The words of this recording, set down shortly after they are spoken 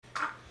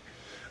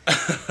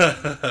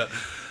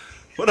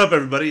What up,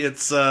 everybody?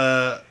 It's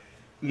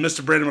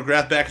Mr. Brandon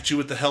McGrath back at you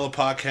with the Hella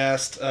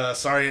Podcast.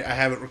 Sorry I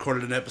haven't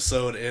recorded an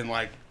episode in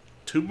like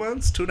 2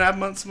 months, 2.5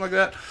 months, something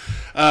like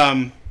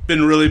that.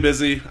 Been really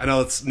busy. I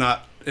know it's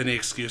not any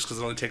excuse because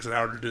it only takes an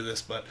hour to do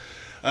this, but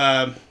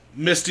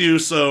missed you,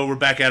 so we're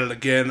back at it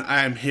again.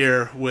 I am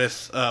here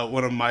with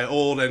one of my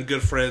old and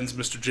good friends,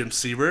 Mr. Jim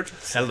Seivert.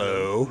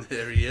 Hello.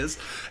 There he is.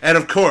 And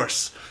of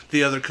course,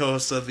 the other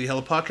co-host of the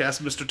Hella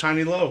Podcast, Mr.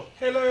 Tiny Lowe.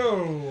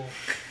 Hello.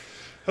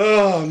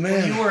 Oh, man.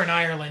 Well, you were in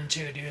Ireland,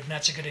 too, dude, and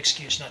that's a good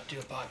excuse not to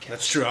do a podcast.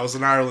 That's true. I was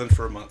in Ireland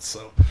for a month,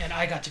 so. And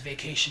I got to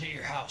vacation at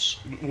your house.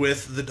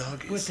 With the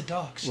doggies. With the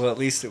dogs. Well, at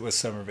least it was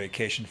summer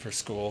vacation for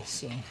school,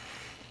 so.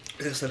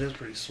 Yes, that is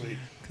pretty sweet.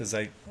 Because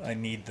I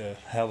need the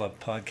Hella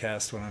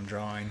Podcast when I'm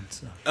drawing,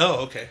 so.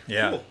 Oh, okay.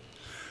 Yeah. Cool.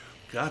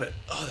 Got it.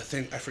 Oh, that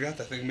thing, I forgot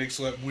that thing makes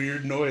that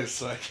weird noise,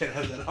 so I can't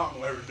have that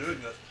on while we're doing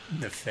that.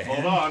 The fan?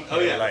 Hold on. Oh,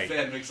 yeah, light. the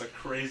fan makes a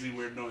crazy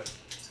weird noise.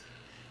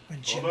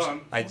 Hold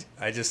on.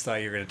 I just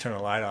thought you were going to turn the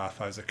light off.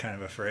 I was kind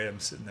of afraid. I'm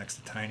sitting next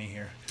to Tiny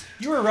here.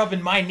 You were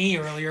rubbing my knee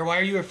earlier. Why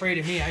are you afraid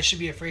of me? I should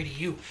be afraid of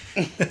you.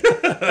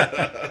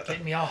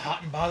 Getting me all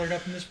hot and bothered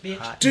up in this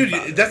bitch.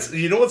 Dude, that's,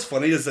 you know what's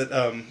funny is that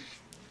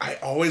I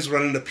always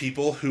run into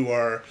people who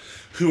are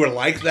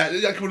like that.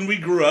 Like when we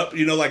grew up,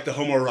 you know, like the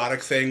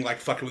homoerotic thing, like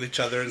fucking with each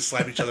other and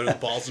slapping each other with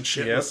balls and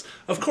shit was,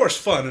 of course,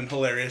 fun and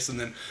hilarious. And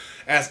then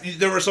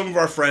there were some of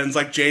our friends,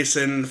 like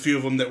Jason and a few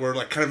of them that were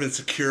like kind of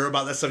insecure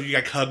about that stuff. You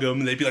like hug them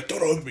and they'd be like,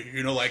 "Don't hug me,"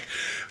 you know, like.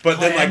 But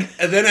Glenn. then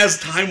and then as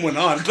time went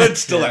on, Glenn's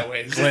still that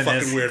way. He's a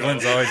fucking weirdo.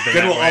 Glenn's always been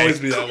Glenn that will way. always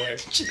be that way.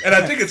 And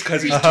I think it's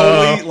because he's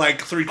totally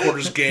like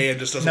 3/4 gay and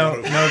just doesn't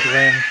want to. No,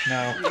 Glenn.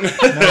 No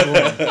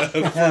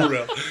Glenn. For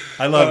real.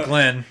 I love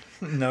Glenn.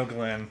 No,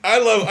 Glenn. I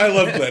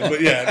love Glenn,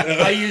 but yeah.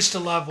 I used to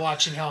love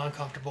watching how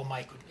uncomfortable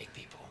Mike would make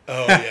people.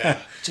 Oh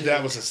yeah,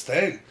 that was his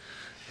thing.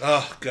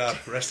 Oh God,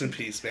 rest in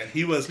peace, man.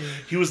 He was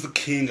the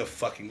king of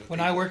fucking with When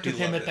people. I worked with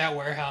him at that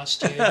warehouse,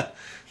 dude,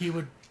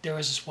 there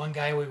was this one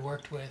guy we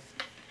worked with,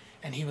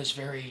 and he was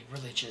very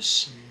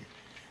religious. And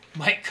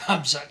Mike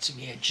comes up to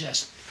me and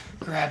just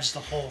grabs the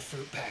whole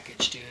fruit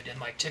package, dude,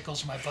 and like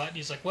tickles my butt. And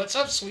he's like, "What's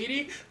up,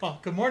 sweetie?" "Well,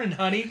 good morning,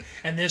 honey."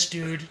 And this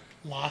dude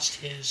lost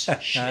his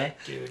shit,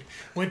 dude.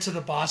 Went to the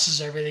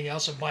bosses, everything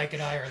else, and Mike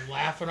and I are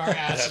laughing our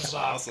asses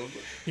off. Awesome.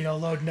 You know,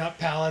 loading up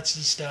pallets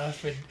and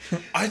stuff. And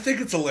I think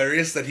it's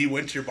hilarious that he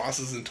went to your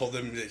bosses and told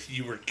them that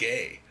you were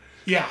gay.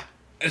 yeah.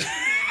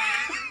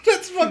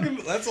 That's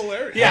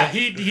hilarious. Yeah,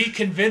 he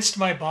convinced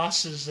my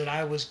bosses that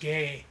I was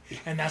gay,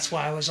 and that's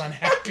why I was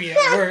unhappy at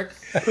work.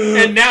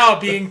 And now,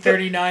 being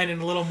 39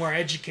 and a little more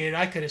educated,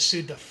 I could have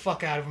sued the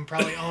fuck out of him,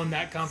 probably owned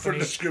that company. For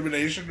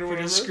discrimination or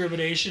whatever? For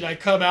discrimination. I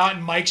come out,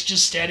 and Mike's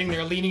just standing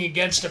there leaning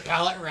against a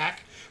pallet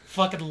rack,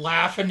 fucking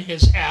laughing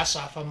his ass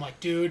off. I'm like,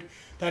 dude,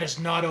 that is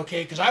not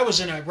okay, because I was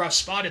in a rough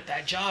spot at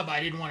that job.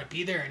 I didn't want to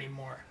be there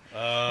anymore.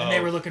 And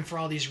they were looking for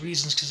all these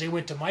reasons, because they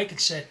went to Mike and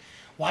said,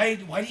 Why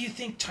do you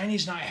think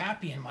Tiny's not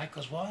happy? And Mike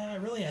goes, well, I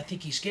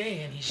think he's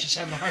gay, and he's just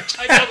having a hard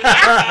time.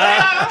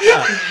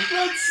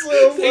 That's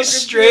so fucking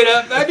straight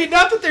up. I mean,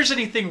 not that there's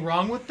anything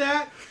wrong with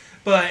that,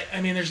 but, I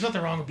mean, there's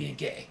nothing wrong with being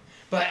gay.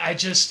 But I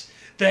just,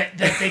 that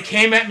they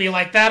came at me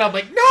like that, I'm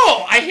like,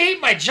 no, I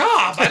hate my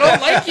job. I don't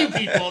like you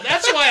people.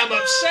 That's why I'm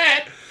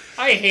upset.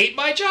 I hate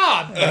my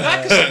job.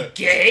 Not because I'm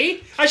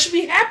gay. I should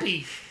be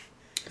happy.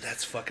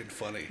 That's fucking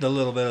funny. The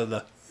little bit of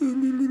the.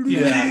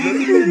 Yeah.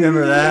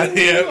 Remember that?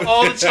 Yeah.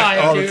 All the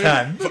time, All dude. the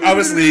time.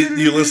 Obviously,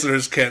 you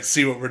listeners can't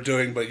see what we're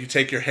doing, but you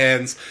take your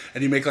hands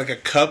and you make like a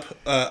cup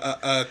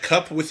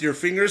with your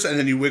fingers, and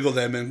then you wiggle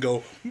them and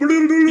go.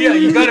 Yeah,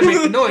 you gotta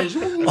make the noise.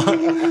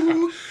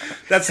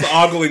 That's the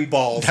ogling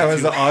balls. That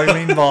was the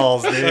ogling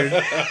balls, dude.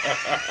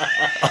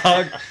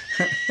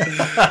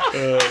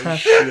 Oh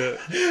shit.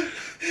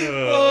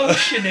 Oh,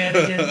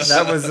 shenanigans.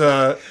 That was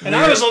and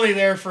I was only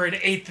there for an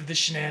eighth of the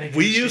shenanigans.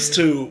 We used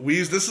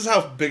this is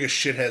how big as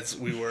shitheads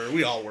we were.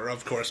 We all were,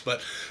 of course,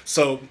 but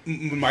so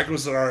when Mike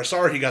was at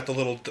RSR, he got the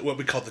little, what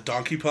we call the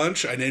donkey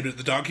punch. I named it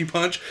the donkey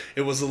punch.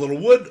 It was a little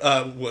wood.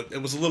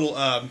 It was a little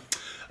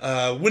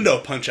window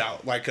punch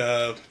out, like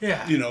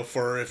you know,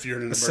 for if you're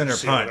in an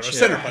emergency. Center punch. A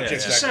center punch, It's a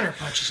exactly. center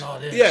punch is all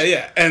it is.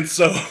 Yeah. And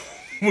so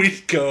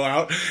we'd go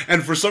out,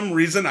 and for some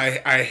reason,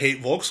 I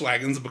hate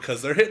Volkswagens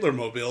because they're Hitler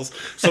mobiles.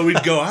 So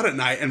we'd go out at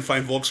night and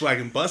find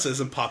Volkswagen buses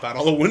and pop out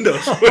all the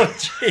windows. Oh,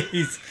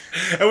 jeez.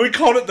 And we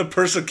called it the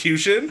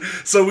persecution.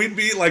 So we'd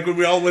be like, when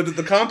we all lived at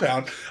the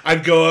compound,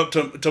 I'd go up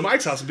to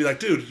Mike's house and be like,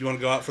 dude, you want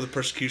to go out for the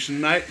persecution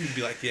tonight? And he'd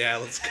be like, yeah,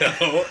 let's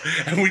go.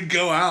 And we'd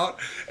go out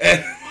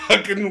and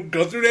fucking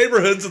go through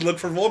neighborhoods and look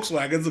for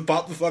Volkswagens and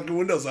pop the fucking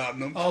windows out in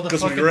them. All the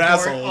because fucking we were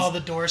assholes. all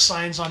the door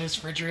signs on his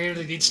refrigerator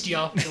that he'd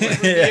steal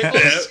delivery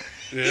vehicles.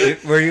 Yeah.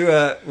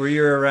 Were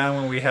you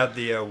around when we had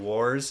the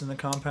wars in the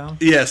compound?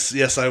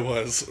 Yes, I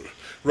was.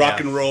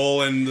 Rock and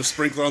roll and the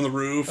sprinkler on the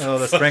roof. Oh,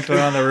 the sprinkler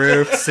on the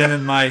roof,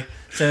 sending my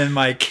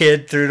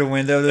kid through the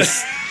window to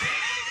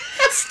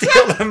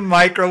steal the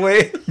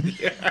microwave.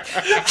 Yeah.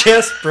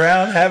 Jess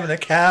Brown having a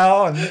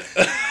cow and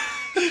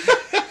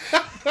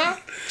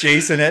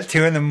Jason at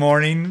 2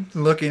 a.m.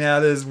 looking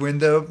out his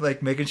window,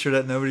 like making sure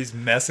that nobody's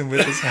messing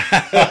with his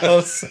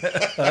house.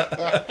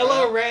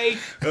 Hello, Ray.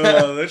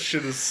 Oh, that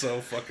shit is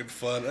so fucking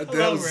fun.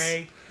 Hello,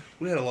 Ray.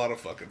 We had a lot of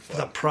fucking fun.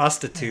 The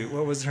prostitute.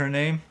 What was her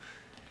name?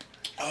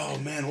 Oh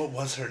man, what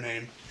was her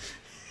name?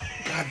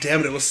 God damn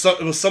it! It was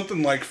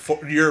something like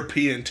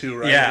European too,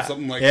 right? Yeah, It was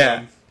something like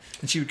yeah.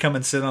 And she would come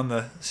and sit on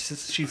the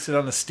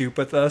stoop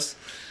with us.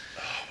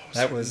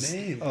 That was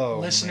name. Oh,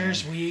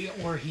 listeners, man. We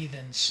were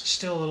heathens.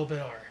 Still a little bit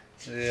are.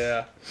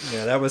 Yeah.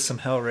 Yeah, that was some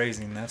hell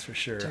raising, that's for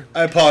sure.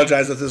 I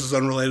apologize if this is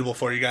unrelatable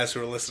for you guys who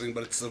are listening,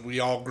 but it's we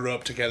all grew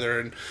up together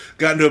and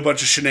got into a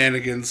bunch of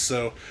shenanigans,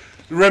 so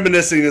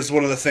reminiscing is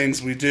one of the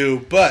things we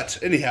do. But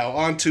anyhow,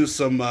 on to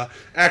some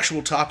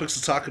actual topics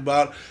to talk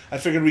about. I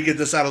figured we'd get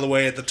this out of the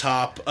way at the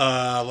top.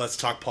 Let's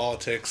talk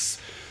politics.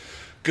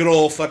 Good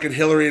old fucking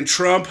Hillary and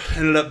Trump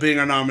ended up being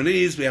our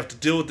nominees. We have to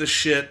deal with this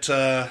shit.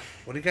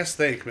 What do you guys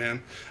think,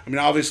 man? I mean,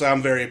 obviously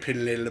I'm very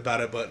opinionated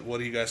about it, but what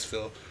do you guys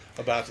feel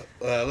about it?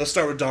 Let's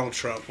start with Donald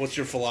Trump. What's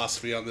your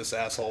philosophy on this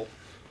asshole?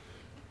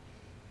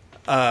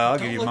 I'll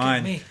give you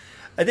mine.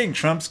 I think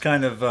Trump's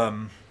kind of...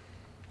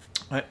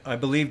 I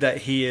believe that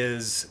he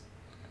is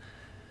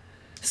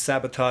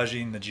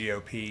sabotaging the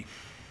GOP.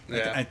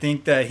 Yeah. I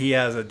think that he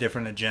has a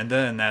different agenda,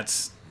 and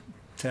that's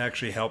to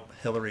actually help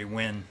Hillary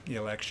win the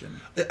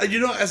election. You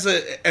know,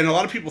 and a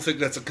lot of people think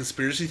that's a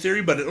conspiracy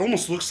theory, but it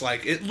almost looks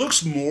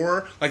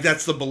more like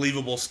that's the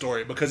believable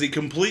story, because he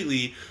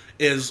completely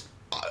is.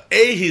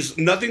 He's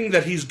nothing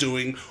that he's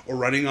doing or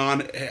running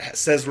on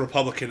says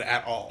Republican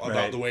at all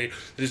about the way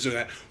that he's doing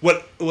that.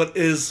 What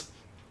is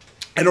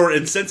or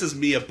incenses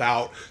me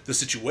about the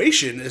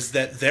situation is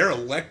that their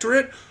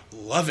electorate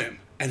love him,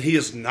 and he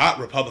is not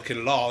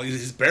Republican at all.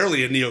 He's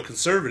barely a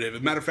neoconservative. As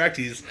a matter of fact,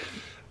 he's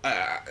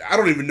I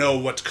don't even know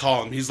what to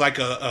call him. He's like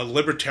a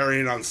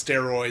libertarian on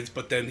steroids,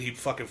 but then he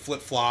fucking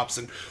flip-flops,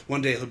 and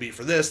one day he'll be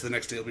for this, the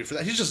next day he'll be for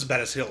that. He's just as bad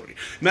as Hillary.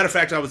 Matter of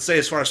fact, I would say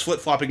as far as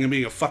flip-flopping and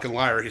being a fucking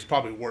liar, he's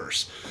probably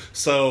worse.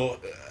 So,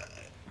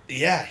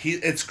 yeah,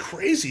 it's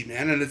crazy,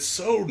 man, and it's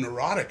so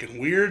neurotic and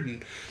weird,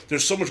 and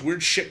there's so much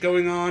weird shit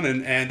going on,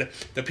 and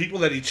the people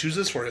that he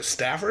chooses for his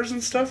staffers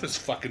and stuff is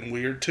fucking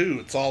weird, too.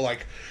 It's all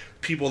like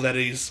people that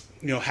he's,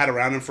 had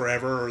around him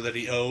forever, or that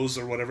he owes,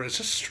 or whatever. It's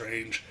just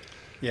strange.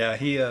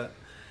 Yeah,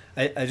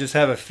 I just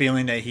have a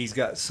feeling that he's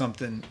got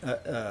something,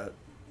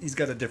 he's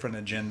got a different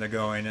agenda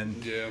going,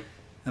 and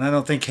I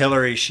don't think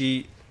Hillary,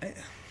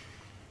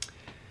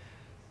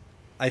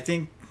 I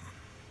think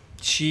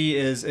she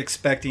is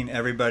expecting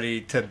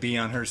everybody to be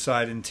on her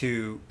side and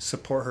to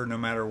support her no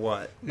matter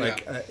what.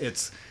 Like,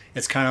 it's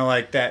kind of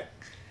like that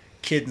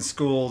kid in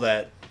school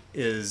that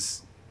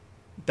is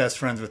best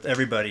friends with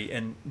everybody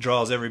and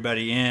draws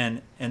everybody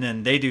in, and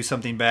then they do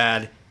something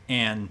bad,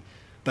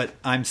 but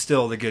I'm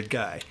still the good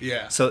guy.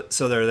 Yeah. So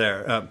they're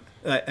there.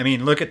 I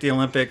mean, look at the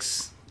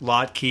Olympics,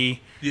 Lotke.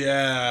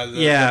 Yeah.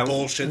 The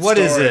bullshit what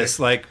story. Is this?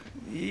 Like,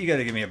 you got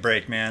to give me a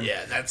break, man.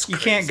 Yeah, that's crazy.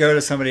 You can't go to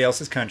somebody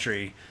else's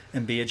country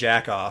and be a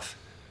jack-off.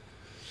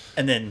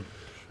 And then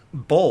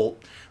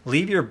bolt,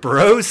 leave your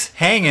bros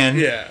hanging.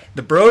 Yeah.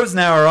 The bros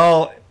now are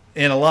all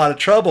in a lot of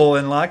trouble,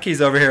 and Lotke's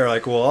over here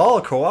like, well,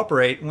 I'll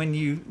cooperate. When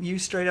you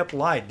straight up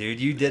lied, dude.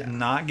 You did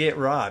not get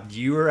robbed.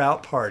 You were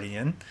out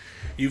partying.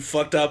 You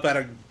fucked up at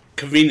a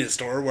convenience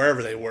store,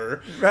 wherever they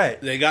were. Right.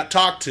 They got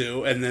talked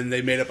to, and then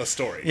they made up a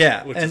story.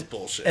 Yeah. Which is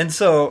bullshit. And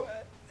so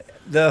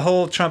the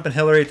whole Trump and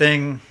Hillary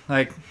thing,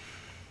 like,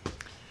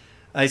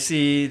 I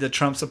see the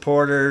Trump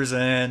supporters,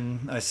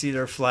 and I see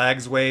their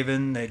flags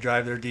waving. They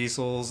drive their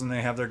diesels, and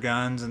they have their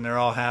guns, and they're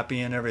all happy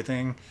and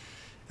everything.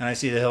 And I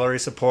see the Hillary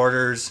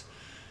supporters,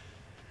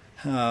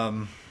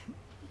 and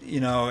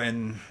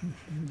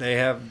they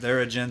have their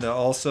agenda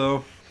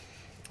also.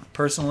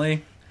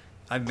 Personally,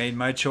 I've made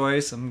my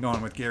choice. I'm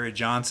going with Gary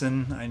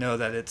Johnson. I know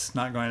that it's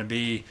not going to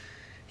be.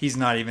 He's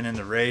not even in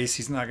the race.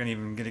 He's not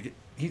even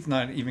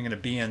going to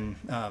be in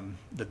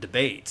the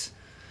debates.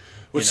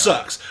 Which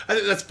sucks. I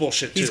think that's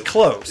bullshit too. He's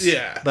close.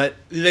 Yeah, but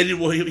he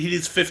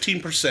needs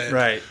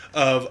 15%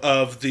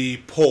 of the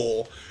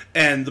poll,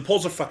 and the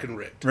polls are fucking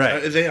rigged. Right,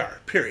 they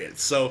are. Period.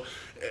 So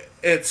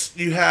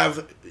you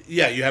have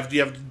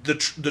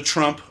the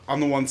Trump on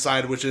the one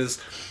side, which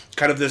is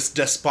kind of this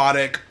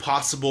despotic,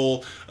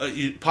 possibly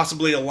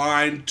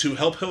aligned to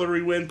help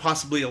Hillary win,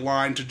 possibly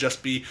aligned to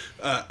just be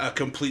a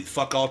complete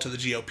fuck all to the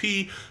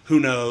GOP. Who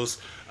knows?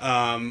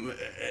 Honestly,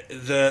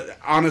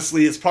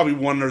 it's probably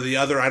one or the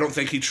other. I don't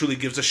think he truly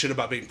gives a shit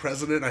about being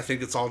president. I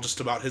think it's all just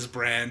about his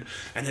brand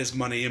and his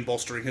money and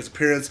bolstering his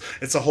appearance.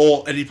 It's a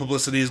whole any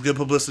publicity is good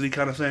publicity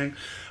kind of thing.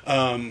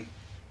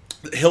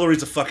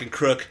 Hillary's a fucking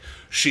crook.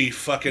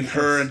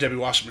 Her and Debbie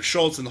Wasserman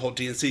Schultz and the whole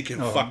DNC can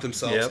fuck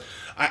themselves.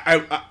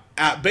 Yep.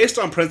 Based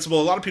on principle,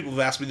 a lot of people have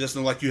asked me this,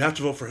 and they're like, you have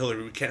to vote for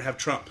Hillary. We can't have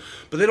Trump.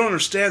 But they don't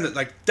understand that,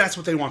 like, that's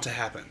what they want to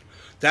happen.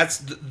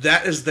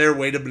 That is their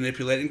way to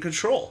manipulate and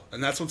control,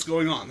 and that's what's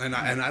going on. And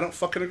I don't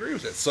fucking agree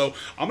with it. So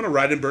I'm going to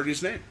write in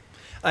Bernie's name.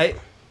 I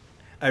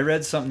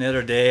read something the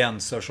other day on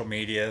social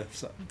media,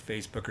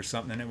 Facebook or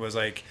something, and it was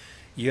like,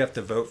 you have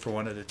to vote for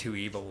one of the two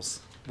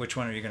evils. which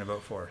one are you going to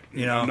vote for?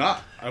 You know, I'm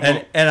not. I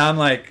won't. And I'm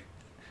like,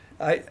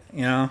 I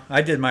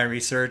did my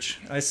research.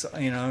 I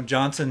saw,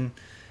 Johnson,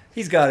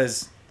 he's got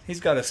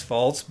his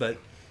faults, but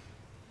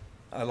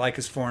I like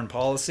his foreign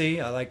policy.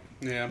 I like,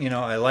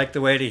 I like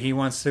the way that he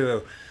wants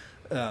to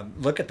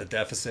look at the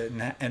deficit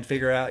and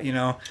figure out,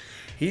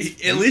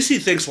 at least he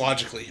thinks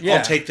logically. Yeah.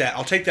 I'll take that.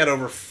 I'll take that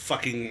over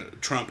fucking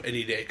Trump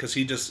any day, because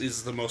he just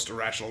is the most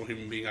irrational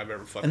human being I've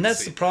ever fucking And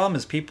that's seen. the problem,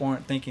 is people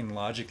aren't thinking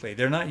logically.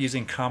 They're not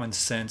using common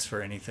sense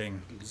for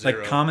anything.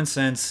 Zero. Like, common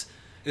sense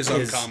is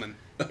uncommon.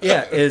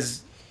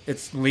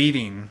 It's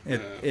leaving.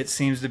 It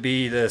seems to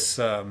be this,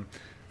 a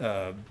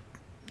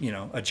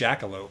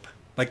jackalope.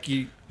 Like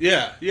you.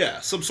 Yeah.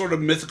 Some sort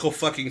of mythical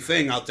fucking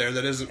thing out there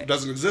that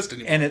doesn't exist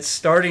anymore. And it's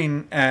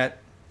starting at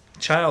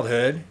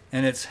childhood,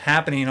 and it's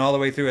happening all the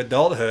way through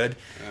adulthood.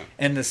 Yeah.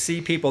 And to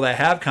see people that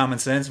have common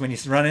sense, when you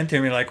run into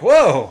them, you're like,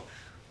 whoa,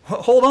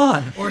 hold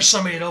on. Or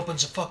somebody that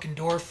opens a fucking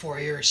door for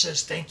you, or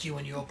says thank you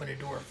when you open a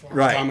door for them.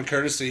 Right. Common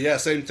courtesy, yeah,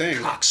 same thing.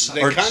 Cocksucker.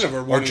 They kind of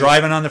are. Or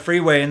driving on the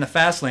freeway in the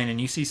fast lane, and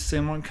you see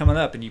someone coming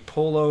up, and you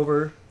pull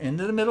over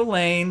into the middle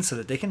lane so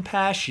that they can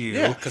pass you.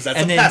 Yeah, because that's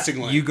and a then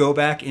passing lane. You go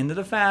back into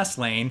the fast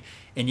lane,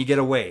 and you get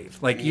a wave.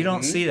 Like, you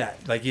don't see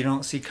that. Like, you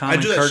don't see common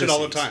courtesy. I do that shit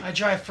all the time. I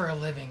drive for a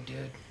living,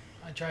 dude.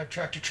 I drive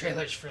tractor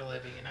trailers for a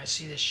living, and I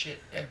see this shit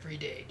every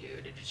day,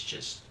 dude. It's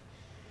just,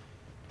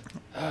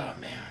 oh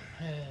man.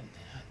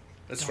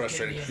 It's Don't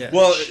frustrating. get me into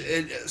Well,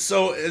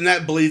 that and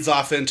that bleeds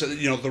off into,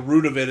 the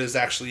root of it is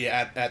actually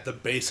at the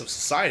base of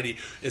society.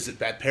 Is it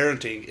bad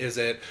parenting? Is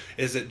it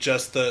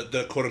just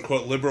the quote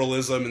unquote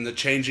liberalism and the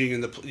changing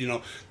and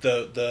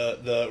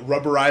the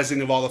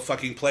rubberizing of all the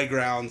fucking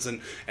playgrounds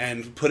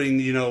and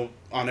putting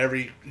on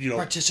every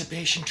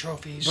participation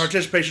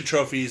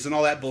trophies and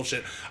all that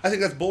bullshit. I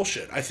think that's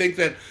bullshit. I think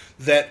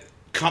that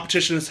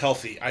competition is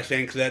healthy. I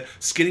think that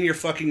skinning your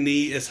fucking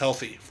knee is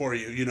healthy for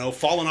you.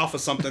 Falling off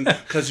of something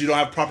because you don't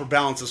have proper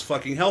balance is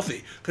fucking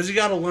healthy, because you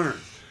got to learn.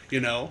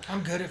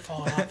 I'm good at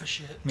falling off of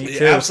shit. Me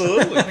too. Yeah,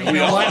 absolutely. But you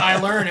know what?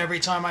 I learn every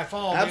time I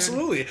fall.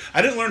 Absolutely.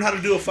 I didn't learn how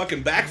to do a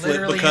fucking backflip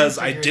Literally because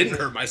I infuriated. didn't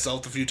hurt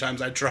myself the few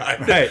times I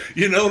tried. Right.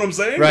 You know what I'm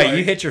saying? Right, Like,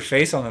 you hit your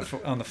face on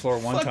the floor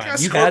one Fuck, time.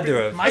 I You had to scorpion-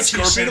 have. My two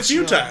Scorpion a cents,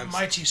 few times.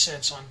 My 2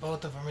 cents on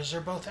both of them is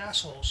they're both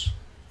assholes.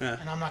 Yeah.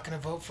 And I'm not going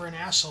to vote for an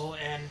asshole.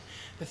 And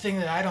the thing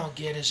that I don't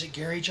get is that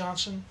Gary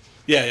Johnson,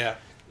 Yeah.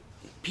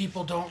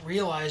 people don't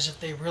realize if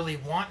they really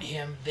want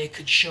him, they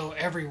could show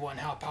everyone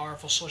how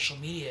powerful social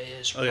media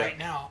is Oh, yeah. right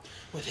now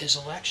with his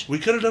election. We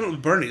could have done it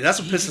with Bernie. That's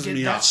what pisses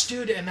me That's off.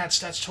 dude, and that's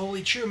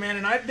totally true, man.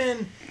 And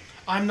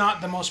I'm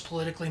not the most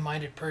politically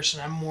minded person.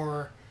 I'm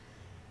more,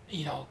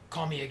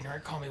 call me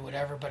ignorant, call me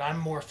whatever, but I'm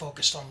more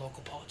focused on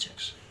local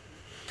politics.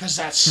 Because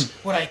that's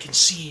what I can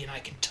see and I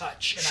can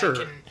touch and Sure. I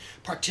can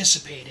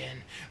participate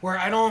in. Where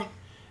I don't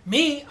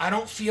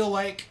feel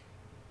like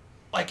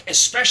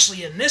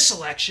especially in this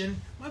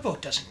election, my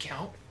vote doesn't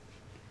count.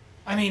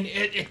 I mean,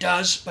 it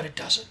does, but it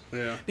doesn't.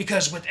 Yeah.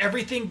 Because with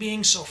everything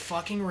being so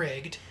fucking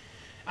rigged,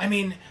 I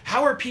mean,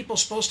 how are people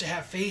supposed to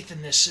have faith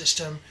in this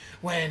system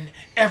when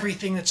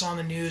everything that's on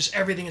the news,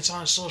 everything that's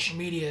on social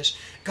media is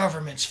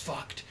government's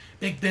fucked,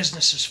 big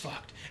business is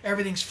fucked,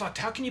 everything's fucked?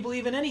 How can you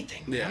believe in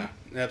anything, man?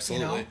 Yeah,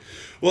 absolutely. You know?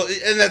 Well,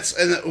 and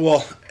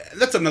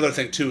that's another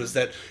thing too. Is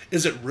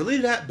it really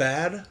that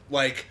bad?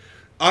 Like,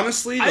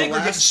 honestly, I think we're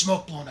getting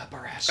smoke blown up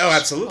our asses. Oh,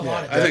 absolutely. A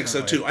lot of I think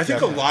so definitely. too. I think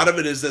Definitely. a lot of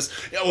it is this.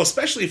 Well,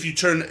 especially if you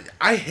turn.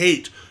 I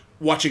hate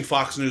watching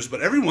Fox News, but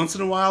every once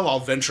in a while I'll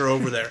venture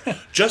over there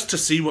just to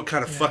see what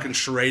kind of fucking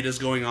charade is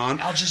going on.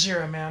 Al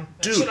Jazeera, man.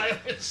 That's Dude, what I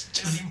was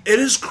doing. It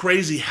is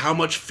crazy how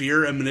much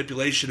fear and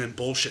manipulation and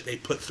bullshit they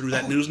put through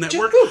that news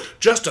network dude.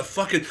 just to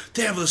fucking.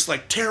 They have this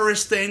like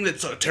terrorist thing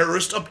that's a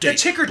terrorist update. The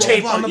ticker blah,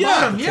 tape blah, on the yeah.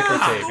 bottom, ticker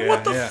yeah. tape,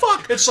 What the yeah.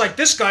 fuck? It's like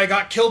this guy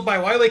got killed by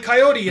Wile E.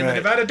 Coyote in the Right.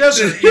 Nevada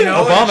desert, you know?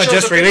 and it Obama shows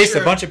just released a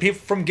picture. bunch of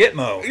people from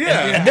Gitmo.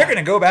 Yeah. And they're going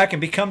to go back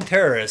and become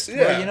terrorists. Yeah.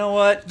 Well, you know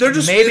what? They're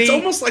just. Maybe. It's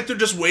almost like they're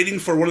just waiting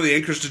for one of the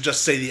anchors to just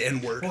say the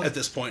N word at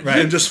this point Right.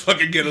 and just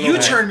fucking get it You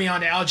over. turned me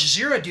on to Al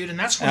Jazeera, dude, and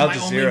that's one Al of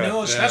my only Jazeera,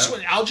 news. yeah. That's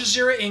what Al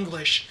Jazeera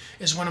English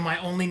is one of my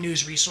only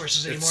news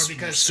resources anymore It's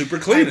because super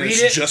clean. I read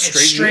It's it, just it's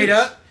straight news.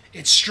 up.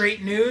 It's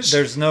straight news.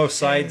 There's no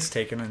sides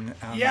taken in.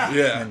 Yeah.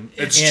 Yeah. in-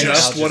 It's in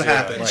just Al what Jazeera.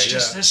 happened. It's Right,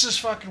 just yeah. this is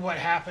fucking what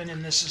happened,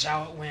 and this is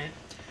how it went.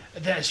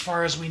 That as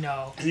far as we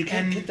know. And you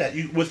can't get that.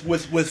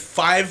 With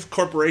 5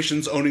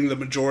 corporations owning the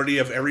majority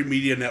of every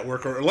media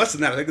network, or less than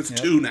that, I think it's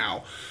 2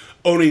 now,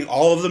 owning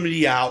all of the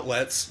media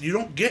outlets, you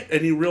don't get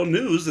any real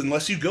news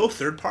unless you go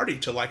third party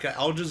to like a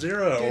Al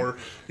Jazeera or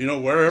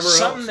wherever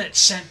Something else. that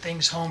sent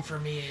things home for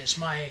me is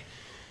my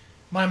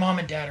mom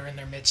and dad are in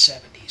their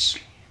mid-70s.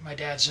 My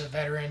dad's a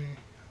veteran,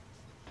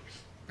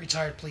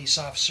 retired police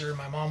officer.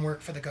 My mom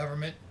worked for the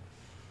government.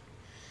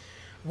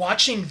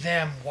 Watching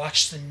them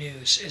watch the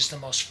news is the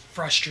most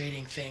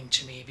frustrating thing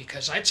to me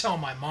because I tell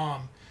my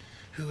mom,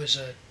 who is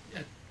an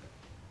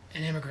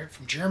immigrant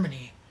from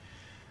Germany,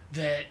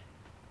 that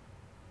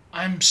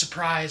I'm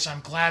surprised.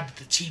 I'm glad that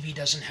the TV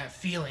doesn't have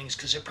feelings,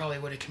 because it probably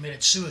would have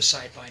committed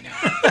suicide by now.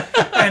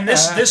 And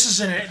this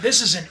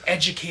is an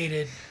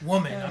educated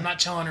woman. I'm not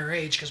telling her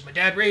age, because my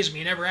dad raised me.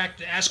 You never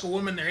ask a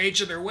woman their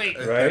age or their weight.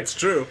 Right. That's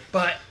true.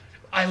 But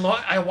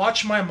I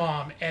watch my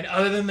mom, and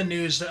other than the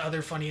news, the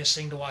other funniest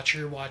thing to watch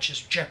her watch is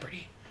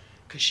Jeopardy,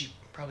 because she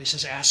probably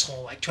says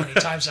asshole like 20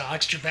 times on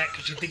Alex Trebek,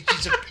 because you think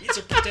he's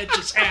a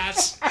pretentious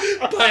ass.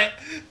 But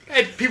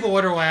and people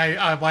wonder why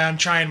I'm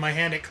trying my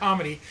hand at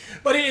comedy.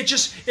 But it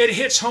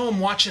hits home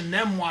watching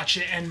them watch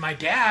it. And my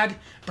dad,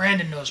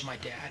 Brandon knows my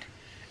dad,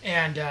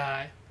 and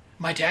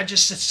my dad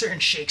just sits there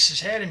and shakes his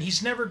head, and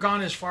he's never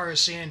gone as far as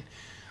saying,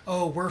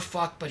 "Oh, we're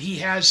fucked," but he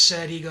has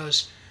said, he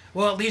goes,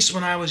 "Well, at least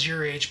when I was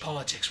your age,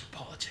 politics were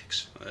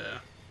politics." Yeah.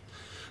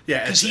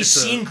 Yeah, because he's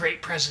seen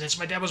great presidents.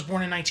 My dad was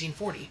born in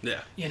 1940.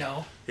 Yeah. You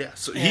know? Yeah,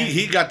 so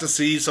he got to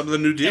see some of the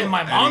New Deal. And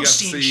my mom's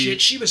seen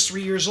shit. She was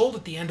 3 years old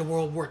at the end of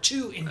World War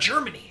II in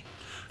Germany.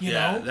 You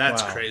know?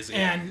 That's crazy.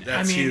 And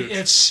that's huge.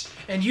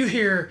 and you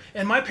hear,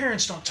 and my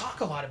parents don't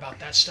talk a lot about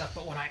that stuff,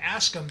 but when I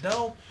ask them,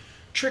 they'll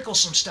trickle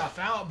some stuff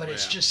out, but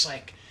it's just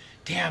like,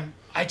 damn,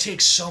 I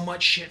take so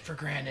much shit for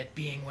granted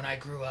being when I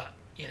grew up,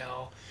 you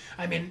know?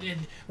 I mean,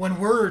 when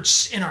we're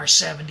in our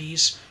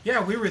 70s,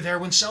 we were there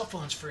when cell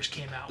phones first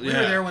came out. We were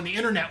there when the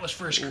internet was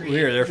first created.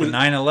 We were there for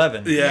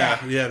 9/11.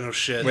 Yeah, no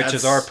shit. Which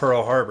is our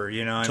Pearl Harbor,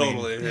 you know?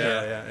 Totally,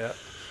 yeah.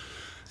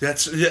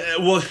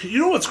 Well, you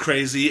know what's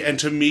crazy, and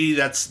to me,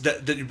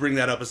 that you bring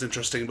that up is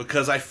interesting,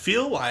 because I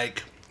feel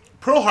like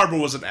Pearl Harbor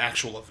was an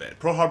actual event.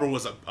 Pearl Harbor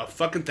was a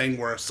fucking thing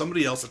where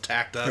somebody else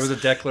attacked us. It was a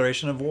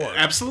declaration of war.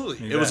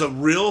 Absolutely. It was a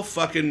real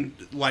fucking,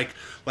 like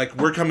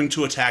we're coming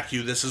to attack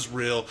you, this is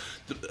real.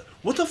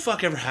 What the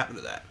fuck ever happened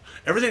to that?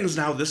 Everything is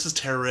now, this is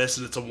terrorist,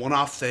 and it's a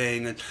one-off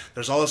thing, and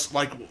there's all this,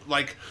 like,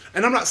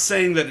 and I'm not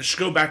saying that it should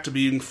go back to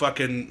being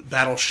fucking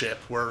Battleship,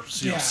 where,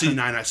 C9,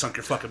 I sunk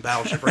your fucking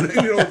battleship, or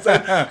anything, you know what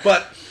I'm saying?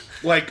 But,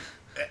 like,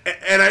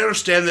 and I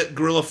understand that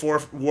guerrilla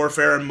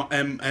warfare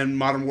and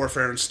modern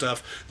warfare and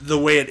stuff, the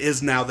way it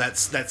is now,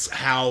 that's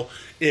how,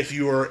 if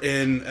you're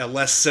in a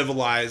less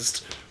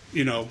civilized,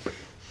 you know,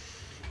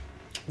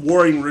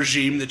 warring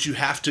regime, that you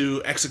have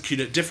to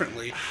execute it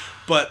differently.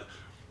 But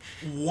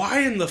why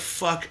in the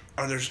fuck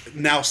are there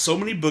now so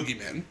many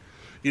boogeymen?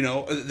 You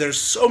know, there's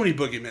so many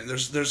boogeymen.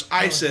 There's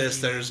ISIS,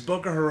 there's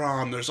Boko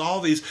Haram, there's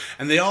all these,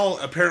 and they all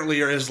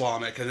apparently are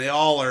Islamic, and they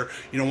all are,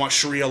 you know, want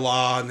Sharia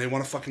law, and they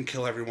want to fucking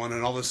kill everyone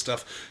and all this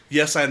stuff.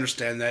 Yes, I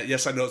understand that.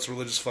 Yes, I know it's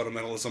religious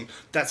fundamentalism.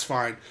 That's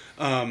fine.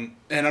 And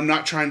I'm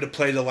not trying to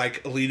play the,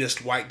 like,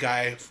 elitist white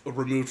guy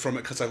removed from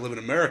it because I live in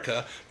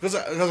America, because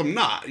I'm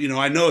not. You know,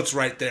 I know it's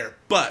right there.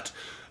 But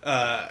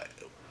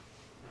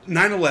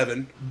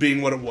 9/11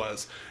 being what it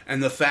was,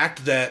 and the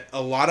fact that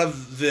a lot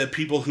of the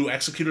people who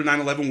executed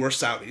 9/11 were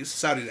Saudi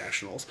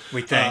nationals.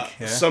 We think,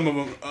 some of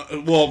them,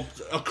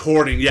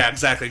 according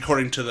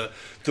to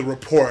the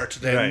report,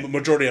 the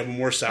majority of them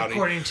were Saudi.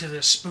 According to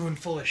the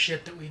spoonful of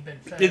shit that we've been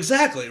fed.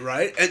 Exactly,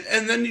 right?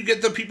 And then you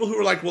get the people who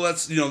are like, well,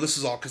 that's, you know, this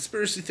is all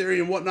conspiracy theory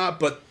and whatnot,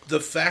 but the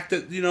fact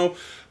that, you know,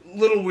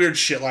 little weird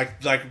shit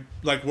like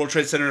World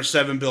Trade Center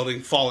 7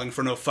 building falling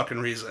for no fucking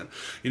reason.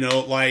 You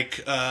know,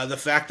 like the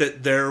fact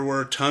that there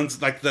were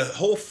tons, like the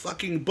whole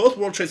fucking, both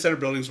World Trade Center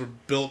buildings were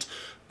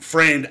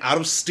framed out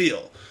of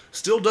steel.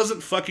 Steel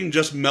doesn't fucking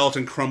just melt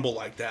and crumble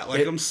like that.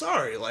 Like, I'm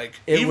sorry. Like,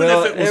 even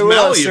if it was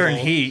malleable. At a certain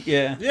heat,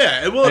 yeah.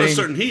 Yeah, it will at a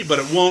certain heat, but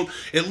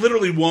it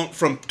literally won't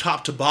from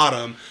top to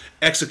bottom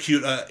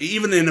execute,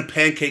 even in a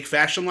pancake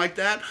fashion like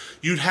that.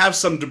 You'd have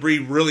some debris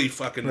really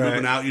fucking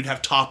moving out. You'd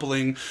have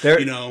toppling,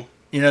 you know.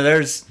 You know,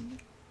 there's,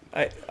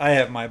 I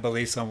have my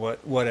beliefs on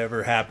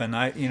whatever happened.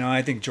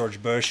 I think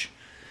George Bush,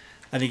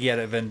 I think he had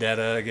a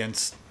vendetta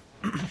against,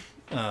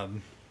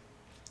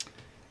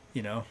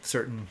 you know,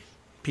 certain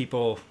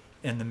people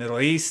in the Middle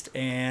East,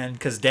 and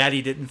because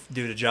Daddy didn't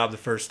do the job the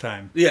first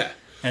time. Yeah.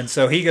 And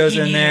so he goes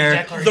in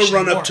there, the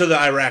run up to the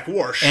Iraq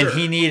War, sure. And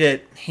he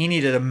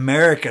needed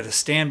America to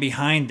stand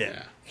behind him.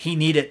 Yeah. He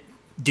needed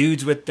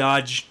dudes with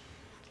Dodge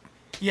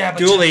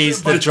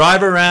dualies to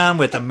drive around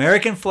with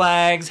American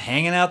flags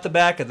hanging out the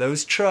back of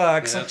those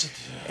trucks,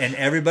 and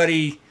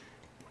everybody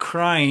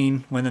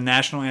crying when the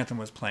national anthem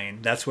was playing.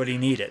 That's what he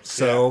needed.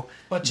 So,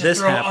 but to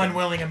throw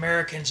unwilling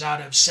Americans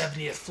out of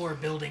 70th floor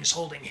buildings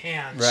holding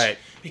hands,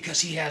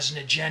 because he has an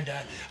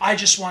agenda. I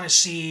just want to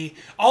see.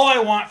 All I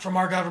want from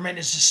our government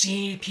is to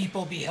see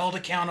people be held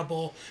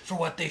accountable for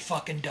what they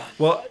fucking done.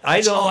 Well,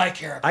 That's all I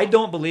care about. I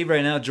don't believe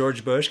right now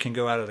George Bush can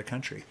go out of the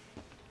country.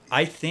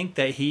 I think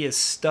that he is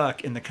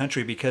stuck in the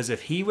country, because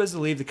if he was to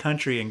leave the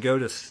country and go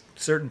to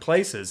certain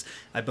places,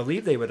 I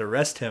believe they would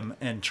arrest him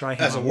and try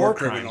him as on a war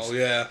criminal. Crimes.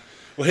 Yeah.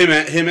 Well,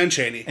 him and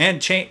Cheney.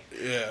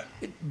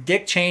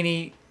 Dick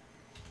Cheney.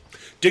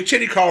 Dick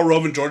Cheney, Karl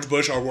Rove, and George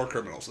Bush are war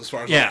criminals, as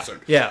far as I'm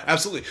concerned. Yeah,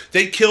 absolutely.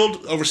 They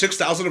killed over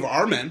 6,000 of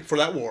our men for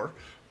that war,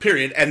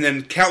 period, and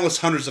then countless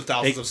hundreds of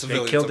thousands of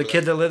civilians. They killed the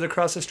kid that lived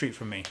across the street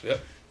from me.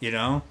 Yep. You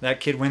know, that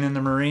kid went in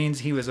the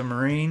Marines. He was a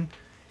Marine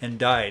and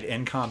died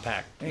in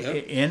combat,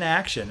 in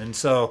action. And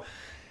so,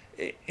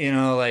 you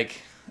know,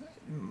 like,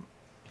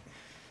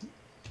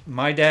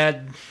 my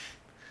dad,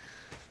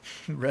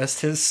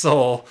 rest his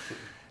soul.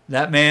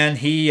 That man,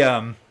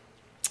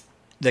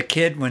 the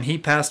kid, when he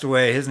passed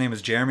away, his name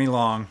was Jeremy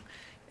Long,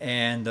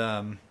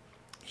 and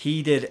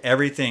he did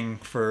everything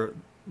for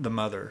the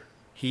mother.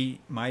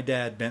 My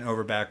dad bent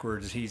over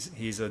backwards.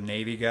 He's a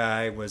Navy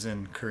guy, was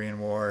in Korean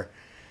War.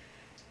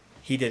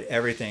 He did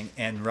everything,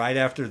 and right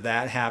after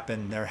that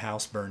happened, their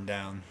house burned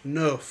down.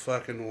 No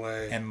fucking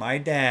way. And my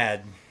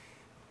dad,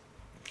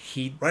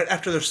 right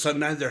after their son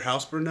died, their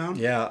house burned down?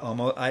 Yeah,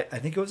 almost. I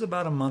think it was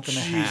about a month and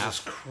a half. Jesus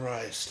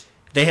Christ.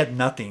 They had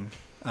nothing.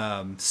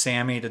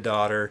 Sammy, the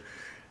daughter,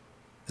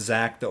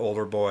 Zach, the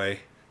older boy,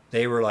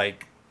 they were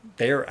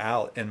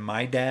out, and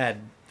my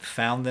dad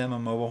found them a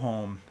mobile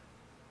home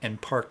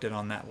and parked it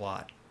on that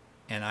lot.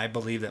 And I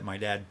believe that my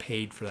dad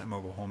paid for that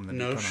mobile home.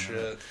 No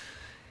shit.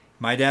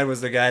 My dad was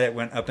the guy that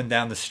went up and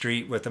down the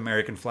street with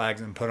American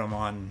flags and put them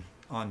on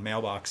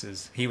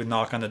mailboxes. He would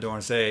knock on the door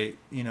and say,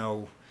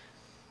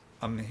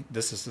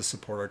 this is to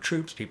support our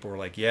troops. People were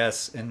like,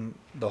 yes. And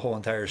the whole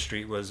entire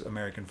street was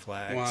American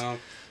flags. Wow.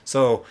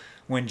 So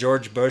when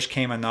George Bush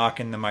came a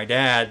knocking to my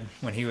dad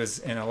when he was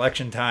in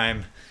election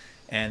time,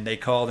 and they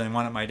called and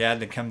wanted my dad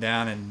to come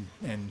down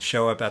and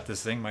show up at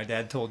this thing, my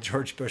dad told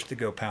George Bush to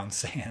go pound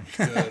sand.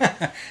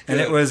 Good. And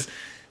it was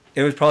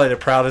probably the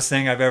proudest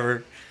thing I've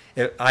ever.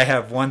 I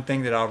have one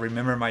thing that I'll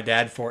remember my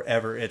dad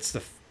forever. It's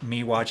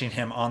me watching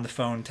him on the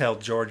phone tell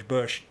George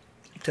Bush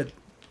to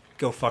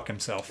go fuck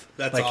himself.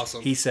 That's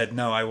awesome. He said,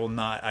 "No, I will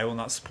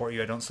not support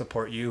you. I don't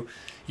support you.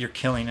 You're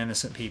killing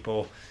innocent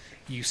people.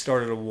 You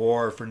started a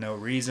war for no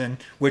reason."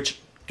 Which,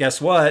 guess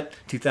what?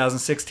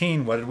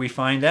 2016. What did we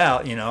find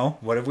out?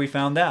 What have we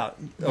found out?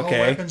 No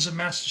weapons of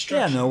mass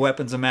destruction. Yeah, no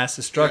weapons of mass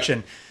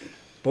destruction. Yeah.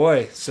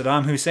 Boy,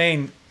 Saddam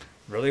Hussein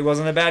really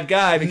wasn't a bad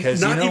guy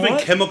because not even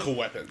what? Chemical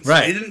weapons.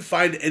 Right. They didn't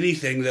find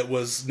anything that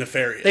was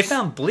nefarious. They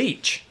found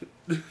bleach.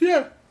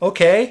 Yeah.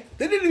 Okay.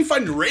 They didn't even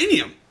find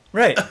uranium.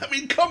 Right. I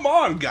mean, come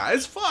on,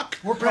 guys. Fuck.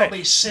 We're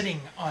probably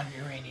sitting on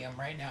uranium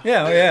right now.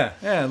 Yeah,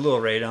 a little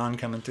radon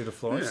coming through the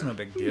floor. Yeah. It's no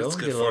big deal. It's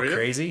good Get a little for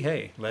crazy.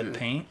 Hey, lead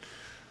paint.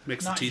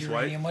 Makes Not the teeth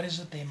uranium. white. What is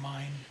it they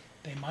mine?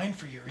 They mine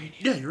for uranium.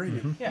 Yeah,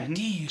 uranium. Yeah,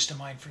 D used to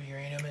mine for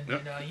uranium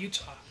in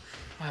Utah.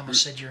 I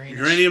almost said uranium.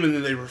 Uranium, and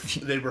then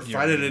they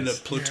refine it into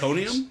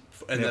plutonium,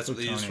 and that's plutonium. what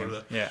they use for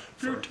the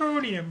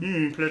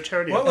plutonium.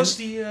 Plutonium. What was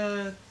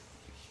the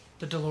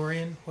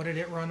DeLorean? What did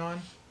it run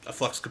on? A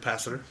flux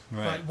capacitor.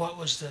 Right. But what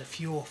was the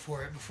fuel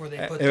for it before they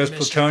put it was Mr.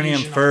 plutonium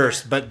Fusion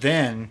first, but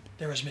then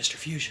there was Mr.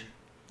 Fusion.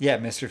 Yeah,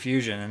 Mr.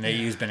 Fusion, and they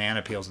used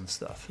banana peels and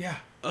stuff. Yeah.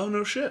 Oh,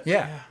 no shit.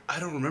 Yeah. I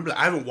don't remember that.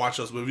 I haven't watched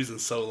those movies in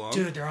so long.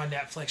 Dude, they're on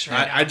Netflix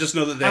right now. I just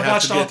know that they I've have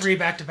watched to all get, three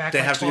back to back. They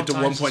like have to get to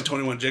 12 times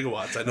 1.21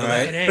 gigawatts. I know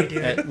Right. that.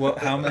 Today, dude.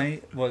 How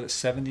many? Was it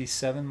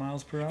 77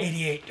 miles per hour?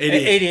 88.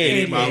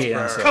 88 miles per I'm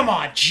hour. sorry. Come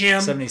on,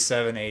 Jim.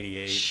 77,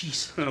 88.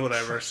 Jeez.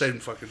 Whatever. Same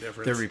fucking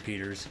difference. They're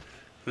repeaters.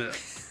 Yeah.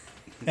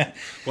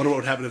 Wonder what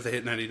would happen if they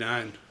hit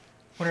 99.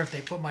 Wonder if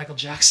they put Michael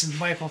J.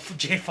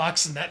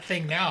 Fox in that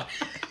thing now.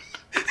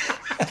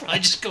 I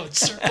just go in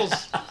circles.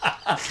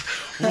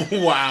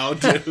 Wow,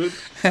 dude.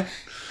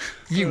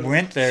 You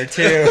went there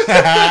too.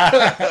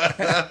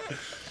 I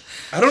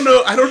don't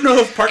know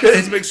if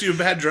Parkinson's makes you a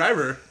bad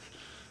driver.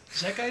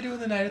 Is that guy doing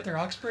the Night at the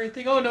Roxbury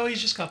thing? Oh no,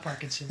 he's just got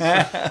Parkinson's.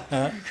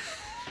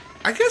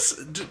 I guess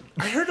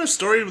I heard a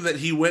story that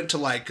he went to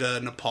like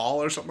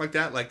Nepal or something like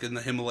that, like in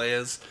the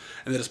Himalayas,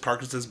 and that his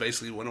Parkinson's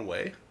basically went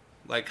away,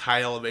 like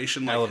high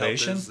elevation. Like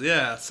Elevation?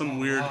 Yeah, some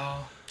weird.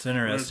 Wow. It's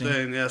interesting.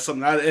 Thing. Yeah,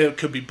 something. It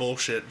could be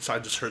bullshit. So I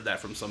just heard that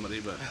from somebody,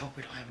 but I hope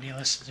we don't have any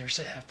listeners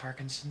that have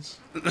Parkinson's.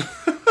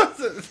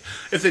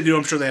 if they do,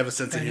 I'm sure they have a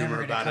sense of They're never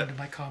humor going to about come it. to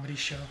my comedy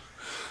show.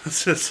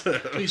 It's just,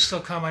 Please still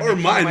come. or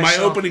mine. My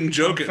opening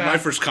joke I'm at my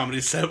first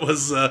comedy set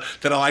was that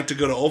I like to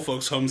go to old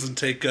folks' homes and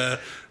take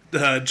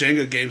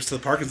Jenga games to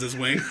the Parkinson's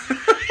wing.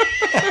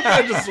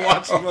 I just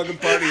watched the fucking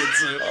party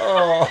ensue.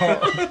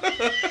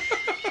 Oh.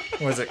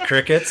 Was it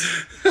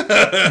crickets? Were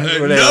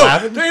they No,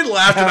 laughing? they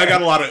laughed and I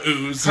got a lot of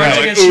oohs. Cards Like,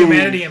 Against ooh.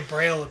 Humanity and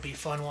Braille would be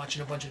fun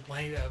watching a bunch of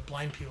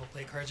blind people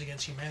play Cards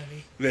Against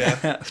Humanity.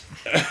 Yeah.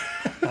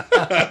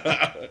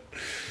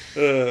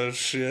 Oh,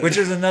 shit. Which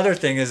is another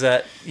thing is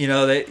that,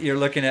 you're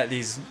looking at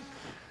these.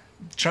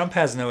 Trump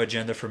has no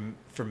agenda for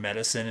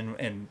medicine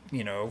and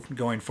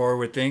going forward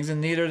with things,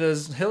 and neither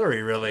does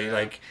Hillary really. Yeah.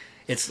 Like,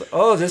 it's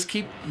let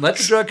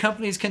the drug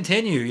companies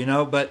continue,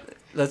 but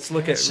let's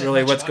look at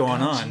really what's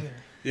going on. Either.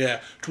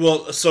 Yeah.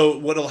 Well, so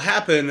what'll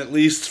happen, at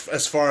least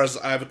as far as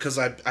because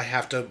I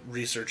have to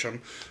research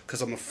them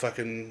because I'm a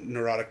fucking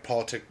neurotic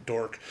politic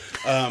dork.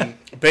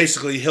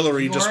 Basically,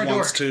 Hillary You just are a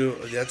wants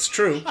dork. to. That's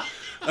true.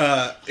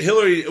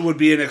 Hillary would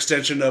be an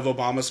extension of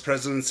Obama's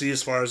presidency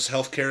as far as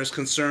healthcare is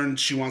concerned.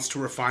 She wants to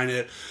refine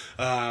it.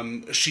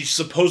 She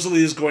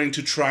supposedly is going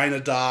to try and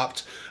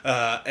adopt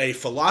a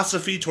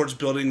philosophy towards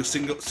building a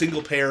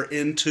single payer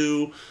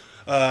into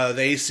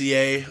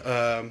the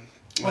ACA.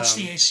 What's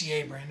the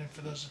ACA, Brandon, for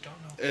those that don't know?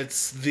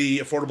 It's the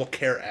Affordable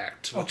Care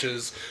Act, which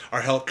is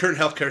our current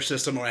healthcare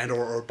system or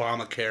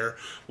Obamacare,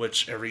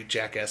 which every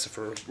jackass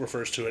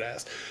refers to it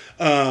as.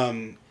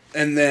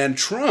 And then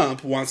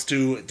Trump wants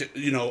to,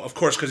 of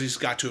course, because he's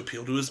got to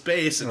appeal to his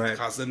base and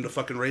cause them to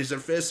fucking raise their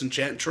fists and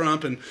chant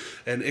Trump and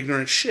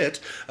ignorant shit.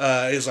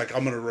 He's like,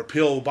 I'm going to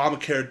repeal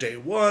Obamacare day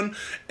one,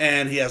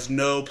 and he has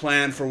no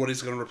plan for what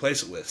he's going to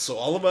replace it with. So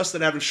all of us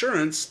that have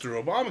insurance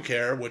through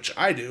Obamacare, which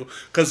I do,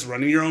 because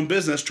running your own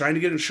business, trying to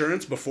get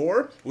insurance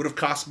before would have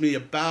cost me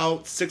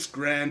about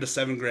 $6,000 to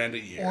 $7,000 a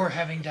year. Or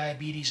having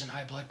diabetes and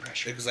high blood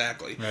pressure.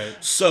 Exactly. Right.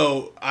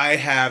 So I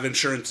have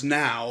insurance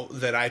now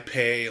that I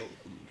pay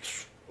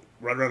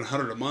right around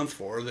 $100 a month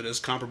for, that is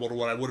comparable to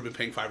what I would have been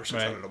paying $500 or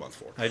 $600 a month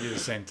for. I do the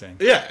same thing.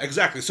 Yeah,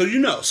 exactly. So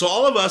so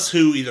all of us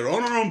who either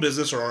own our own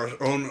business or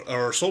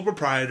are sole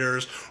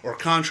proprietors or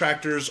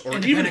contractors or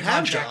even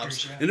have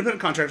jobs, independent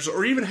contractors,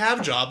 or even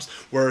have jobs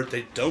where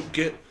they don't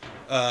get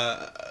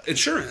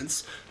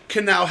insurance,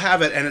 can now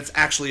have it, and it's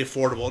actually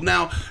affordable.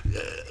 Now,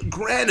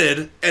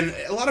 granted, and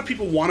a lot of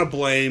people want to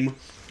blame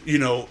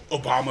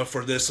Obama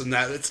for this and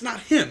that. It's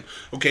not him,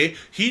 okay?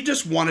 He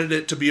just wanted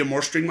it to be a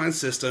more streamlined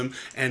system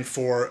and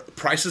for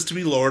prices to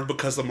be lowered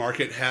because the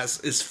market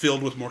is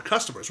filled with more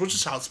customers, which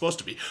is how it's supposed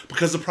to be,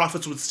 because the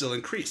profits would still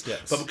increase.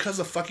 Yes. But because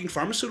the fucking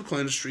pharmaceutical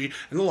industry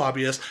and the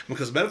lobbyists, and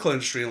because the medical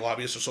industry and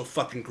lobbyists are so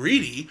fucking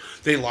greedy,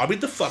 they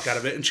lobbied the fuck out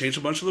of it and changed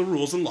a bunch of the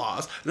rules and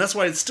laws, and that's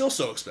why it's still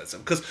so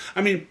expensive. Because,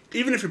 I mean,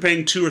 even if you're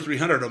paying $200 or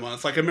 $300 a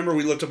month, like I remember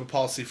we looked up a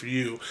policy for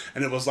you,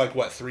 and it was like,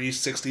 what,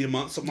 $360 a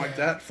month, something like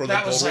that? For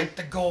that the was Global? Like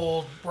the gold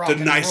The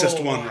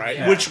nicest one, right?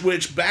 Yeah. Which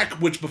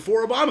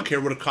before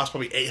Obamacare would have cost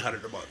probably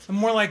 $800 a month.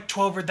 More like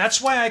 12.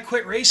 That's why I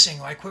quit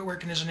racing. I quit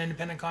working as an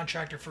independent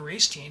contractor for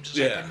race teams,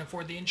 I couldn't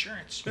afford the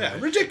insurance. Yeah,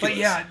 ridiculous. But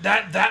yeah,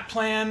 that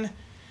plan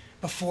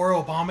before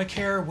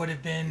Obamacare would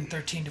have been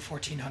 $1,300 to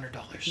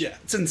 $1,400. Yeah,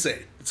 it's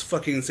insane. It's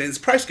fucking insane. It's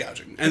price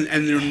gouging,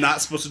 and you're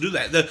not supposed to do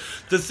that.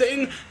 The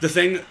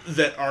thing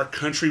that our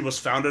country was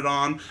founded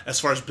on, as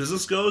far as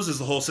business goes, is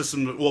the whole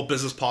system. Well,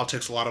 business,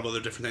 politics, a lot of other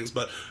different things,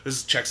 but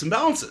is checks and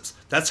balances.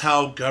 That's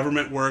how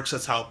government works.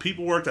 That's how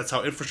people work. That's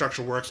how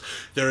infrastructure works.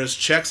 There is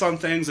checks on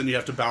things, and you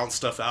have to balance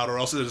stuff out, or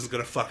else it isn't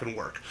going to fucking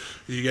work.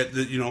 You get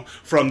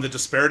from the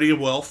disparity of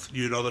wealth,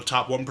 the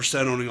top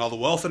 1% owning all the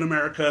wealth in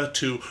America,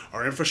 to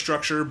our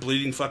infrastructure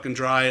bleeding fucking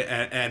dry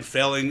and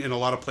failing in a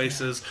lot of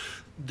places.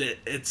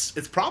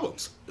 It's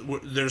problems.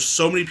 There's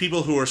so many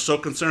people who are so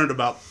concerned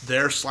about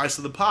their slice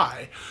of the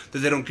pie that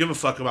they don't give a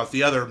fuck about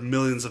the other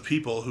millions of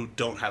people who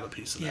don't have a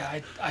piece of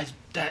that.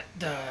 Yeah,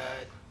 the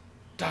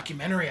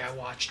documentary I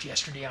watched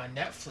yesterday on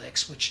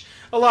Netflix, which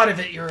a lot of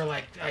it you're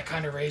like, I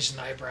kind of raised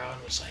an eyebrow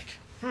and was like,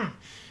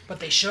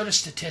 But they showed a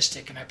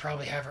statistic, and I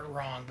probably have it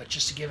wrong, but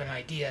just to give an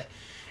idea,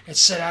 it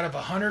said out of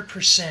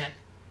 100%,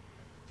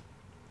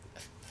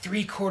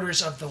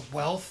 3/4 of the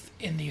wealth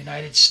in the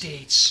United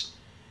States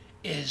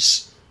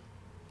is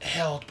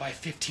held by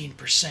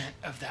 15%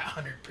 of that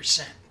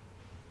 100%.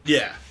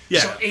 Yeah.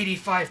 So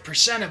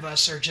 85% of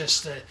us are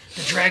just the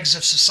dregs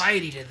of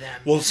society to them.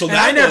 Well, so and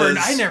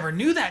I never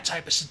knew that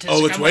type of statistic.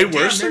 Oh, it's way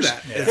worse than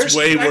that. It's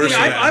way worse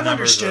than that. I've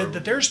understood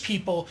that there's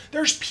people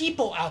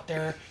out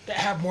there that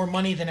have more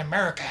money than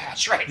America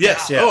has right now.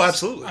 Yes. Oh,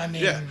 absolutely. I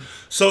mean, yeah.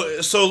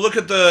 So look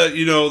at the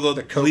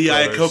Lee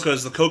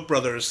Iacocca's, the Koch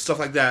brothers, stuff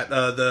like that.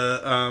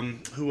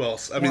 Who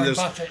else? I mean, there's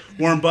Buffett.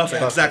 Warren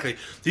Buffett. Exactly.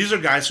 These are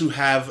guys who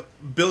have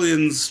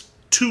billions.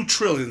 $2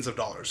 trillion.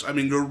 I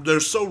mean,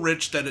 they're so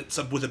rich that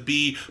it's with a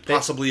B,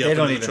 possibly up in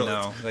the trillions. They don't even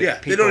know.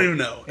 Like, they don't even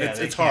know.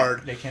 It's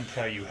hard. They can't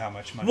tell you how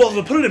much money. Well,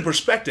 to put it in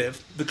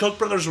perspective, the Koch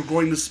brothers were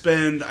going to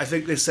spend, I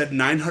think they said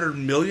 $900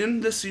 million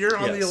this year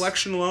on the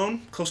election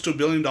alone, close to $1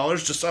 billion.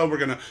 Just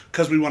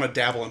because we want to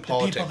dabble in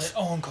politics. The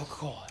people that own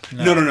Coca-Cola.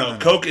 No.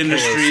 Koch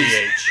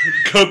Industries.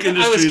 Koch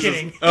Industries. I was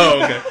kidding.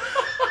 Okay.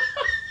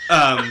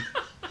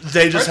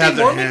 They just have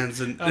their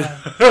hands in.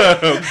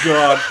 Oh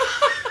God.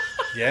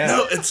 Yeah,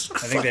 no, I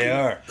think they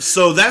are.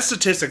 So that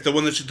statistic, the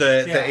one that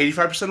the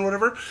 85% or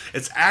whatever,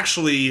 it's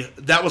actually,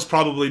 that was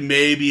probably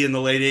maybe in the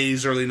late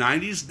 80s, early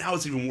 90s. Now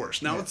it's even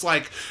worse. Now it's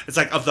like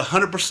of the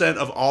 100%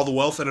 of all the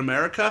wealth in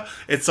America,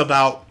 it's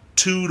about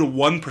 2 to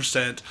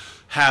 1%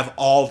 have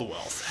all the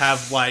wealth,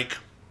 have like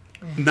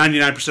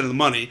 99% of the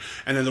money,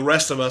 and then the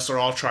rest of us are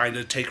all trying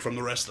to take from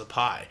the rest of the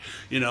pie.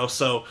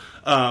 So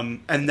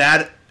and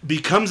that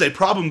becomes a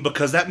problem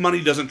because that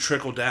money doesn't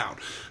trickle down.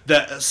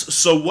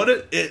 So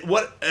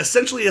what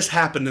essentially has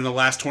happened in the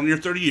last 20 or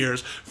 30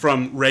 years,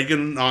 from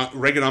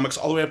Reaganomics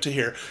all the way up to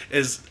here,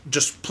 is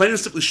just plain and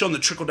simply shown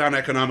that trickle-down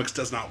economics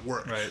does not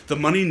work. Right. The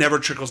money never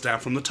trickles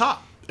down from the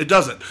top. It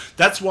doesn't.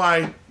 That's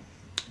why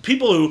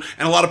and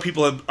a lot of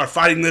people are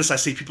fighting this. I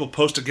see people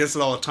post against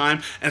it all the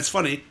time, and it's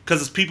funny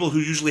because it's people who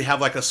usually have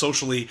like a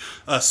socially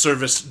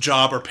service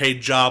job or paid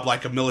job,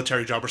 like a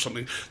military job or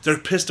something. They're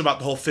pissed about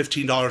the whole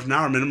 $15 an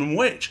hour minimum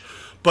wage.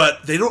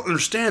 But they don't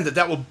understand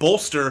that will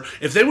bolster,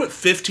 if they went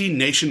 15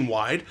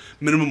 nationwide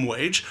minimum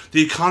wage,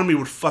 the economy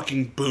would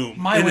fucking boom.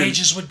 My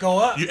wages would go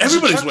up.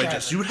 Everybody's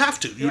wages. You would have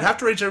to. You would have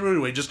to raise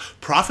everybody's wages.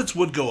 Profits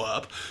would go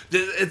up.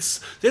 They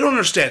don't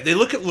understand. They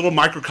look at little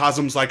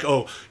microcosms like,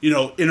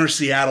 inner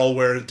Seattle,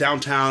 where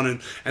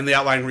downtown and the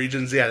outlying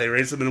regions, they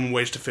raise the minimum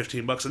wage to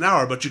 $15 an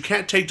hour. But you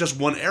can't take just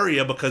one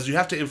area because you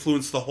have to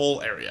influence the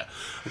whole area.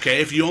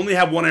 Okay, if you only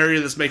have one area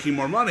that's making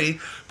more money,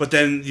 but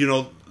then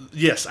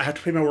yes, I have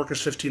to pay my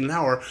workers $15 an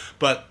hour,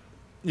 but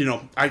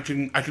I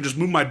can just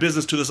move my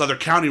business to this other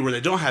county where they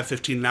don't have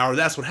 $15 an hour.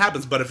 That's what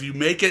happens. But if you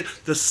make it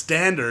the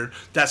standard,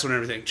 that's when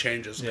everything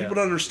changes. People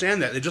don't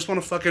understand that. They just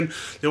want to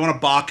they want to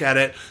balk at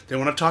it. They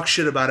want to talk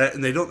shit about it,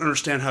 and they don't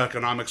understand how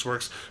economics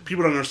works.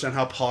 People don't understand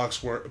how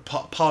politics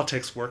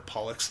work.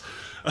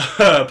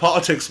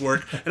 Politics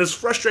work, and it's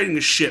frustrating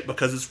as shit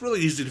because it's really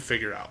easy to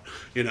figure out.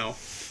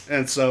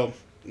 And so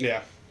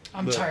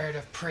I'm tired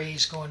of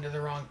praise going to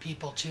the wrong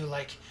people too.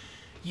 Like,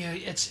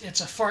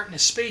 it's a fart in a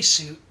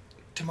spacesuit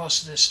to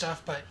most of this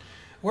stuff, but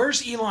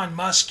where's Elon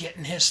Musk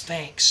getting his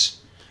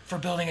thanks for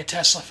building a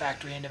Tesla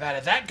factory in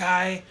Nevada? That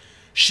guy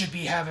should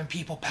be having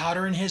people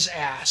powdering his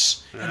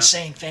ass and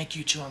saying thank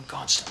you to him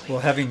constantly.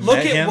 Well, having look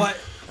met at him,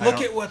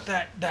 what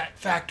that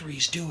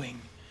factory's doing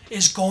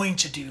is going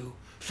to do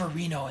for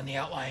Reno and the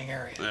outlying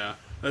area. Yeah.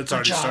 It's for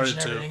already jobs started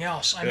and everything too.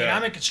 else. I mean,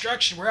 I'm in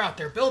construction. We're out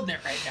there building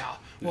it right now.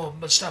 Well,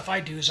 the stuff I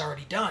do is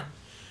already done.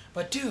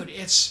 But dude,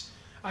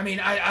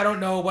 I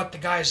don't know what the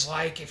guy's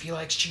like, if he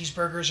likes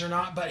cheeseburgers or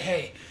not, but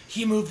hey,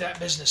 he moved that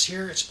business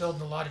here. It's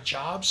building a lot of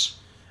jobs.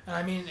 And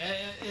I mean,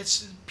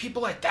 it's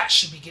people like that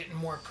should be getting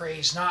more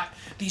praise, not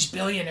these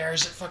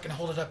billionaires that fucking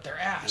hold it up their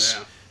ass.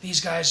 Yeah. These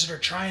guys that are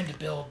trying to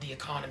build the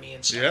economy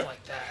and stuff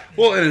like that.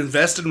 Well, and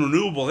invest in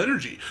renewable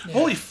energy. Yeah.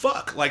 Holy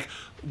fuck. Like,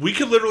 we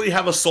could literally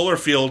have a solar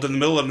field in the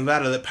middle of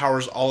Nevada that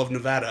powers all of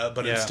Nevada,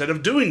 but instead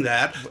of doing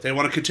that, they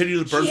want to continue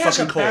to burn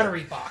fucking coal. He has a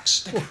battery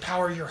box that can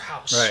power your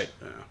house. Right.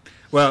 Yeah.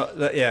 Well,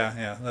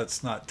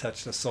 let's not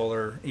touch the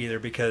solar either,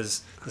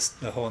 because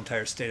the whole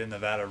entire state of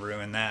Nevada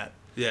ruined that.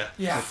 Yeah.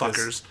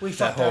 Fuckers. We that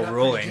fucked whole that up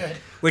ruling, pretty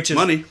good. which is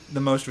money.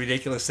 The most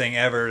ridiculous thing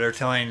ever. They're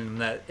telling them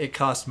that it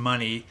costs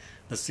money.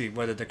 Let's see,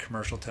 what did the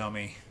commercial tell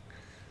me?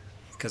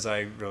 Because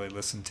I really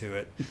listened to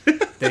it.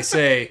 They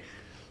say,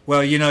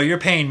 well, you're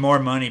paying more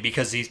money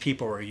because these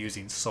people are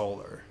using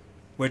solar,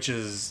 which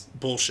is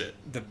bullshit.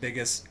 The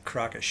biggest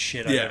crock of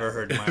shit I've ever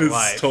heard in my it's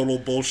life. Total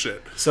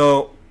bullshit.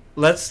 So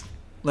let's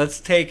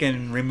take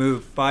and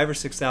remove 5,000 or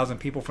 6,000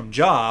 people from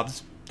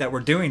jobs that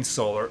were doing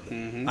solar.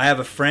 Mm-hmm. I have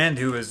a friend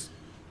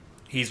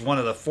he's one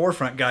of the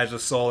forefront guys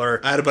with solar.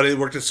 I had a buddy that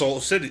worked at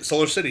Solar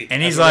City.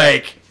 And he's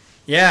like,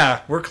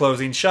 yeah, we're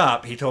closing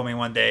shop, he told me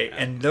one day.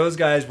 And those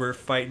guys were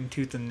fighting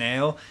tooth and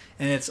nail.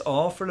 And it's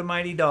all for the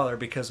mighty dollar,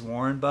 because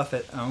Warren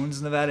Buffett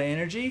owns Nevada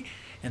Energy,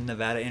 and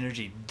Nevada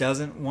Energy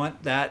doesn't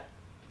want that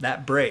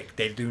break.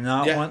 They do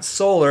not want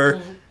solar. Well,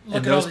 look and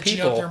at those all the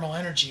people. geothermal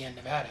energy in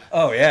Nevada.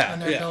 Oh, yeah.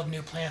 And they're building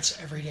new plants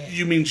every day.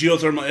 You mean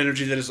geothermal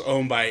energy that is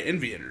owned by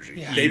Envy Energy?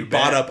 Yeah. They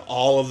bought up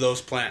all of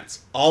those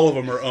plants. All of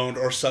them are owned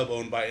or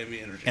sub-owned by Envy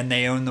Energy. And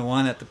they own the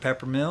one at the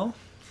Pepper Mill.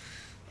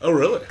 Oh,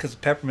 really? Because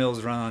the Pepper Mill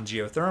is run on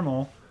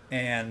geothermal,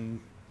 and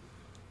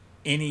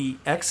any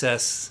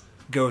excess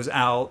goes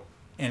out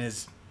and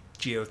is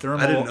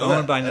geothermal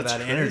owned by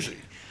Nevada Energy.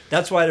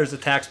 That's why there's a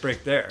tax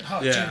break there.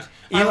 Oh, yeah.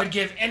 Dude, I would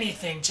give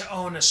anything to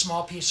own a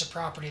small piece of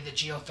property that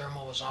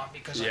geothermal was on,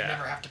 because I'd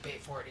never have to pay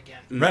for it again.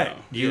 Right.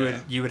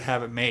 You would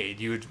have it made.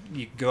 You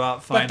go out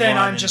and find one. But then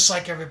I'm just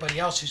like everybody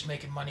else who's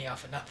making money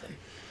off of nothing.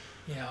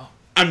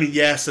 I mean,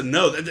 yes and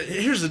no.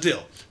 Here's the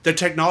deal. The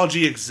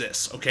technology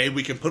exists, okay?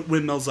 We can put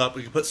windmills up.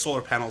 We can put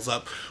solar panels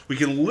up. We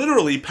can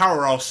literally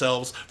power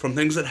ourselves from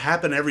things that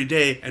happen every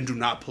day and do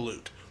not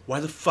pollute. Why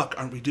the fuck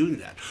aren't we doing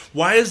that?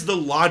 Why is the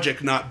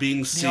logic not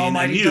being seen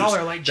and used? The almighty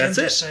dollar, like Jim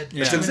just said 2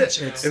 minutes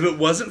ago. If it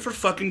wasn't for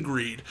fucking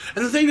greed.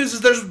 And the thing is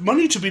there's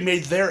money to be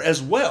made there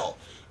as well.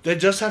 They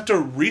just have to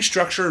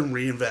restructure and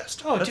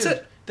reinvest. Oh, that's dude.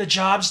 it. The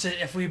jobs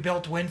that if we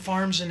built wind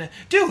farms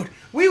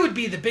we would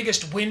be the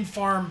biggest wind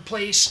farm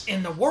place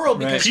in the world,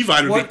 because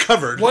Peavine would be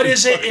covered. What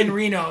is it in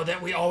Reno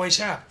that we always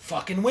have?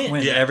 Fucking wind.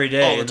 Wind every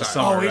day all the in the time.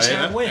 summer. Always right?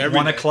 have wind. Every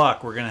 1 day.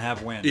 o'clock we're gonna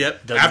have wind.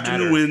 Yep. Doesn't Afternoon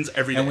matter. winds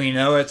every day. And we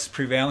know it's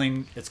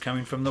prevailing. It's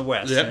coming from the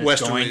west. Yep. And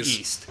it's going Westerlies.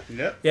 east.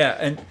 Yep.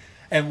 Yeah.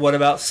 And what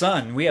about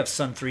sun? We have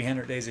sun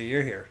 300 days a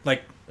year here.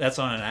 Like, that's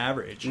on an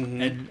average.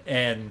 Mm-hmm.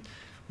 And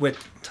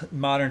with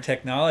modern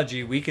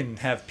technology, we can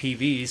have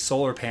PVs,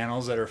 solar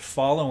panels, that are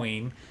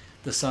following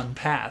the sun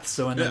path.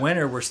 So in the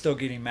winter, we're still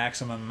getting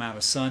maximum amount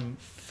of sun.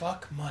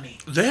 Fuck money.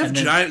 They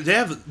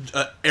have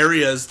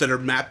areas that are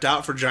mapped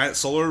out for giant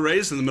solar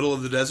arrays in the middle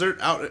of the desert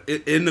out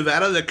in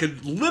Nevada that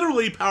could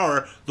literally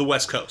power the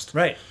West Coast.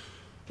 Right.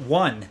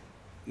 One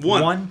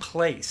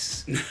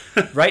place.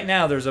 Right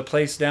now, there's a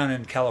place down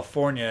in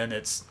California, and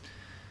it's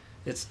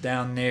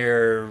down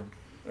near,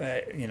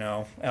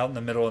 out in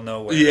the middle of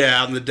nowhere.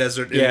 Yeah, out in the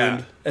desert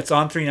inland. It's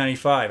on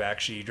 395,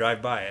 actually. You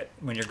drive by it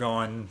when you're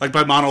going... Like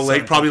by Mono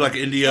Lake, probably like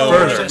Indio.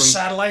 Where the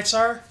satellites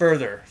are?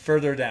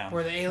 Further down.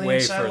 Where the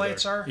alien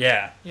satellites are?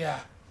 Yeah. Yeah.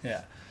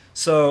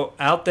 So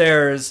out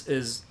there is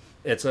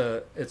it's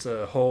a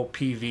whole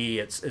PV.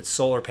 It's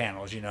solar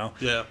panels,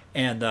 Yeah.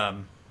 And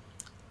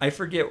I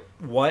forget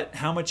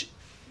how much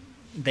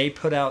they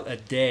put out a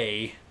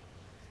day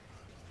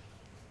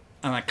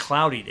on a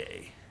cloudy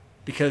day,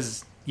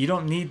 because you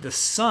don't need the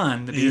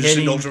sun to be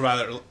hitting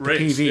ultraviolet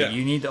rays. PV. Yeah.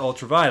 You need the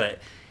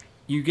ultraviolet.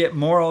 You get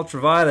more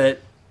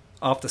ultraviolet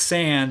off the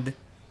sand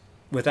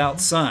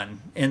without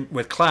sun, and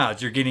with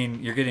clouds you're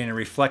getting a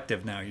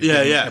reflective now. You're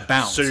getting a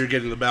bounce. So you're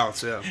getting the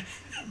bounce. Yeah.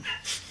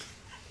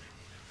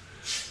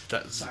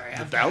 Sorry,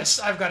 I've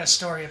got a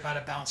story about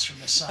a bounce from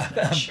the sun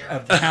that I'll share. A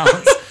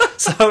bounce.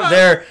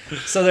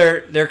 so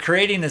they're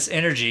creating this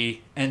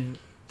energy, and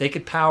they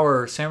could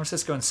power San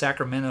Francisco and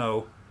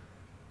Sacramento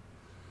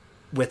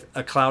with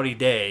a cloudy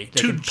day.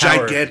 They Two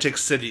gigantic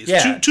cities.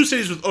 Yeah. Two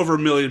cities with over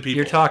 1 million people.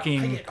 You're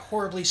talking. I get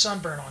horribly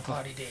sunburned on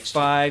cloudy days.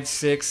 5,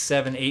 6,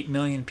 7, 8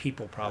 million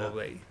people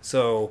probably. Yeah.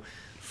 So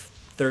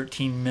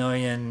 13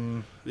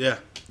 million. Yeah.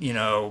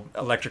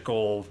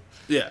 Electrical.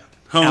 Yeah.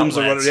 Homes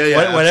outlets, or whatever.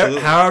 Yeah. Whatever.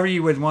 However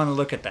you would want to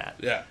look at that.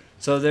 Yeah.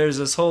 So there's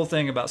this whole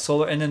thing about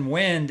solar, and then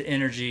wind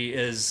energy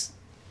it's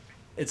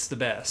the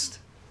best,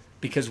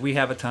 because we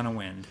have a ton of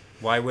wind.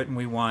 Why wouldn't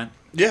we want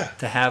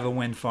to have a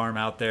wind farm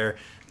out there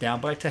down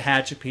by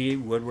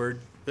Tehachapi, Woodward,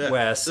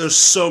 West? There's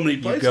so many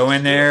places. You go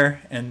in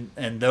there, and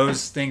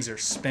those things are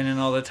spinning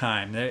all the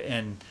time,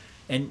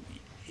 and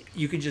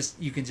you can just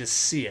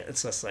see it.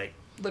 It's just like,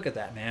 look at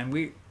that,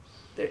 man.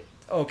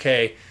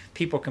 Okay,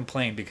 people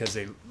complain because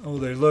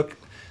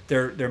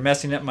they're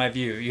messing up my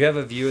view. You have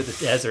a view of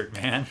the desert,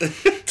 man.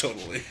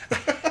 Totally.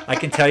 I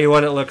can tell you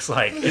what it looks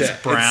like. It's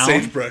brown.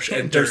 It's sagebrush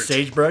and dirt. There's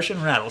sagebrush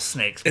and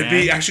rattlesnakes, man. It'd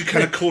be actually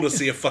kind of cool to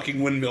see a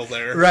fucking windmill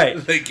there. Right.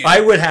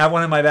 I would have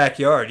one in my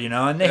backyard,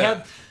 and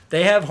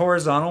they have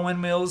horizontal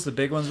windmills, the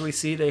big ones we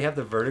see. They have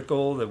the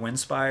vertical, the wind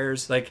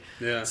spires.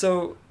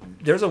 So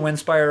there's a wind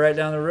spire right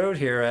down the road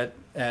here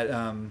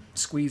at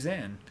Squeeze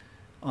In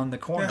on the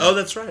corner. Oh,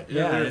 that's right.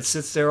 Yeah, it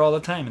sits there all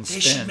the time and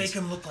spins. They should make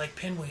them look like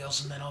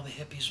pinwheels, and then all the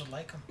hippies would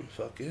like them.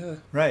 Fuck yeah.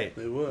 Right.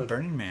 They would.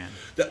 Burning Man.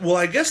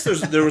 I guess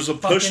there was a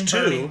push too.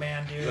 Burning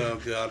Man, dude.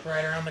 Oh, God.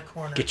 Right around the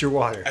corner. Get your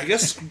water. I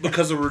guess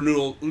because of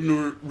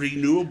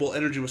renewable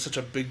energy was such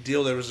a big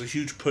deal, there was a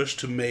huge push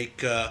to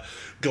make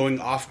going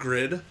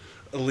off-grid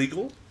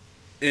illegal.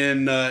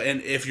 And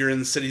if you're in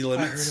the city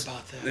limits, I heard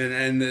about that.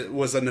 And it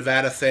was a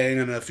Nevada thing,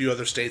 and a few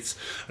other states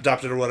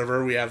adopted or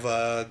whatever. We have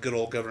good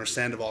old Governor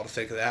Sandoval to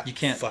think of that. You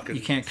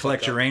can't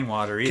collect your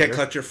rainwater either. Can't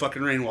collect your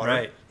fucking rainwater.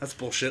 Right. That's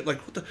bullshit.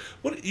 Like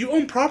what? You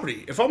own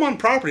property. If I'm on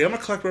property, I'm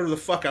gonna collect whatever the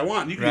fuck I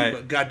want. You can eat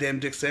a goddamn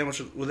dick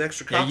sandwich with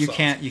extra cough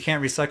sauce. You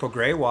can't recycle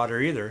gray water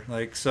either.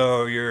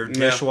 So your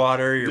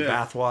dishwater, your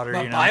bath water.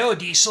 But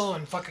biodiesel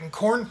and fucking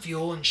corn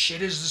fuel and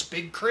shit is this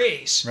big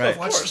craze. Right.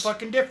 What's the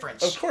fucking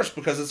difference? Of course,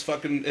 because it's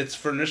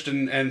furnished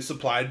and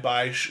supplied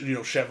by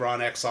Chevron,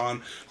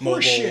 Exxon,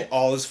 Mobil,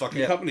 all these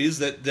fucking companies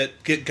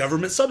that get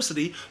government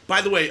subsidy.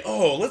 By the way,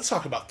 let's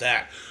talk about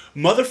that.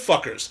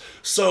 Motherfuckers.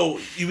 So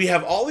we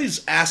have all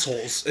these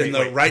assholes in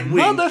the right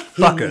wing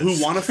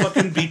who want to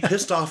fucking be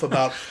pissed off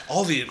about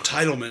all the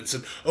entitlements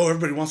and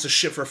everybody wants to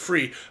shit for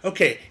free.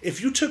 Okay, if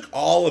you took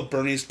all of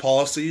Bernie's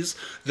policies,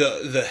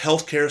 the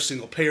healthcare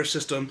single payer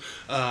system,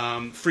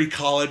 free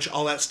college,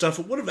 all that stuff,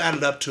 it would have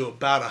added up to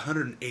about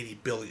 $180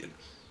 billion.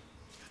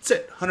 That's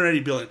it,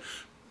 $180 billion.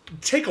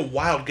 Take a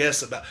wild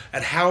guess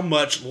at how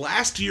much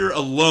last year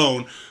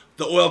alone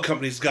the oil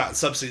companies got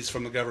subsidies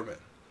from the government.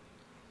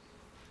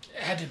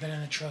 It had to have been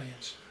in the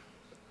trillions.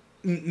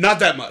 Not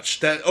that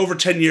much. That over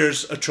 10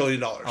 years, $1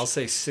 trillion. I'll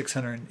say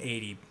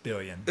 $680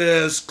 billion.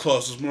 It's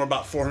close. It's more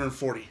about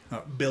 $440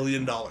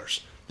 billion.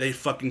 They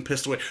fucking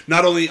pissed away.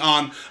 Not only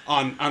on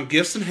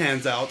gifts and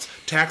handouts,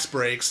 tax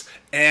breaks,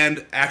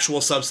 and actual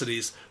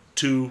subsidies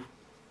to.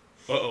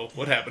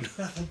 What happened?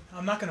 Nothing.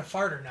 I'm not going to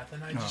fart or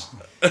nothing.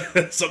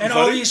 And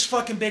all these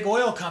fucking big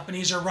oil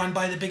companies are run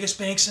by the biggest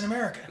banks in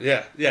America.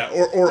 Yeah.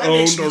 Or that owned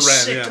makes me or ran.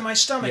 Sick to my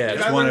stomach. Yeah, dude.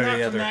 it's I one learned or that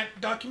the from other. that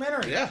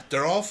documentary. Yeah,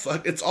 they're all.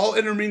 It's all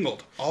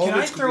intermingled. Can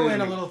I throw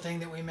in a little thing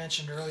that we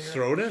mentioned earlier?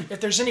 Throw it in. If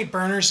there's any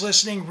burners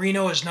listening,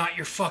 Reno is not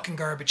your fucking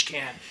garbage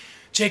can.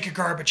 Take your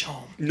garbage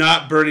home.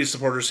 Not Bernie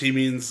supporters. He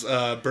means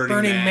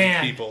Burning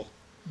Man people.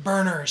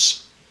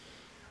 Burners.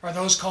 Are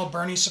those called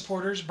Bernie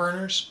supporters?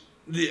 Burners?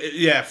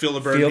 Yeah, feel the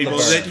burn Feel people.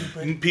 the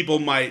burn. People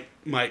might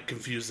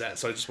confuse that,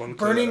 so I just want to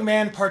clear Burning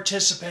Man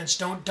participants,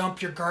 don't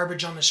dump your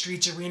garbage on the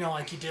streets of Reno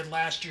like you did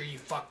last year, you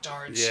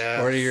fucktards.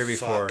 Yeah, or the year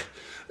before.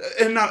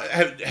 And now,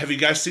 have you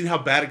guys seen how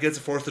bad it gets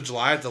at 4th of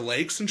July at the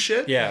lakes and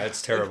shit? Yeah,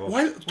 it's terrible.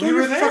 Why? We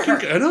were there.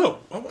 I know.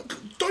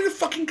 Throw your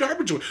fucking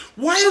garbage away.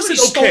 Why Somebody is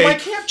it okay? stole my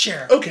camp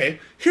chair. Okay,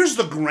 here's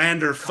the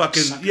grander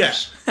fucking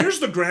here's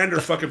the grander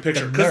fucking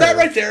picture, because that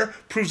right there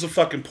proves a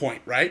fucking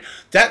point, right?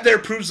 That there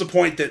proves the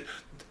point that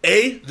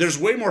there's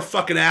way more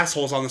fucking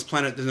assholes on this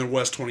planet than there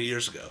was 20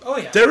 years ago. Oh,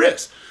 yeah. There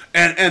is.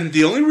 And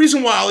the only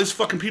reason why all these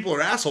fucking people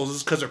are assholes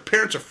is because their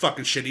parents are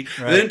fucking shitty.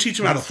 Right. They didn't teach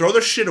them how to throw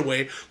their shit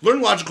away,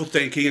 learn logical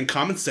thinking and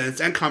common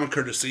sense and common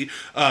courtesy,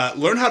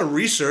 learn how to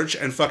research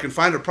and fucking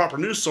find a proper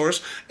news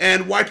source,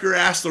 and wipe your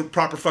ass the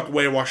proper fucking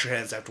way and wash your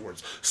hands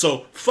afterwards.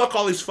 So fuck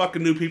all these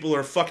fucking new people who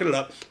are fucking it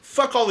up.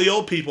 Fuck all the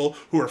old people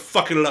who are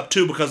fucking it up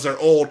too because they're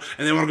old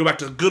and they want to go back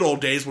to the good old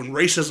days when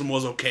racism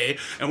was okay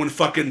and when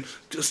fucking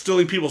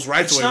stealing people's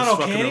rights away was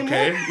fucking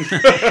okay.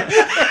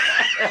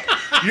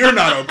 You're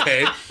not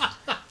okay.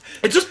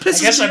 It just pisses me off.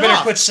 I guess I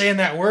better quit saying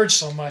that word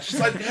so much.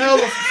 It's like, hell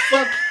the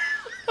fuck.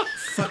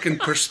 Fucking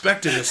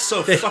perspective is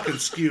so fucking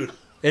skewed.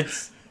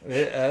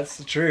 That's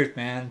the truth,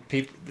 man.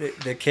 People,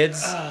 the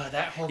kids.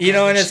 That whole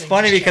and it's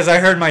funny because I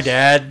heard my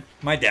dad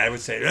would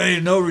say,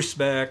 "Hey, no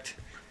respect,"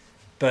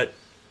 but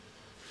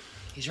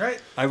he's right.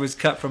 I was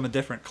cut from a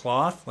different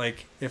cloth.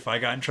 Like if I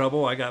got in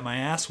trouble, I got my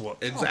ass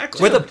whooped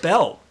exactly with a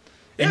belt.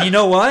 Yeah. And you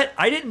know what?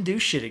 I didn't do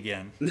shit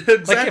again.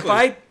 Exactly.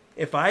 Like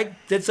if I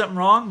did something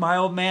wrong, my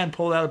old man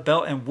pulled out a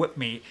belt and whipped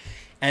me,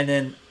 and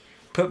then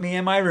put me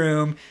in my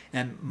room,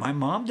 and my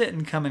mom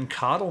didn't come and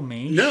coddle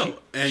me. No.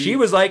 She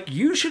was like,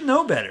 you should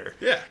know better.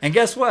 Yeah. And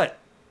guess what?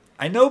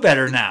 I know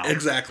better now.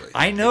 Exactly.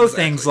 I know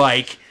things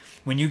like,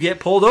 when you get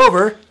pulled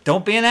over,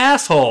 don't be an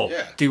asshole.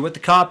 Yeah. Do what the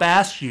cop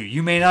asks you.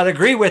 You may not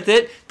agree with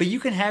it, but you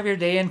can have your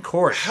day in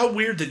court. How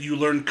weird that you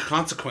learn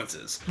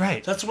consequences.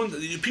 Right. That's when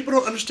people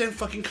don't understand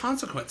fucking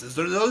consequences.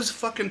 They're those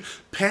fucking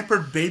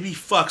pampered baby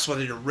fucks,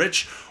 whether you're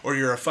rich or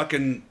you're a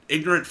fucking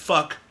ignorant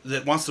fuck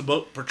that wants to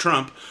vote for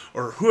Trump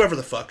or whoever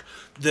the fuck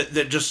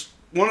that just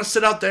want to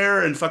sit out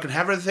there and fucking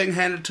have everything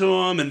handed to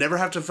them and never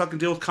have to fucking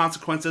deal with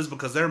consequences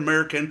because they're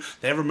American.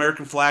 They have an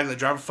American flag. They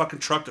drive a fucking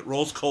truck that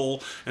rolls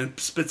coal and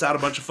spits out a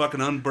bunch of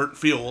fucking unburnt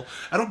fuel.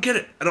 I don't get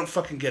it. I don't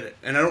fucking get it.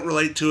 And I don't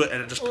relate to it,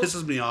 and it just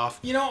pisses me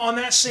off. On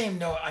that same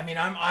note, I mean,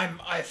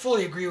 I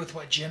fully agree with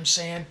what Jim's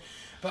saying,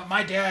 but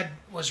my dad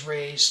was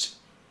raised,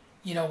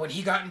 when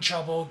he got in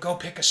trouble, go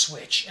pick a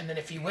switch. And then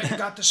if he went and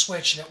got the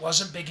switch and it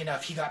wasn't big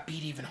enough, he got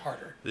beat even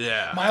harder.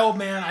 Yeah. My old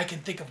man, I can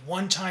think of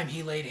one time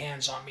he laid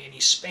hands on me and he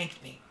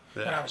spanked me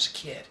when I was a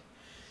kid.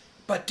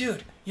 But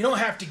dude, you don't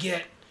have to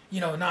get,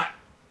 not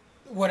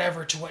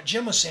whatever to what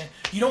Jim was saying.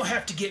 You don't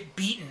have to get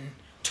beaten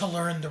to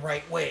learn the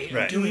right way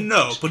of doing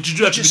things. But you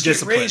do have to be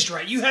disciplined. Get raised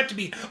right. You have to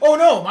be,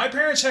 my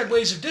parents had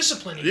ways of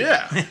disciplining me.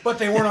 Yeah. But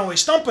they weren't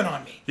always thumping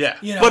on me. Yeah.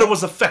 But it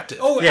was effective.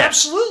 Oh, yeah.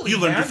 Absolutely. You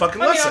learned your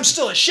fucking lesson. I'm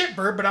still a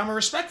shitbird, but I'm a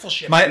respectful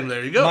shitbird.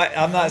 There you go.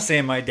 I'm not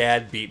saying my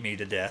dad beat me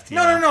to death.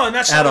 No, and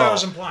that's not what I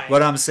was implying.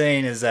 What I'm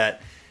saying is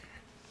that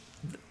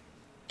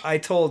I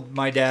told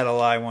my dad a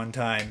lie one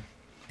time,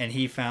 and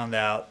he found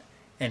out,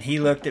 and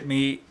he looked at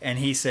me, and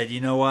he said, you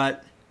know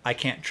what? I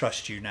can't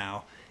trust you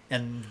now.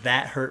 And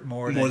that hurt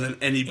more than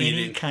any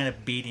beating. Any kind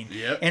of beating.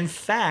 Yep. In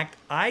fact,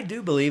 I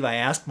do believe I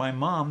asked my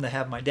mom to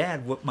have my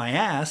dad whoop my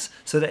ass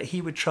so that he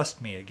would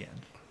trust me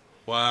again.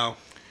 Wow.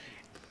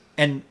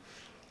 And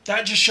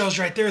that just shows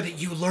right there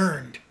that you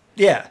learned.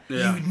 Yeah.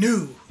 You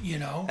knew,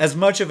 As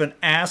much of an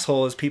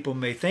asshole as people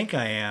may think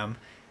I am,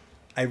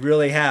 I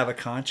really have a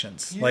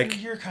conscience.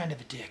 You're kind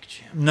of a dick,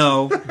 Jim.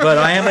 No, but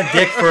I am a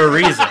dick for a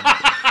reason.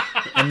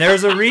 And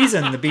there's a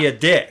reason to be a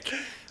dick.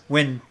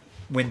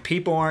 When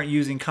people aren't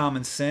using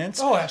common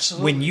sense. Oh,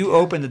 absolutely. When you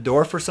open the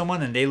door for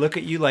someone and they look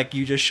at you like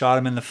you just shot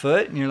them in the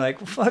foot, and you're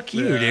like, well, fuck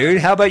you,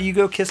 dude. How about you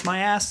go kiss my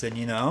ass then,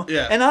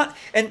 Yeah.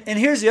 And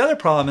here's the other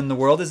problem in the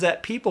world is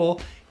that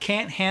people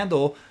can't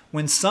handle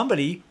when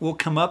somebody will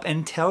come up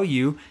and tell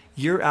you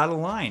you're out of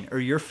line or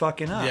you're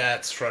fucking up. Yeah,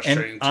 it's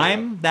frustrating and too.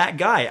 I'm that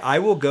guy. I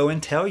will go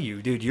and tell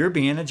you, dude, you're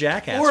being a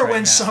jackass Or right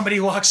when now. somebody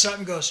walks up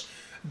and goes,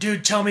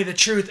 dude, tell me the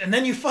truth. And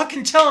then you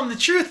fucking tell them the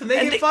truth, and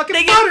they get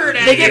fucking buttered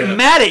at you. They get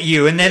mad at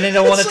you, and then they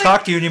don't want to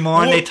talk to you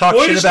anymore, and they talk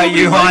shit about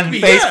you on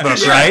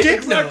Facebook, right?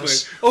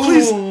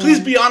 Exactly.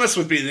 Please be honest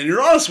with me. And then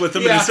you're honest with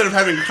them, and instead of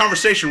having a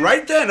conversation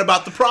right then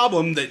about the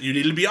problem that you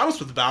need to be honest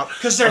with about,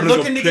 because they're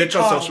looking to get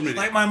called,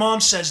 like my mom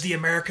says, the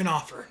American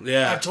offer.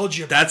 Yeah, I've told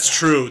you about that's that.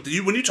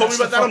 True. When you told me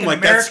about that, I'm like,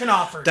 American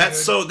offer.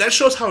 That's so. That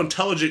shows how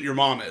intelligent your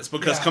mom is,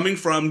 because coming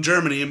from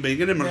Germany and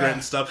being an immigrant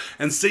and stuff,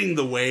 and seeing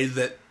the way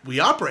that we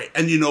operate.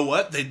 And you know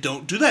what? They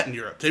don't do that in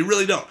Europe. They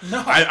really don't.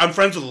 No. I'm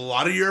friends with a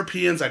lot of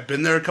Europeans. I've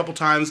been there a couple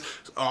times,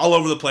 all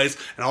over the place.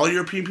 And all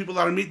European people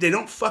that I meet, they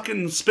don't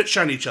fucking spit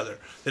shine each other.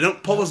 They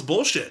don't pull this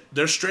bullshit.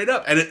 They're straight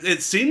up. And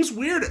it seems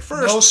weird at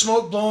first. No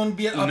smoke blowing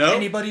up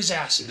anybody's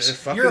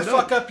asses. You're a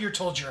fuck up, you're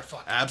told you're a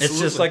fuck up. Absolutely.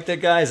 It's just like the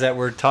guys that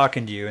were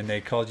talking to you and they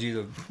called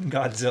you the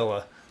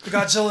Godzilla. The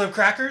Godzilla of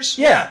crackers?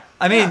 Yeah.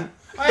 I mean...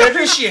 I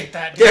appreciate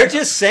that. They're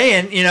just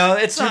saying,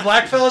 it's two not...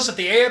 black fellas at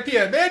the AMP.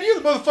 Man, you're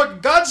the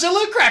motherfucking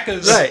Godzilla of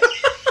crackers. Right.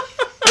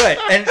 Right.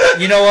 And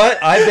you know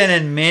what? I've been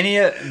in many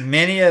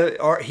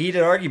a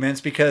heated arguments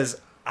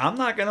because I'm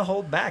not going to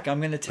hold back. I'm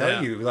going to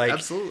tell you, like,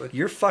 absolutely.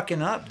 You're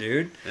fucking up,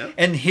 dude. Yep.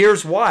 And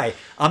here's why.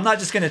 I'm not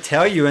just going to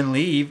tell you and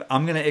leave.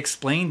 I'm going to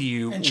explain to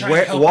you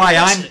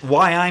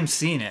why I'm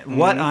seeing it,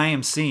 what I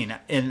am seeing,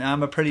 and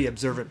I'm a pretty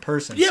observant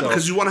person. Yeah,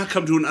 because you want to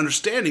come to an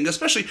understanding.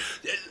 Especially,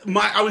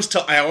 I always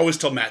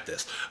tell Matt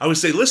this. I always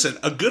say, listen,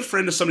 a good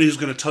friend is somebody who's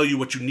going to tell you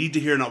what you need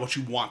to hear, not what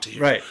you want to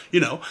hear. Right.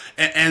 You know,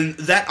 and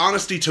that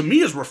honesty to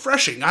me is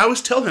refreshing. I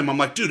always tell him, I'm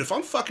like, dude, if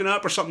I'm fucking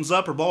up or something's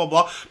up or blah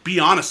blah blah, be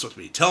honest with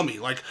me. Tell me,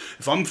 like,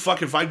 if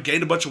I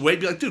gained a bunch of weight,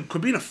 be like, dude,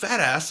 quit being a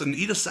fat ass and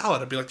eat a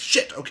salad. I'd be like,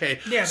 shit, okay,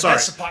 yeah, sorry.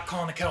 That's the pot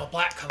calling the kettle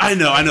black. I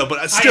know,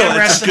 but still, I am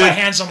resting my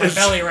hands on my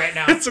belly right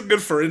now. It's a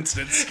good for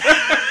instance.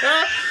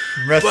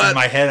 I'm resting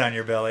my head on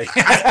your belly.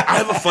 I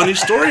have a funny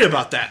story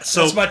about that.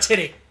 So that's my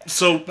titty.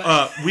 So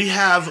we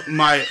have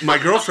my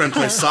girlfriend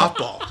plays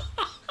softball.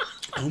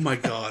 Oh my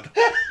god.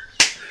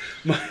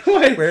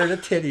 Where the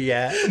titty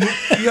at?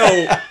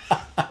 Yo,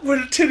 where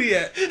the titty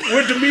at?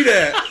 Where Demita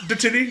at? The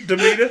titty?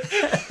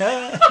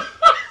 Demita?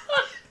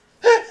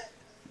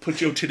 Put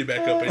your titty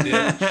back up, I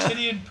did.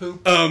 Titty and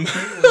poop.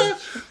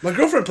 My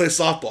girlfriend plays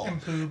softball,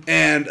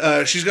 and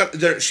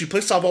she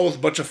plays softball with a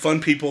bunch of fun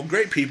people,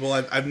 great people.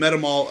 I've met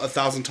them all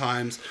 1,000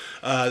 times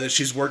that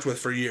she's worked with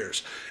for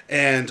years.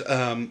 And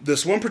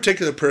this one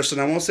particular person,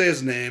 I won't say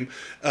his name.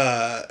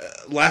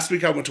 Last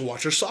week I went to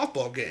watch her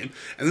softball game,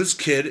 and this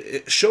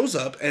kid shows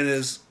up and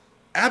is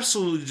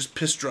absolutely just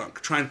pissed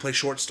drunk, trying to play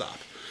shortstop.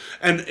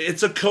 And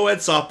it's a co-ed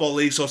softball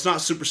league, so it's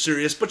not super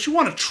serious, but you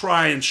want to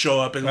try and show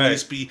up and at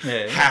least be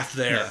half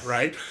there,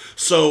 right?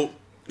 So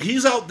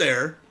he's out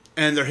there,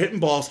 and they're hitting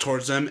balls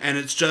towards him, and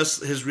it's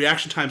just, his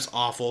reaction time's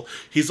awful.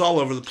 He's all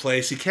over the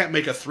place. He can't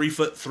make a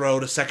 3-foot throw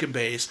to second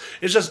base.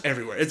 It's just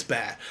everywhere. It's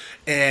bad.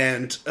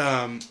 And,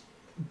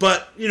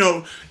 but, you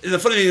know, the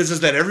funny thing is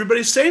that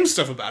everybody's saying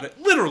stuff about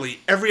it. Literally,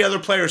 every other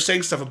player is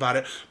saying stuff about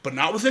it, but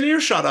not within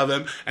earshot of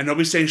him, and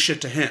nobody's saying shit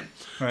to him.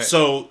 Right.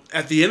 So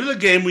at the end of the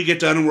game, we get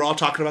done and we're all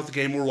talking about the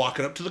game. We're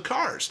walking up to the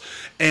cars,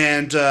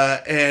 and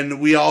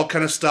we all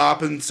kind of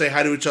stop and say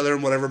hi to each other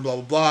and whatever, blah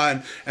blah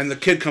blah. And the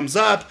kid comes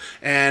up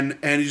and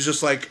he's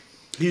just like,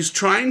 he's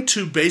trying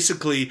to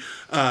basically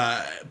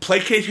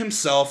placate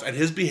himself and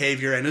his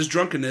behavior and his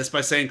drunkenness by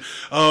saying,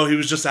 "Oh, he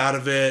was just out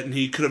of it and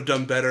he could have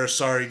done better.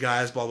 Sorry,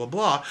 guys." Blah blah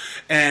blah.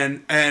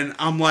 And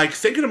I'm like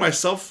thinking to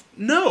myself,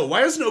 no,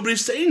 why is nobody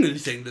saying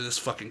anything to this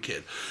fucking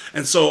kid?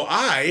 And so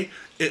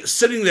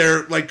sitting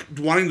there, like,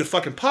 wanting to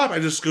fucking pop, I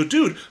just go,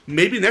 dude,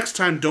 maybe next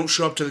time don't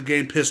show up to the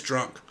game pissed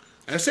drunk.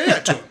 And I say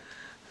that to him.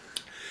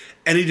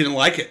 And he didn't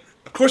like it.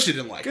 Of course he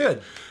didn't like it.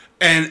 Good.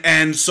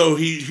 And so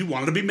he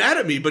wanted to be mad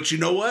at me, but you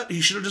know what? He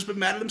should have just been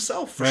mad at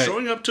himself for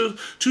showing up to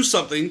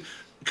something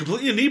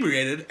completely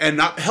inebriated and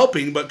not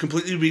helping, but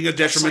completely being a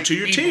detriment to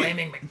your team.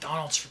 Blaming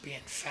McDonald's for being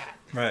fat.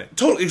 Right.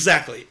 Totally.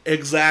 Exactly.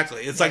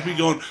 It's like me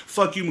going,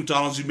 "Fuck you,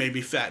 McDonald's, you made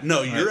me fat."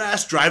 No, your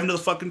ass driving to the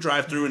fucking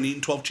drive-thru and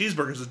eating 12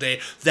 cheeseburgers a day,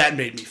 that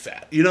made me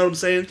fat. You know what I'm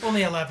saying?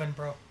 Only 11,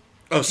 bro.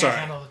 Oh, sorry.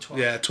 Can't handle the 12.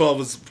 Yeah,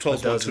 12 is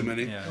one too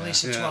many. Yeah. At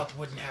least the 12th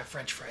wouldn't have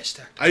French fries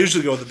stacked. I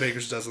usually go with the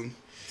baker's dozen.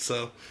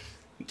 So.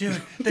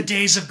 Dude, the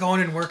days of going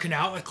and working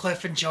out with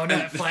Cliff and Jonah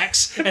at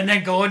Flex, and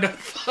then going to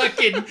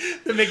fucking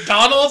the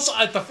McDonald's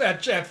at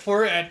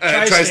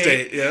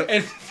Tri-State,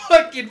 and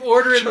fucking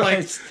ordering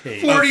like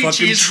 40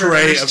 cheeseburgers.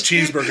 Tray of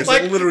cheeseburgers.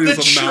 Like, it literally the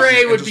was a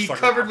tray mountain would be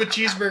covered with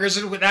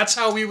cheeseburgers, and that's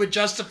how we would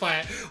justify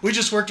it. We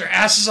just worked our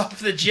asses off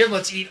in the gym.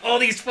 Let's eat all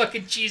these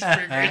fucking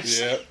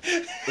cheeseburgers. Yeah,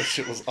 that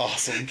shit was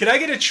awesome. Could I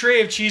get a tray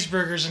of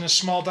cheeseburgers and a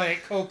small Diet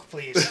Coke,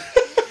 please?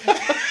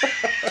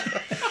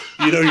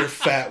 You know you're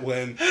fat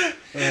when.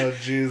 Oh,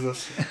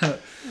 Jesus.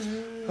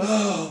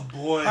 Oh,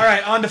 boy. All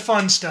right, on to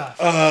fun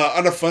stuff.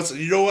 On to fun stuff.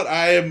 You know what?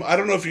 I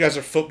don't know if you guys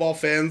are football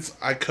fans.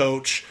 I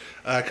coach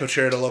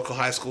here at a local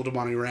high school,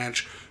 Demonte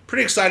Ranch.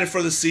 Pretty excited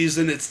for the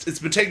season. It's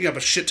been taking up a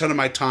shit ton of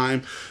my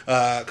time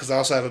because I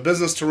also have a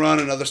business to run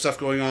and other stuff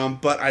going on,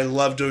 but I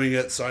love doing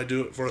it, so I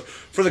do it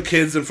for the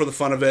kids and for the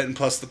fun of it, and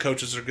plus the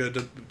coaches are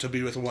good to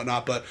be with and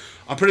whatnot. But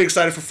I'm pretty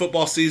excited for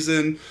football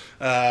season.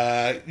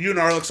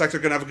 UNR looks like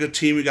they're going to have a good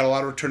team. We got a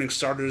lot of returning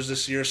starters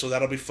this year, so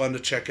that'll be fun to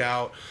check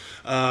out.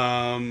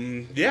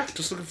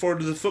 Just looking forward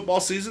to the football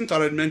season.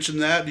 Thought I'd mention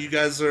that. You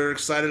guys are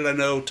excited. I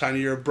know,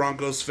 Tiny, you're a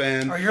Broncos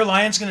fan. Are your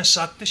Lions going to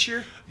suck this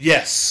year?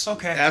 Yes.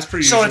 Okay. As per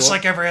usual. So it's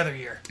like every other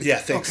year. Yeah,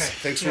 thanks. Okay.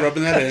 Thanks for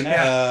rubbing that in.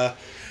 Yeah.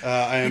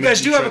 I am you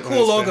guys do have a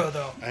cool Lions logo, fan.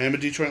 though. I am a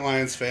Detroit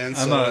Lions fan,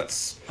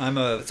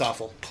 it's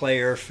awful.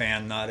 Player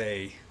fan, not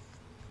a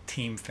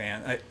team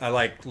fan. I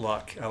like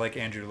Luck. I like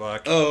Andrew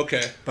Luck. Oh,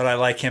 okay. But I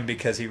like him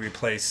because he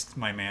replaced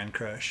my man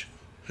crush.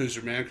 Who's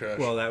your man crush?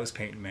 Well, that was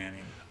Peyton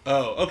Manning.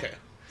 Oh, okay.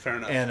 Fair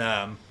enough.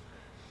 And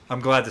I'm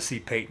glad to see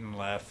Peyton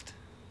left.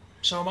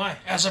 So am I,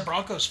 as a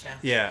Broncos fan.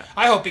 Yeah.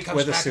 I hope he comes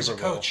with back as a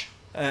Super Bowl. coach.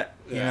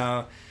 You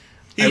know,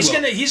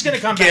 he's gonna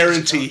come back.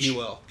 Guarantee he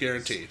will.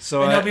 Guarantee.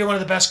 So and he'll be one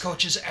of the best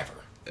coaches ever.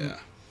 Yeah.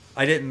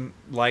 I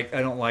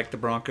don't like the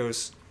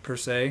Broncos per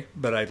se,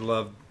 but I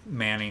love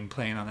Manning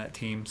playing on that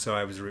team, so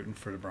I was rooting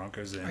for the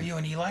Broncos. Are you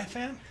an Eli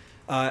fan?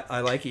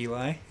 I like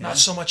Eli. Not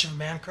so much of a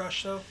man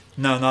crush, though.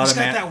 No, not He's a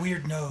man. got that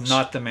weird nose.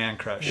 Not the man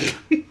crush.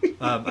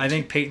 I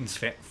think Peyton's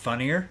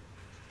funnier.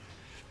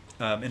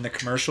 In the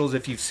commercials,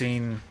 if you've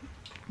seen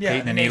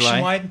Peyton and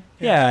Nationwide. Eli.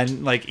 Yeah,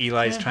 and like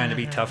Eli's trying to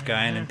be tough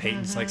guy, and then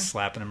Peyton's like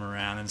slapping him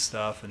around and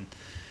stuff, and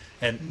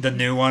the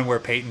new one where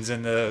Peyton's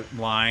in the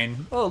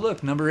line. Oh,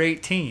 look, number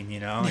 18. You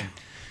know. And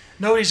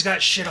nobody's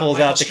got shit on pulls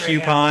Michael out the Strahan.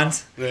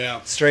 coupons.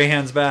 Yeah.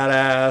 Strahan's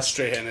badass.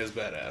 Strahan is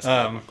badass.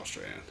 I like Michael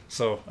Strahan.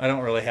 So I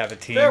don't really have a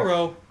team.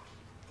 Pharaoh.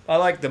 I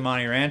like the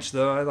Monty Ranch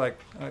though.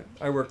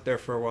 I worked there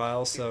for a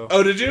while, so.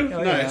 Oh, did you?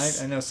 Nice.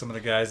 Yeah, I know some of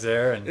the guys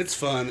there, and it's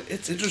fun.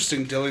 It's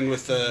interesting dealing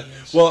with the.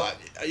 Well,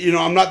 you know,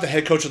 I'm not the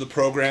head coach of the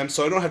program,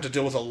 so I don't have to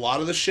deal with a lot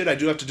of the shit. I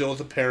do have to deal with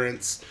the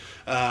parents,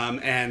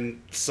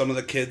 and some of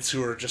the kids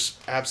who are just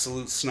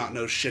absolute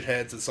snot-nosed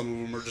shitheads, and some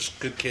of them are just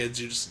good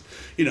kids.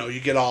 You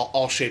get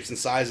all shapes and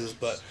sizes,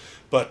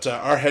 but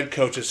our head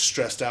coach is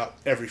stressed out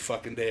every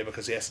fucking day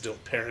because he has to deal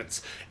with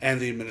parents and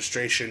the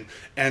administration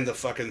and the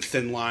fucking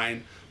thin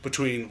line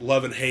between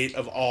love and hate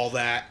of all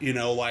that,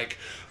 like,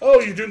 oh,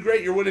 you're doing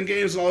great, you're winning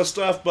games and all this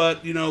stuff,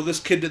 but, this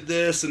kid did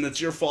this and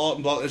it's your fault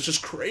and blah. It's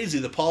just crazy,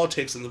 the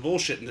politics and the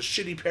bullshit and the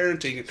shitty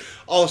parenting and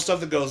all the stuff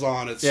that goes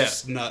on. It's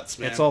just nuts,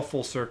 man. It's all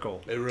full circle.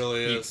 It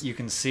really is. You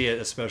can see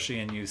it, especially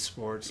in youth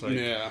sports. Like,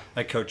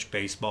 I coach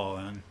baseball,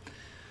 and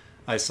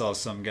I saw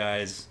some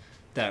guys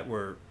that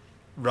were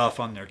rough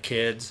on their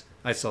kids.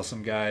 I saw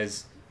some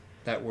guys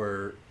that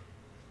were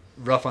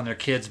rough on their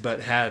kids but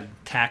had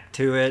tact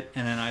to it,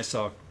 and then I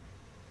saw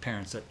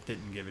parents that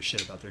didn't give a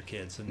shit about their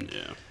kids, and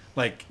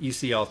like you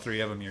see all three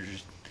of them,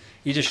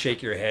 you just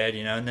shake your head,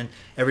 and then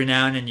every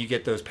now and then you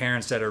get those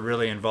parents that are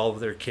really involved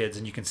with their kids,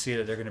 and you can see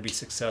that they're going to be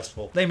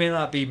successful. They may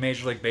not be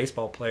Major League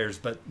Baseball players,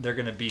 but they're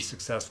going to be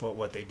successful at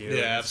what they do.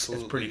 Yeah,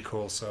 absolutely. It's pretty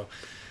cool. So,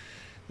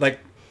 like,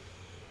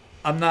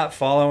 I'm not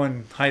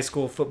following high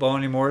school football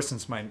anymore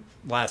since my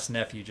last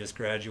nephew just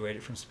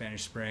graduated from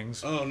Spanish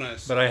Springs. Oh,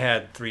 nice. But I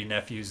had 3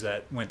 nephews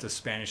that went to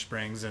Spanish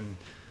Springs, and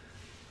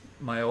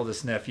my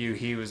oldest nephew,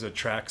 he was a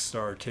track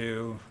star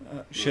too.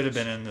 Should have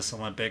been in this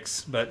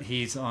Olympics, but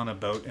he's on a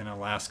boat in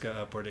Alaska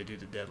up where they do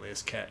the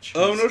deadliest catch.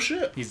 Oh, no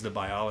shit. He's the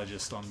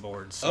biologist on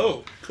board. So.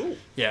 Oh, cool.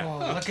 Yeah.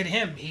 Well, look at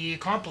him. He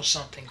accomplished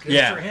something.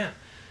 Good for him.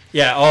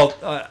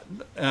 Yeah.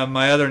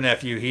 My other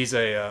nephew, he's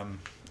a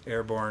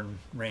airborne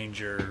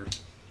ranger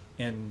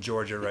in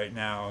Georgia right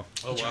now.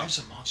 He drives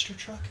a monster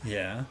truck?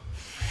 Yeah.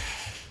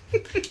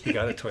 He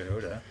got a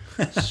Toyota.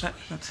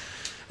 Sweet.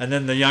 And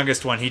then the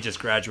youngest one, he just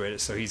graduated,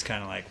 so he's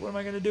kind of like, what am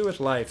I going to do with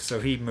life? So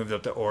he moved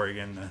up to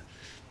Oregon to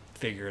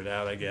figure it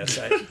out, I guess.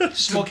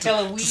 Smoke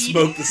hella weed.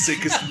 Smoke the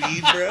sickest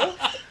weed, bro.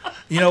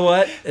 You know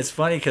what? It's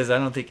funny because I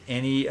don't think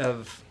any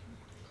of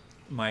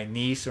my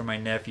niece or my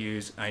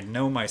nephews, I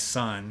know my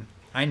son,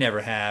 I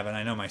never have, and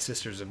I know my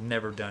sisters have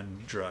never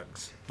done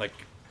drugs. Like,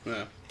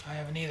 yeah. I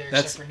haven't either,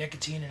 except for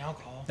nicotine and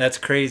alcohol. That's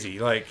crazy,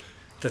 like,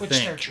 to think.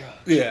 Which they're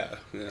drugs.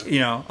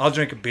 Yeah. I'll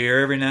drink a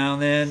beer every now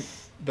and then,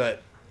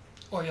 but...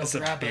 Or you'll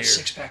grab a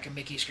 6-pack of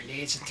Mickey's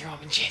grenades and throw them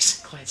in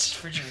Jason Clancy's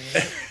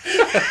refrigerator.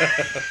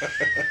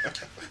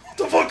 What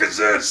the fuck is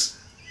this?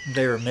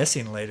 They were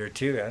missing later,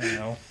 too. I don't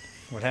know.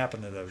 What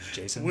happened to those,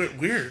 Jason?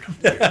 Weird.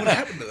 What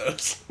happened to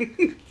those?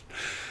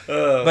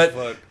 But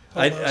fuck.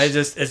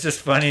 it's just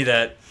funny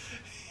that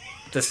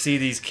to see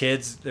these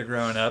kids, they're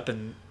growing up,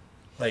 and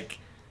like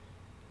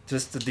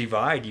just the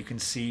divide. You can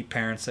see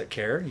parents that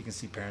care. You can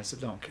see parents that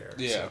don't care.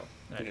 Yeah.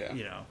 So,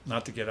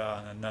 not to get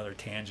on another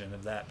tangent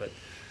of that, but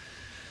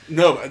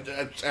no,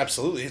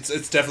 absolutely.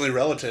 It's definitely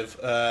relative.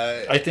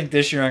 I think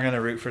this year I'm going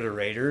to root for the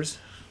Raiders.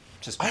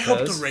 Just because.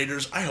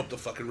 I hope the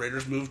fucking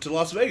Raiders move to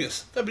Las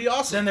Vegas. That'd be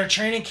awesome. Then their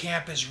training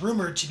camp is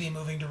rumored to be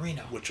moving to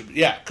Reno. Which would be,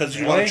 because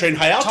you want to train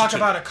high altitude. Talk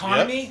about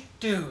economy? Yep.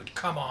 Dude,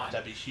 come on.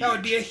 That'd be huge. That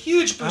would be a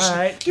huge boost. All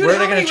right. Dude, where are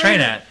they going to train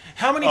at?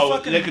 How many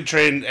fucking... They could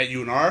train at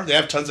UNR. They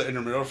have tons of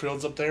intramural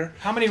fields up there.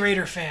 How many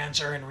Raider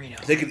fans are in Reno?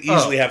 They could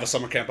easily have a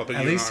summer camp up at UNR.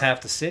 At least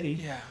half the city.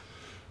 Yeah.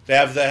 They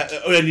have that,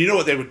 and you know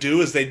what they would do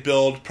is they'd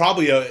build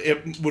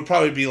it would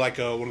probably be like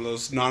one of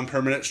those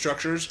non-permanent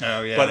structures.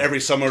 Oh yeah. But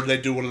every summer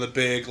they'd do one of the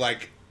big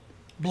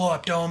blow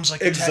up domes like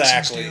the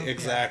Texans do.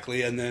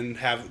 Exactly, and then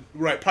have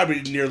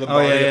probably near the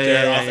bar up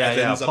there off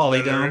Evans up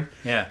Polydome. there.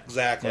 Yeah,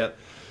 exactly. Yep.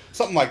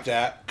 Something like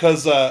that,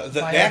 because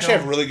they actually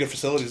have really good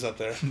facilities up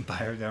there.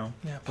 Biodome.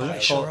 Yeah,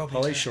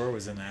 Pauly Shore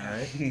was in that,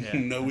 right? Yeah.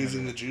 No, he's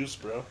in the juice,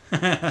 bro.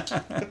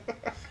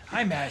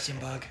 Hi, Madison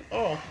Bug.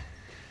 Oh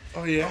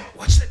yeah.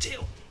 What's the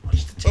deal?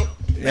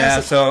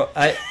 Yeah, so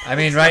I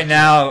mean, right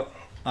now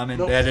I'm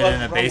embedded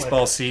in a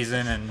baseball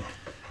season, and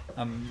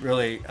I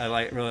really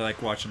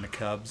like watching the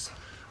Cubs.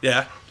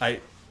 Yeah, I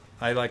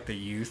like the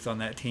youth on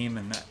that team,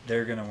 and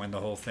they're gonna win the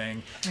whole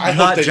thing. I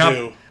hope they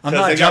do. I'm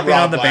not jumping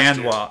on the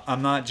bandwagon.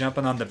 I'm not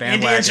jumping on the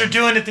bandwagon. Indians are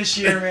doing it this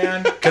year,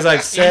 man. Because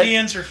I've said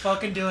Indians are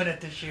fucking doing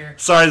it this year.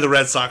 Sorry, the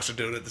Red Sox are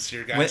doing it this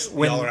year, guys.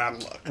 Y'all are out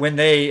of luck. When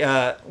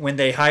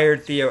they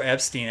hired Theo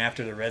Epstein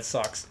after the Red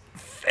Sox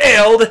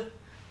failed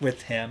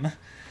with him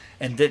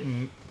and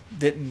didn't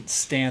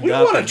stand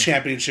up. We won a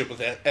championship with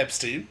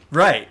Epstein.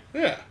 Right.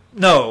 Yeah.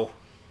 No.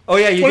 Oh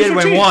yeah, you did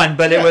win 2014. one,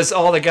 but Yeah. it was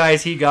all the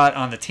guys he got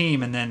on the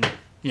team, and then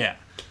yeah.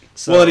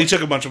 So, Well, and he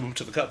took a bunch of them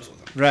to the Cubs with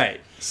him. right.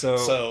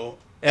 So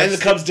And the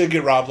Cubs did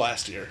get robbed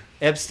last year.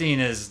 Epstein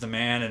is the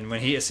man, and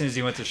as soon as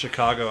he went to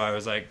Chicago, I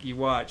was like, you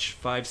watch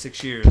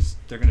 5-6 years,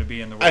 they're going to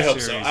be in the World I hope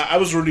Series. so. I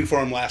was rooting for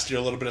him last year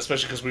a little bit,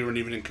 especially because we weren't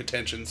even in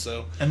contention.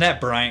 So And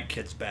that Bryant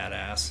kid's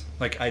badass.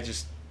 Like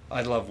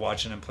I love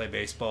watching him play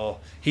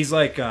baseball. He's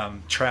like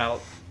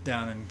Trout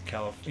down in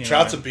California.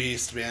 Trout's a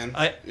beast, man.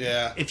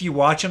 Yeah. If you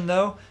watch them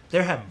though,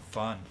 they're having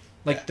fun.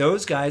 Like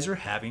those guys are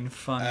having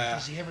fun.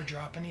 Does he ever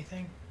drop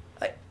anything?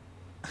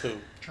 Who?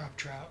 Drop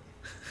Trout.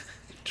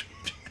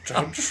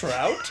 Drop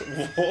Trout?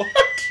 What?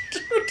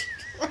 Dude.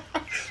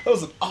 That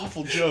was an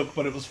awful joke,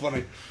 but it was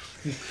funny.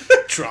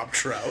 Drop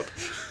Trout.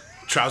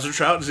 Trouser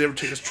Trout? Does he ever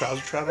take his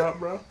trouser trout out,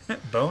 bro?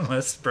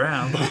 Boneless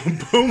Brown.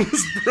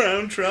 Boneless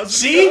brown trouser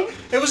See? trout?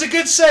 It was a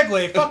good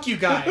segue. Fuck you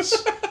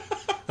guys.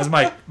 That's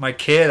my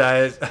kid.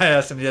 I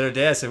asked him the other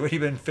day. I said, "What have you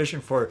been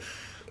fishing for?"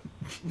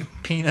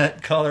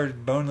 Peanut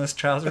colored boneless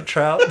trouser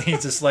trout. And he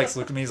just likes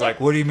looking at me. He's like,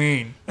 "What do you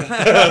mean?"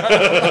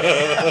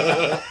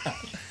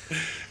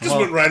 Just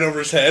went right over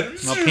his head.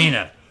 No,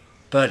 Peanut,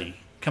 buddy,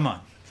 come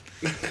on.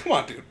 Come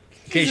on, dude.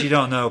 In case you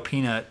don't know,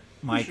 Peanut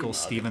Michael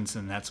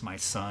Stevenson. That's my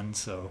son.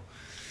 So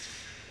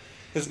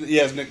His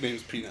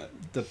nickname's Peanut.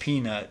 the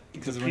Peanut,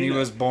 because when he Peanut.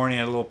 was born, he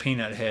had a little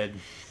peanut head.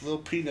 Little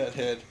peanut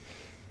head.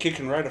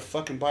 Kicking right a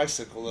fucking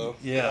bicycle, though.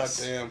 Yes.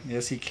 God damn.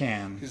 Yes, he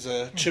can. He's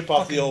a chip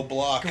off the old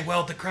block. Can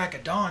weld the crack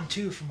of dawn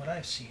too, from what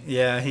I've seen.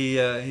 Yeah,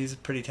 he's a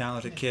pretty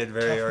talented kid.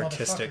 Very Tough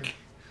artistic.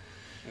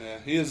 motherfucker. Yeah,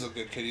 he is a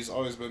good kid. He's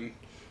always been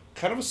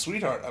kind of a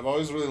sweetheart. I've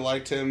always really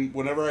liked him.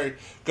 Whenever I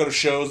go to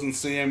shows and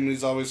see him,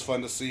 he's always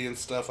fun to see and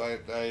stuff. I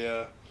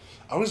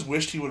always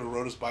wished he would have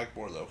rode his bike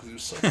more, though, because he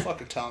was so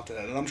fucking talented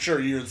at it. And I'm sure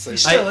you're the same. He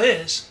still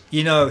is.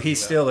 You know, he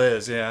still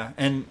is. Yeah,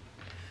 and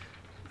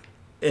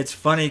it's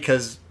funny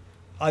because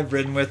I've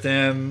ridden with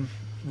him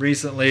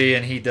recently,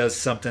 and he does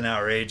something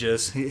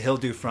outrageous. He'll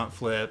do front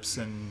flips,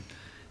 and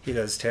he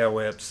does tail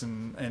whips,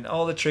 and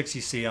all the tricks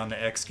you see on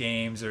the X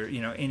Games or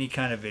any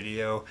kind of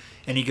video.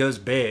 And he goes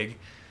big,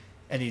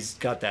 and he's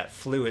got that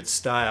fluid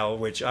style,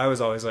 which I was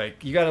always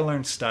like, you got to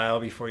learn style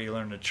before you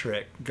learn the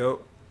trick.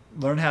 Go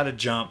learn how to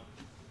jump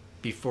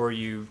before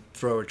you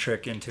throw a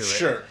trick into it.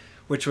 Sure.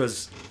 Which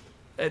was,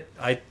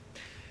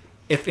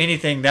 if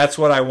anything, that's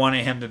what I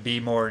wanted him to be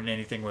more than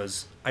anything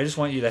was. I just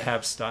want you to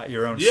have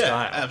your own style.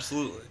 Yeah,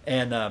 absolutely.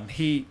 And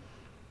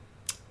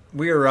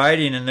we were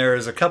riding, and there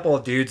was a couple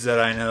of dudes that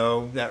I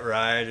know that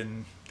ride,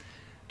 and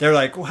they're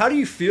like, well, how do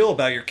you feel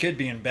about your kid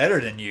being better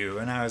than you?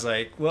 And I was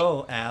like,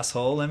 well,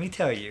 asshole, let me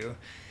tell you.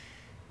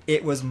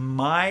 It was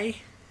my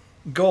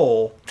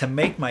goal to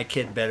make my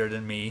kid better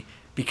than me,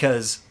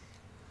 because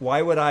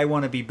why would I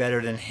want to be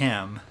better than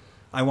him?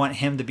 I want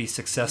him to be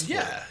successful.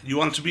 Yeah, you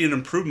want it to be an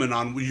improvement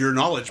on your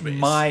knowledge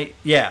base.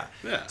 Yeah.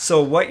 Yeah.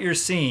 So what you're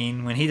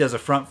seeing when he does a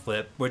front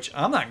flip, which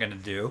I'm not going to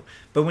do,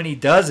 but when he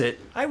does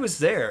it, I was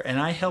there and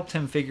I helped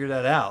him figure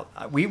that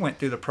out. We went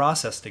through the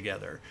process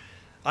together.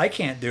 I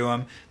can't do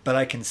them, but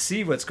I can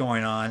see what's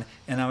going on,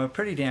 and I'm a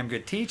pretty damn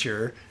good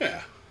teacher.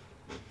 Yeah.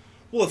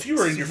 Well, if you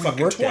were in your We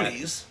fucking worked at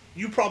 20s,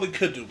 you probably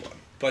could do one.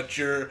 But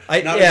you're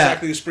not Yeah.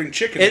 exactly a spring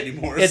chicken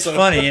anymore. It's so.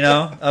 funny,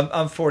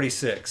 I'm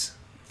 46.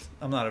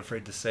 I'm not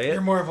afraid to say it.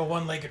 You're more of a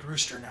one-legged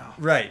rooster now.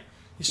 Right.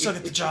 You still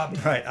get the job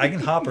done. Right. I can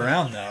hop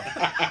around now.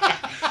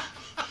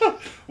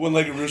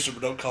 One-legged rooster,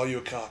 but don't call you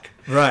a cock.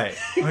 Right.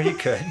 Or you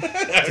could.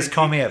 Just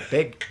call me a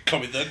big, Call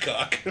me the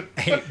cock.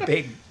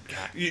 big.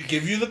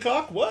 Give you the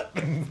cock? What?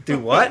 Do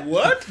what?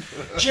 What?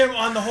 Jim,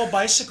 on the whole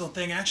bicycle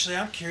thing, actually,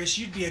 I'm curious.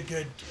 You'd be a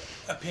good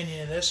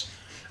opinion of this.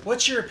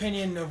 What's your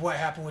opinion of what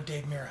happened with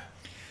Dave Mira?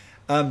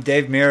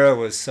 Dave Mira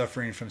was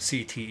suffering from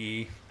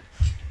CTE.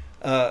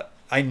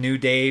 I knew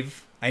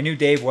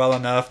Dave well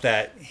enough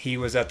that he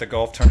was at the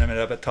golf tournament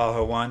up at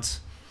Tahoe once.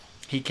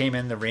 He came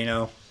into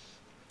Reno,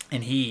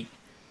 and he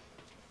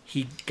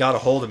got a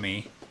hold of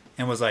me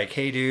and was like,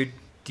 "Hey, dude,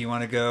 do you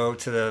want to go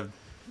to the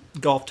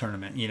golf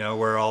tournament?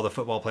 Where all the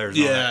football players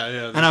are."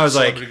 Yeah. And I was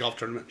like, golf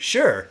tournament.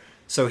 "Sure."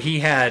 So he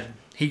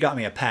got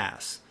me a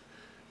pass,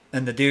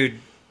 and the dude,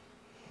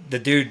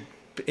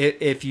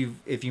 if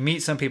you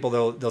meet some people,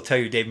 they'll tell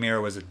you Dave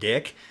Mira was a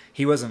dick.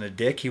 He wasn't a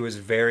dick. He was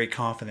very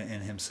confident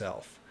in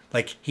himself.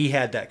 Like, he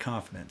had that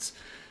confidence.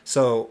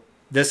 So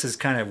this is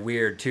kind of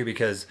weird too,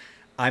 because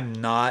I'm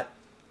not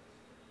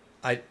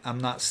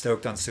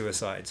stoked on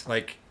suicides.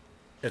 Like,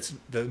 it's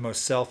the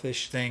most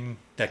selfish thing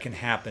that can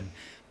happen.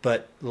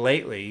 But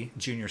lately,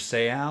 Junior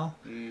Seau,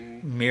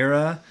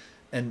 Mira,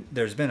 and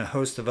there's been a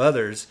host of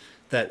others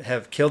that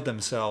have killed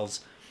themselves,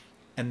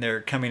 and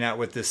they're coming out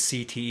with this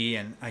CTE,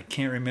 and I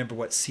can't remember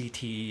what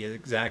CTE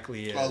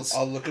exactly is.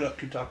 I'll look it up.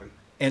 Keep talking.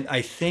 And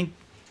I think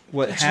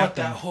what It's happened... what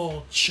that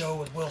whole show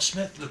with Will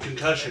Smith. The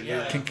concussion,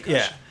 yeah. Concussion.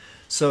 Yeah.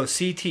 So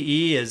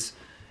CTE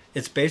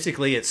it's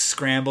basically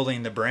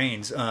scrambling the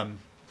brains.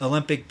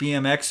 Olympic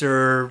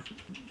BMXer,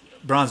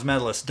 bronze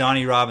medalist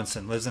Donnie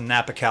Robinson lives in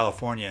Napa,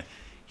 California.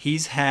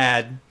 He's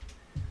had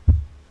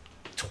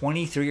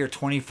 23 or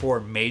 24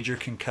 major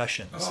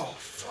concussions. Oh,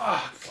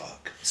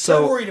 fuck.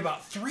 They're worried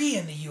about 3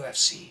 in the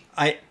UFC.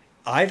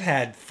 I've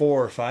had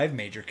 4 or 5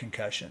 major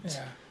concussions.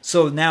 Yeah.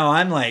 So now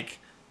I'm like,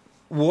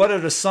 what are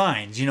the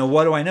signs?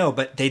 What do I know?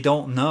 But they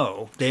don't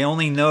know. They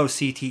only know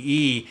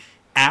CTE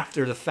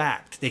after the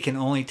fact. They can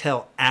only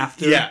tell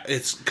after. Yeah,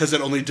 it's because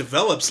it only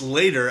develops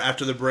later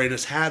after the brain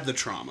has had the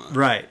trauma.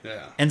 Right.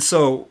 Yeah. And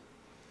so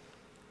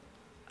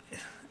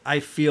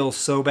I feel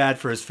so bad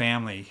for his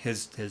family,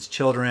 his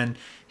children,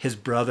 his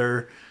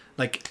brother,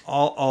 like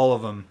all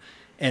of them.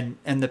 And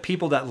the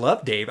people that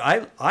love Dave,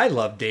 I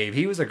love Dave.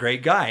 He was a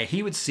great guy.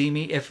 He would see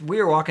me, if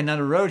we were walking down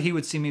the road, he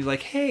would see me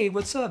like, hey,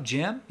 what's up,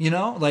 Jim? He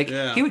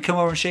would come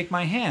over and shake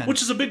my hand.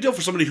 Which is a big deal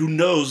for somebody who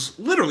knows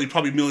literally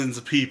probably millions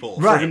of people.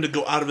 Right. For him to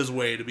go out of his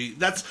way to be,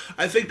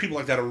 I think people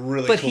like that are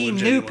really but cool he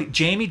and knew, genuine.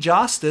 Jamie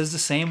Josta is the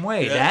same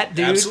way. Yeah, that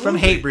dude absolutely.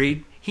 from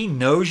Hatebreed, he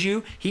knows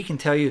you. He can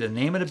tell you the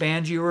name of the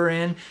band you were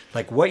in,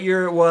 like what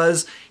year it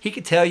was. He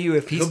could tell you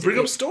if he's... He'll bring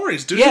up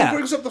stories. Dude, Yeah. he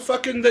brings up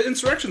the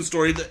insurrection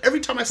story. Every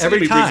time I see him, he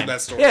brings up that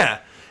story. Yeah.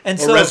 And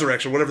Or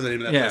Resurrection, whatever the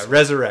name of that place was.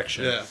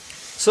 Resurrection. Yeah.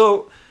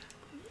 So,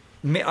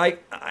 I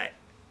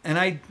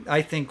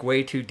think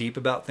way too deep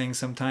about things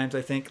sometimes.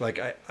 I think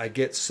I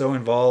get so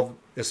involved,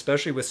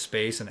 especially with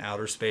space and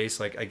outer space.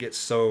 Like I get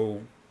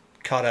so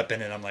caught up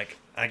in it. I'm like,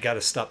 I got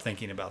to stop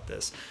thinking about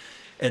this.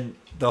 And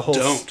the whole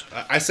Don't.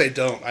 I say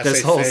don't. I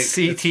this say whole fake. It's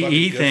fucking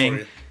CTE good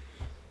thing,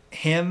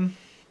 for you.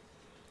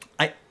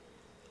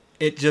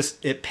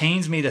 it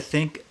pains me to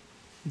think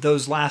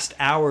those last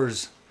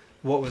hours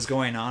what was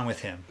going on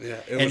with him. Yeah,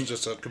 it was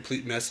just a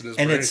complete mess in his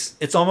and brain.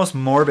 it's almost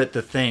morbid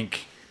to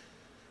think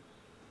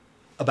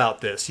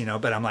about this,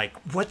 but I'm like,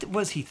 what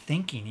was he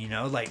thinking,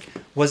 like,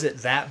 was it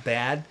that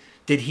bad?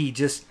 Did he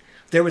just,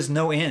 there was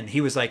no end.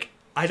 He was like,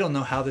 I don't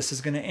know how this is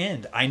going to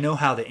end. I know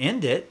how to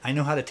end it. I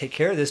know how to take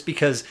care of this,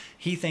 because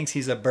he thinks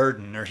he's a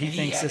burden, or he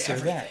thinks this or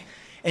that.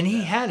 And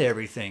he had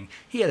everything.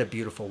 He had a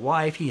beautiful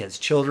wife. He has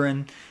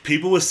children.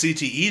 People with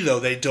CTE, though,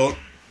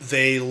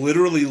 they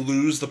literally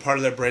lose the part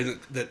of their brain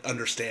that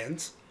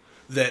understands,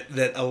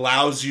 that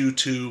allows you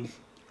to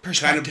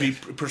kind of be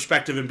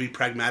perspective and be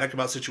pragmatic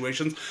about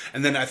situations.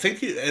 And then I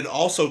think it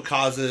also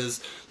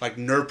causes like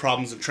nerve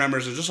problems and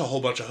tremors and just a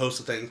whole bunch of hosts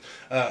of things.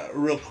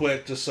 Real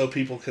quick, just so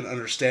people can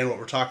understand what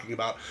we're talking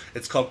about.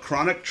 It's called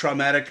chronic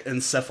traumatic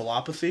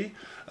encephalopathy.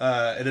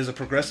 It is a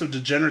progressive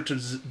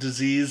degenerative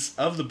disease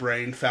of the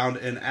brain found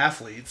in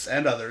athletes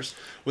and others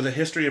with a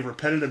history of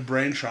repetitive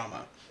brain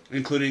trauma,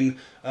 including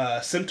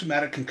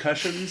symptomatic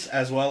concussions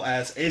as well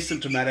as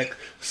asymptomatic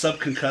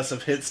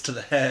subconcussive hits to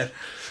the head.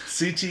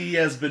 CTE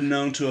has been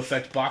known to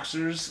affect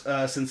boxers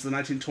since the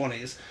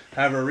 1920s.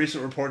 However,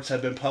 recent reports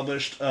have been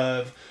published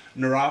of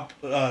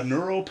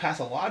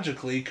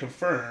neuropathologically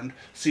confirmed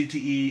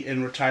CTE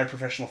in retired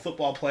professional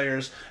football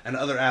players and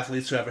other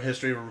athletes who have a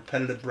history of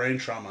repetitive brain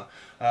trauma.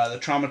 The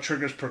trauma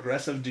triggers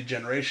progressive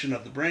degeneration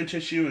of the brain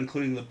tissue,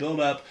 including the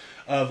buildup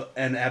of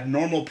an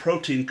abnormal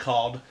protein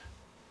called,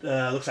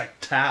 looks like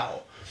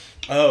tau.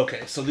 Oh,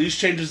 okay. So these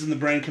changes in the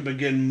brain can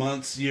begin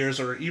months, years,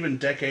 or even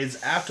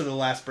decades after the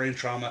last brain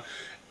trauma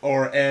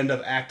or end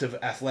of active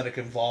athletic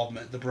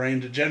involvement. The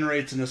brain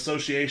degenerates in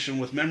association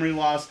with memory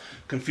loss,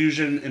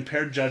 confusion,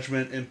 impaired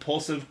judgment,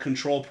 impulsive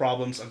control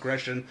problems,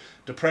 aggression,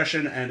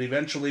 depression, and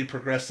eventually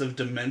progressive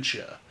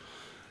dementia.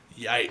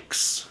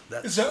 Yikes.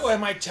 Is that why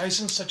Mike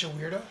Tyson's such a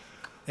weirdo?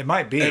 It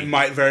might be. It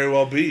might very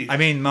well be. I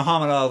mean,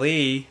 Muhammad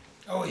Ali...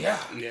 Oh, yeah.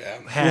 Yeah.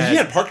 Well, he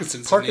had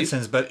Parkinson's.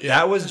 But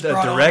that was the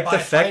direct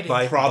effect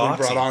by probably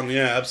boxing. brought on.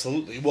 Yeah,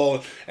 absolutely.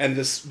 Well, and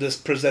this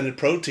presented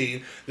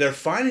protein, they're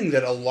finding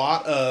that a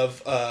lot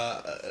of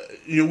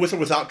with or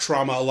without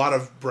trauma, a lot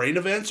of brain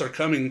events are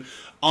coming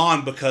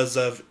on because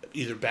of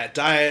either bad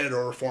diet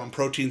or foreign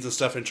proteins and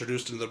stuff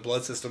introduced into the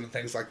blood system and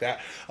things like that.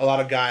 A lot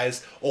of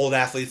guys, old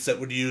athletes that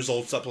would use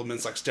old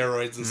supplements like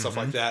steroids and stuff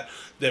like that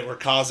were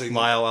causing...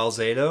 Lyle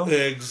Alzado?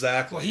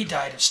 Exactly. Well, he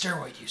died of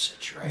steroid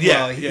usage, right?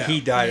 Yeah, well,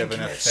 he died of an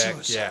committed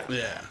effect. suicide.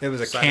 Yeah. It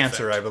was a Side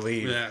cancer, effect. I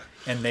believe. Yeah.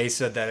 And they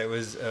said that it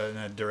was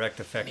a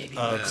direct effect Maybe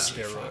of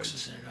Lucy Fox steroids.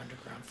 is in an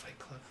underground fight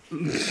club.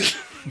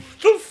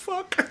 The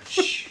fuck?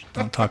 Shh,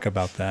 don't talk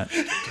about that.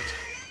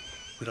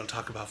 We don't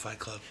talk about Fight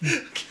Club.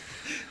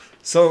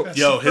 So, That's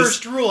Yo, the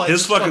first rule. I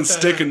his just fucking fucked that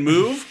stick up. and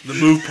move. The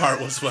move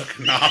part was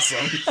fucking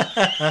awesome.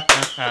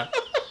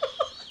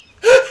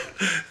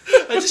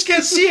 I just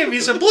can't see him.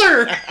 He's a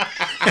blur.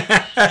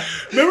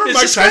 Remember Is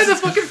Mike this guy the Tyson's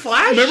fucking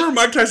Flash? Remember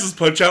Mike Tyson's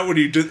punch out when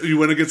he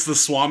went against the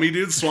Swami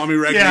dude, Swami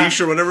Ragnish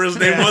Yeah. or whatever his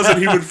name was, and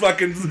he would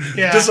fucking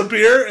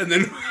disappear, and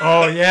then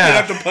oh you'd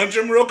yeah, have to punch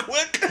him real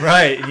quick.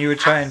 right. And you would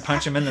try and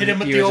punch him in the Hit him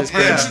with you the would old just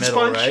get in the Parkinson's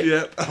middle, punch? right?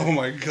 Yep. Oh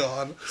my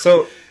god.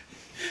 So,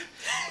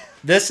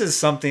 this is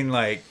something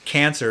like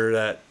cancer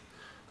that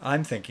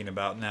I'm thinking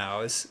about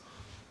now. Is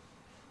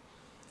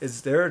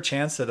there a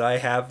chance that I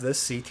have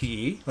this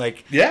CTE?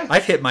 Like, Yeah.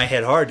 I've hit my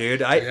head hard, dude.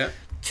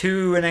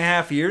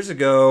 2.5 years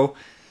ago,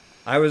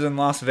 I was in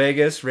Las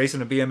Vegas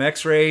racing a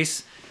BMX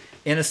race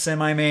in a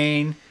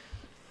semi-main.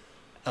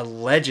 A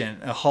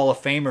legend, a Hall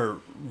of Famer,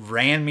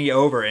 ran me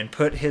over and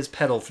put his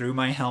pedal through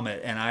my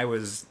helmet, and I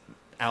was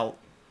out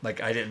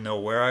Like, I didn't know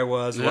where I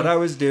was, what I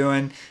was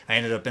doing. I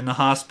ended up in the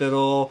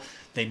hospital.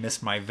 They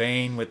missed my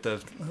vein with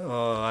the...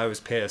 Oh, I was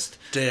pissed.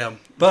 Damn.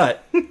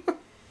 But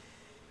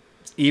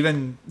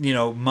even,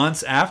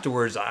 months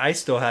afterwards, I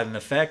still had an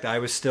effect. I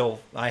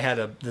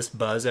had this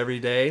buzz every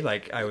day.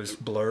 Like, I was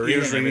blurry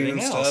Ears and ringing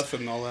everything and else. stuff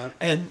and all that.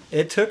 And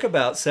it took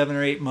about 7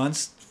 or 8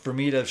 months for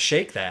me to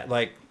shake that.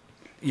 Like,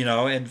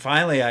 and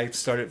finally I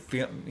started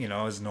feeling,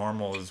 as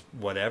normal as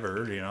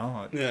whatever,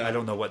 Yeah. I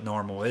don't know what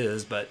normal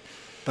is, but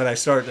I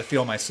started to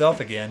feel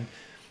myself again.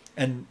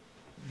 And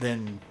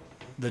then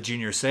the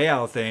Junior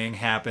Seau thing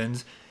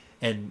happens,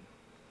 and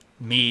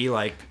me,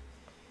 like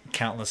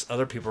countless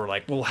other people, were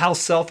like, well, how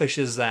selfish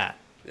is that?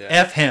 Yeah.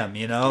 F him,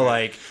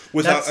 like...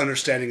 Without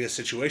understanding his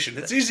situation.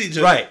 It's easy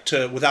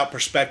to without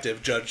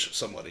perspective, judge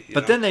somebody.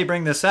 But then they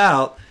bring this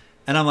out,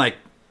 and I'm like,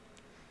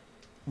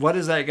 what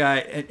is that guy?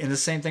 And the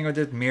same thing I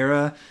did with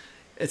Mira.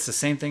 It's the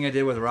same thing I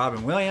did with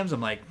Robin Williams.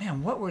 I'm like,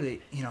 man, what were they,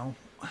 Yeah.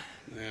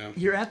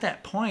 You're at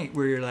that point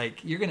where you're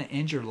like, you're going to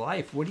end your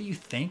life. What are you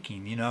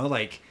thinking?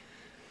 Like...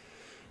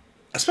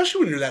 Especially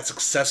when you're that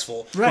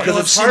successful. Right. Because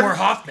it's hard. Seymour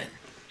Hoffman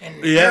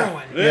and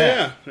heroin.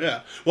 Yeah.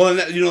 Well, and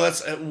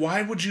that's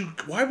why would you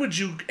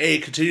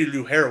continue to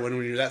do heroin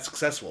when you're that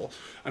successful?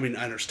 I mean,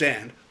 I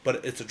understand,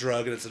 but it's a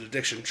drug and it's an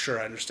addiction. Sure,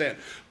 I understand.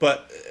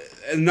 But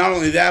and not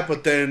only that,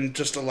 but then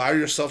just allow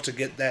yourself to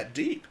get that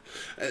deep.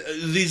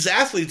 These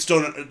athletes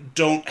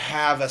don't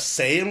have a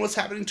say in what's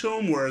happening to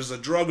them, whereas a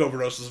drug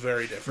overdose is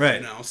very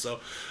different. Right. So,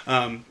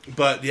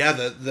 but yeah,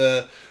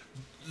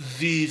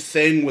 the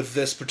thing with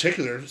this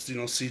particular,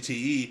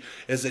 CTE,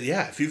 is that,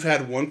 if you've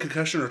had one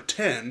concussion or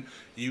 10,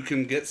 you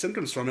can get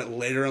symptoms from it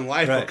later in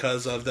life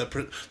because of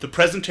the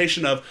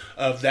presentation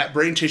of that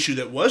brain tissue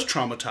that was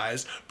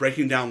traumatized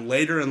breaking down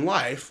later in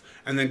life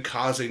and then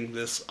causing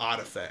this odd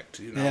effect.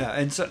 Yeah,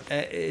 and so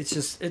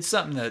it's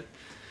something that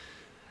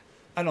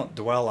I don't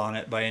dwell on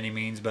it by any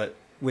means, but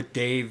with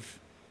Dave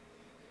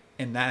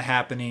and that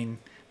happening,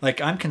 like,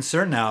 I'm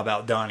concerned now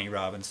about Donnie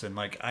Robinson.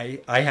 Like, I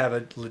have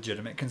a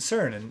legitimate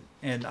concern,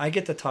 and I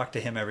get to talk to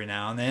him every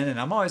now and then, and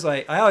I'm always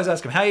like, I always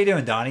ask him, how you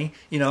doing, Donnie?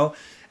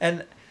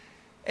 And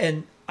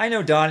I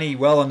know Donnie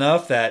well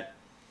enough that,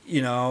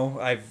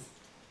 I've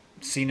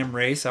seen him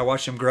race. I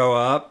watched him grow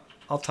up.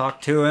 I'll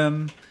talk to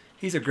him.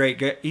 He's a great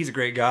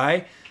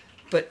guy,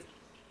 but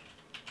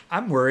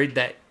I'm worried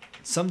that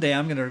someday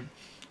I'm gonna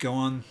go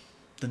on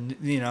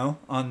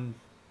on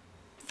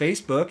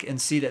Facebook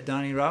and see that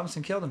Donnie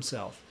Robinson killed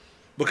himself.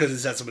 Because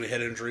he's had so many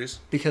head injuries.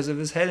 Because of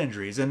his head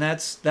injuries. And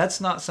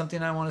that's not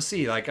something I want to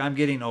see. Like, I'm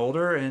getting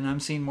older, and I'm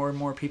seeing more and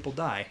more people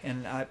die.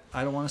 And I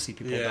don't want to see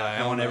people die.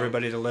 I want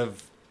everybody to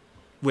live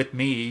with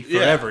me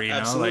forever,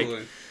 absolutely.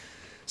 Like,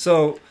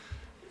 so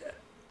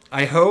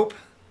I hope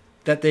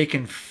that they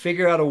can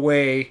figure out a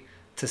way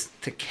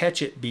to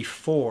catch it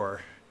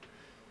before...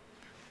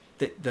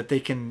 That they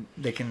can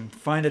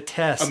find a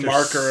test, a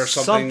marker or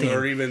something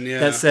or even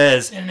that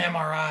says an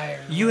MRI.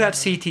 You have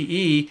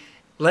CTE.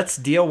 Let's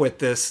deal with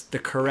this the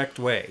correct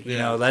way.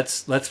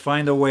 Let's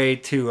find a way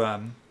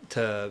to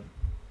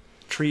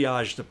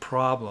triage the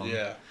problem.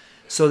 Yeah.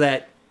 So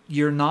that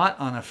you're not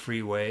on a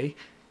freeway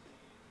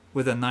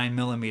with a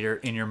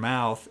 9mm in your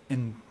mouth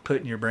and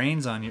putting your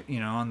brains on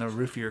on the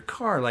roof of your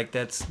car. Like,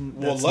 that's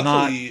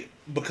luckily,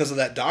 because of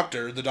that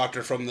doctor, the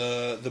doctor from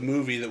the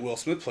movie that Will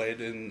Smith played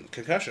in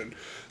Concussion,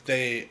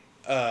 they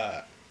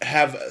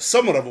have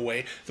somewhat of a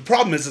way. The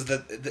problem is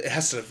that it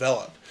has to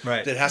develop.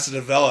 Right. It has to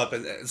develop,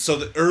 and so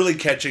the early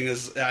catching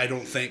I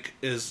don't think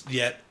is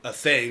yet a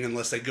thing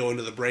unless they go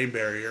into the brain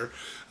barrier,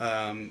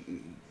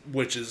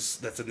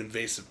 that's an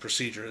invasive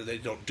procedure. They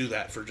don't do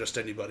that for just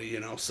anybody,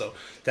 So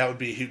that would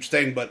be a huge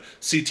thing. But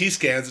CT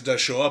scans it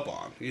does show up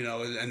on,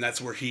 and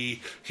that's where he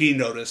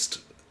noticed.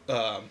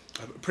 I'm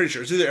pretty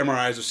sure it's either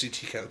MRIs or CT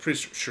scan. I'm pretty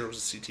sure it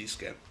was a CT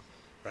scan,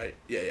 right?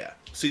 Yeah.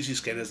 CT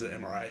scan is an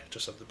MRI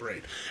just of the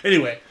brain.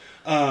 Anyway,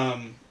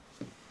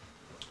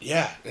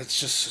 it's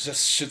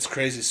just shit's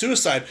crazy.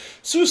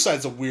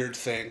 Suicide's a weird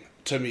thing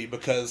to me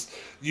because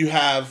you do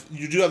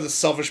have the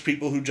selfish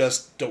people who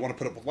just don't want to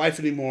put up with life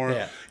anymore.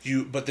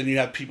 Yeah. But then you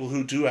have people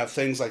who do have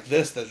things like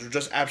this that are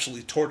just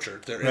absolutely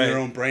tortured. They're in their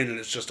own brain and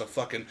it's just a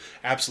fucking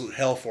absolute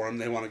hell for them.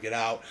 They want to get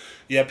out.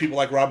 You have people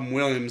like Robin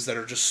Williams that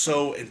are just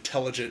so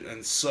intelligent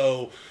and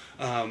so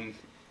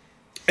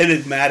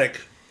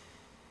enigmatic,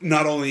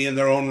 not only in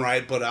their own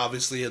right, but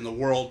obviously in the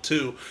world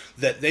too,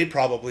 that they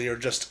probably are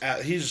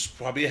he's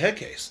probably a head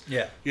case.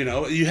 Yeah.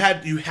 You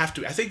have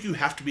to, I think you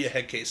have to be a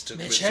head case to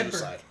commit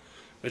suicide.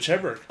 Mitch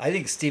Hedberg. I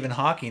think Stephen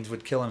Hawking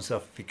would kill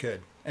himself if he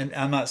could. And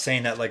I'm not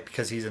saying that like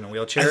because he's in a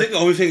wheelchair. I think the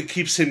only thing that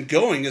keeps him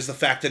going is the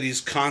fact that he's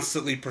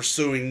constantly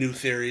pursuing new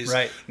theories.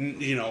 Right.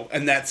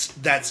 And that's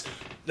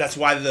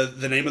why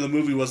the name of the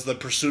movie was The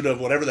Pursuit of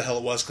whatever the hell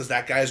it was, because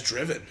that guy's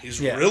driven. He's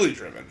really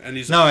driven, and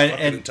he's fucking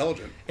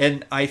intelligent.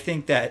 And I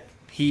think that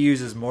he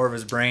uses more of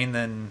his brain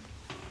than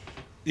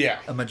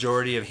a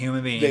majority of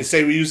human beings. They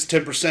say we use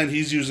 10%.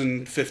 He's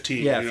using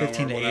 15. Yeah,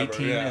 15 to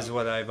 18 is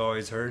what I've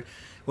always heard.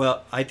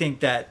 Well, I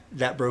think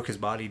that broke his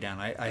body down.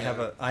 I have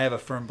a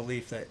firm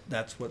belief that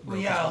that's what broke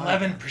his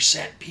body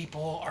 11%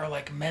 people are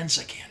like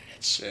Mensa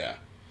candidates. Yeah.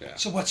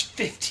 So what's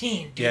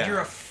 15, dude? Yeah. You're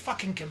a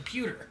fucking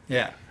computer.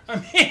 Yeah. I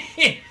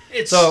mean,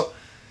 it's So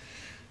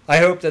I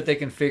hope that they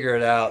can figure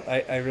it out.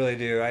 I really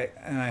do.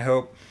 I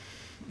hope,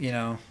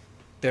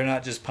 they're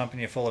not just pumping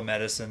you full of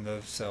medicine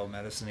to sell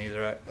medicine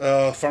either.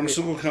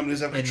 Pharmaceutical companies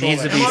have it control.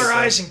 needs to be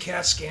MRIs and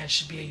CAT scans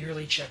should be a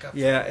yearly checkup.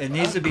 Yeah, it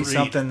needs to be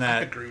something I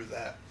that agree with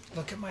that.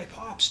 Look at my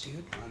pops,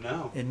 dude. I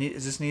know. it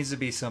just needs to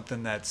be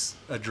something that's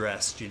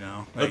addressed.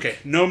 Okay,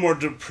 no more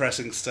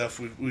depressing stuff.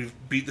 We've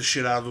beat the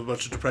shit out of a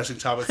bunch of depressing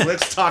topics.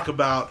 Let's talk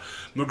about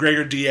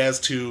McGregor Diaz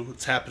 2.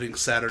 It's happening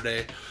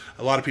Saturday.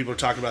 A lot of people are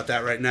talking about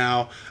that right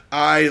now.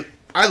 I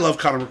love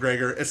Conor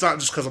McGregor. It's not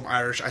just because I'm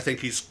Irish. I think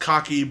he's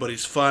cocky, but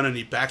he's fun, and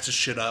he backs his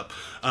shit up.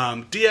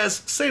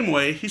 Diaz, same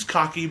way. He's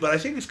cocky, but I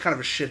think he's kind of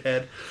a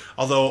shithead.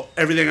 Although,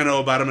 everything I know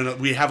about him, and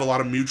we have a lot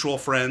of mutual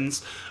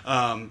friends,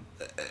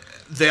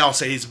 they all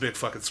say he's a big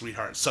fucking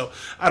sweetheart. So,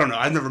 I don't know.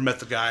 I've never met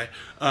the guy.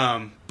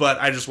 But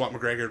I just want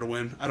McGregor to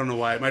win. I don't know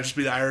why. It might just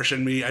be the Irish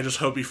in me. I just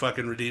hope he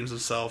fucking redeems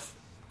himself.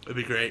 It'd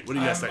be great. What do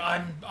you guys think?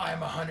 I'm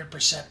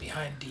 100%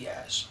 behind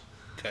Diaz.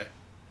 Okay.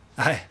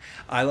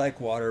 I like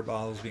water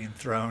bottles being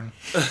thrown.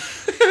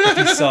 If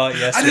you saw it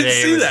yesterday, I didn't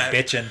see it was that.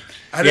 bitching.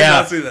 I did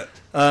not see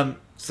that.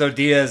 So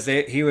Diaz,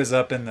 he was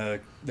up in the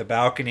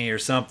balcony or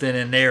something,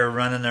 and they were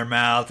running their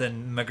mouth,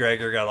 and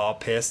McGregor got all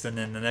pissed, and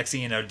then the next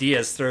thing you know,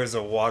 Diaz throws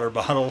a water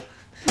bottle,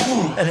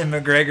 and then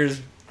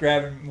McGregor's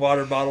grabbing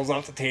water bottles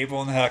off the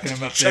table and hucking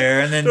them up there,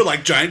 and then they're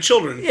like giant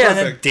children. Yeah, Perfect.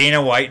 and then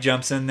Dana White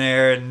jumps in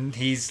there, and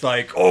he's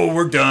like, "Oh,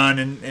 we're done,"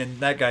 and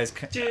that guy's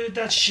Dude,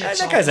 that shit's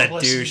that all guy's a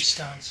publicity douche.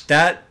 stunts.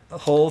 That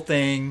whole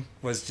thing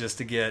was just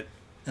to get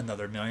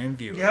another million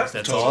viewers. Yep,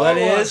 That's totally all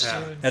that was, is.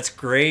 dude. That's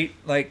great.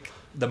 Like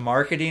the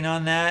marketing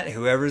on that,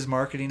 whoever's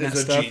marketing that Is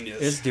a stuff genius.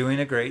 is doing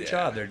a great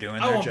job. They're doing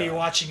I their won't job. be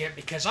watching it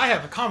because I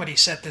have a comedy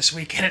set this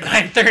weekend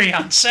at 9:30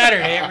 on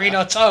Saturday at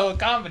Reno Tahoe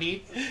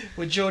Comedy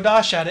with Joe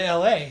Dosh out of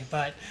L.A.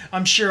 But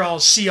I'm sure I'll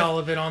see all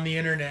of it on the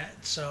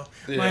internet. So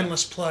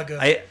mindless plug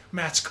of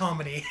Matt's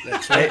comedy.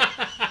 That's right.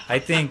 I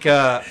think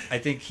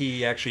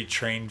he actually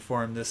trained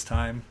for him this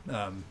time,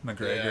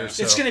 McGregor. Yeah.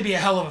 So It's going to be a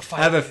hell of a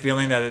fight. I have a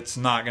feeling that it's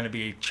not going to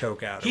be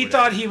choke out. He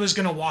thought he was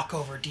going to walk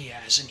over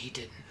Diaz, and he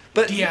didn't.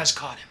 But Diaz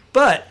caught him.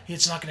 But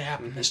It's not going to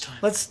happen this time.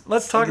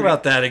 let's talk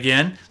about that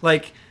again.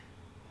 Like,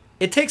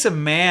 it takes a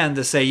man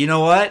to say, you know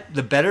what,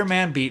 the better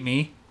man beat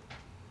me,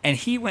 and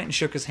he went and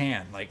shook his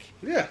hand. Like,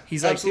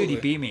 he's like, absolutely.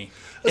 dude, he beat me.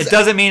 It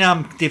doesn't mean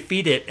I'm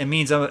defeated. It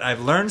means I've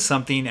learned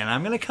something, and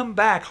I'm going to come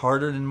back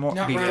harder than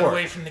Not before. run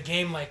away from the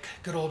game like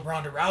good old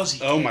Ronda Rousey.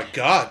 Oh did. my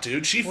god,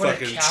 dude. She What a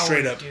fucking coward,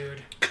 straight up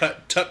dude.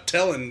 cut tuck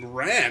tail and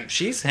ran.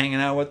 She's hanging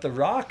out with The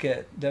Rock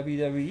at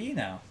WWE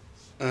now.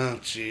 Oh,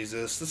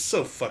 Jesus. That's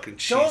so fucking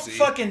cheesy. Don't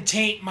fucking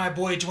taint my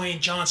boy Dwayne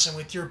Johnson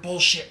with your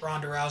bullshit,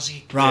 Ronda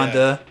Rousey.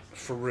 Ronda. Yeah,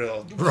 for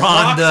real. Rock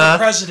Ronda. for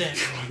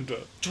president. Ronda.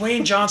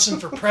 Dwayne Johnson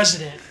for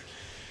president.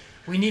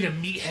 We need a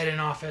meathead in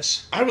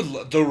office. I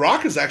would. The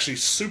Rock is actually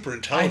super I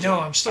intelligent. know,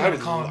 I'm still going to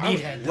would call him I would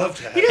meathead. love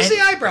to have He does him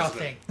the eyebrow as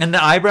president. thing. And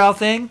the eyebrow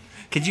thing,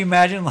 could you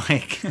imagine,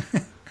 like...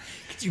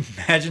 Could you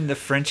imagine the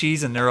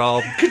Frenchies and they're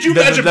all... Could you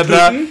imagine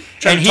Putin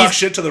trying to talk he's-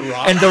 shit to The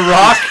Rock? And The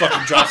Rock...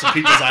 fucking drops some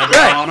people's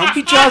eyebrow on him.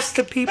 He drops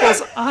the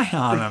people's eye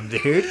on him,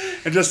 dude.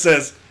 And just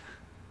says,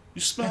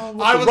 you smell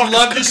what I The would Rock is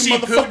love to cooking, see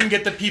motherfucker?" Putin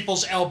get the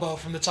people's elbow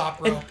from the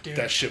top rope, dude.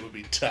 That shit would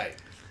be tight.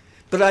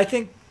 But I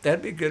think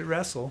that'd be a good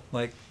wrestle.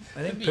 Like,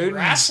 I think Be Putin...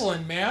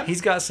 wrestling, man.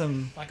 He's got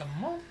some... like a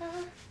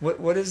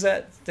What is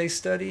that they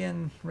study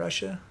in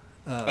Russia?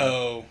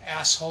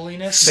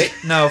 assholiness.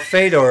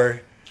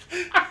 Fedor.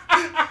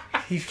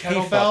 He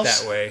fought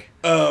Kettlebells? that way.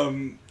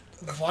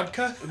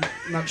 Vodka.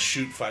 Not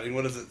shoot fighting.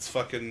 What is it? It's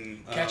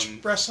fucking... Catch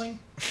wrestling.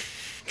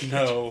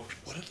 No.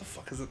 What the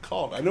fuck is it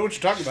called? I know what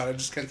you're talking about. I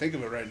just can't think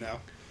of it right now.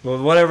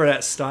 Well, whatever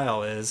that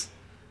style is.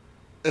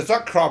 It's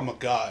not Krav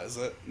Maga, is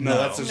it? No, No.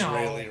 that's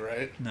Israeli,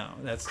 right? No,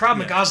 that's... Krav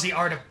Maga's the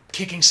art of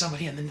kicking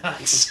somebody in the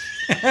nuts.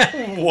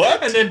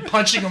 What? And then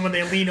punching them when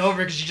they lean over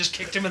because you just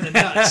kicked them in the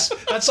nuts.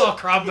 That's all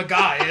Krav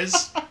Maga is.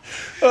 It's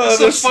the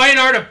there's- fine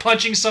art of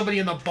punching somebody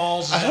in the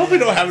balls. I hope we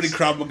don't have any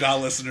Krav Maga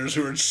listeners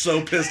who are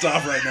so pissed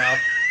off right now.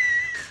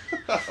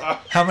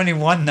 How many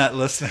One Nut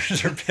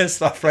listeners are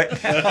pissed off right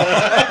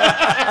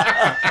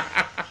now?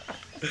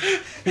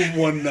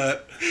 One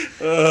nut.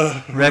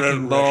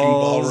 Wrecking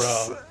balls.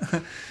 Raw.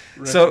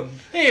 So,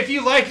 Hey, if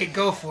you like it,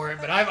 go for it.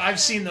 But I've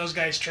seen those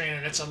guys train,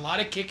 and it's a lot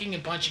of kicking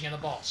and punching in the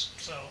balls.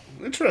 So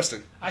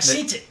Interesting. I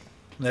seen it.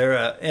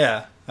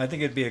 yeah, I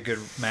think it'd be a good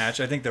match.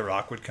 I think The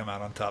Rock would come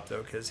out on top,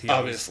 though, because he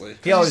Obviously.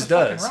 he always He's the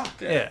fucking does.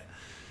 Rock. Yeah.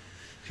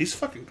 He's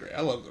fucking great.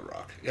 I love The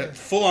Rock. Yeah,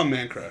 full on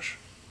man crush.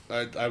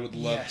 I would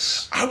love.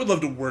 Yes. I would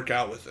love to work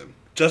out with him,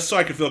 just so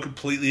I could feel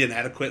completely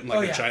inadequate and like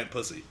Oh, a yeah. giant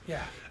pussy,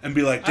 Yeah. and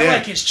be like, I damn.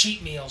 like his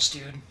cheat meals,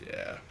 dude.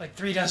 Yeah. Like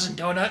 3 dozen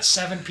donuts,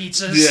 7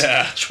 pizzas,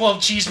 Yeah. 12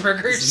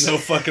 cheeseburgers. There's no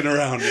fucking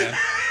around, man.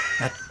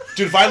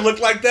 Dude, if I looked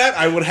like that,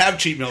 I would have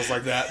cheat meals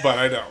like that, but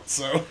I don't.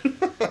 So.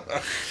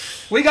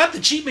 We got the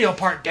cheat meal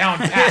part down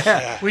pat.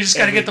 Yeah. We just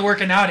got to get the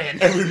working out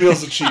in. Every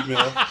meal's a cheat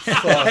meal.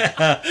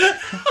 Fuck.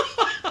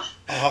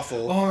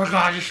 Awful. Oh my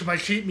god, this is my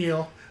cheat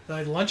meal.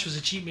 Lunch was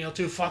a cheat meal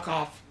too. Fuck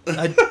off.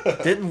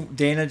 Didn't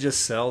Dana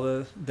just sell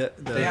the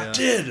They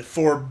did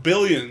for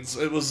billions.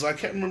 It was, I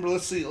can't remember.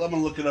 Let's see. I'm gonna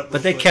look it up.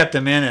 But they kept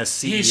him in as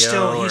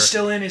CEO. He's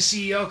still in as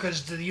CEO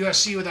because the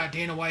UFC without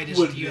Dana White is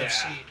the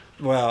UFC.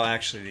 Well,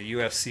 actually, the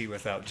UFC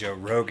without Joe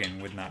Rogan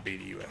would not be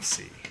the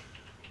UFC.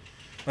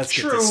 Let's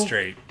get True. this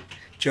straight.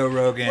 Joe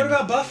Rogan. What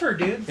about Buffer,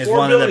 dude? is $4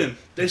 one billion.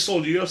 of They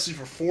sold UFC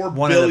for $4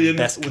 one of the billion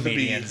best with a B.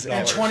 comedians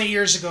And 20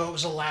 years ago, it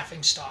was a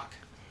laughing stock.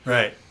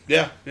 Right.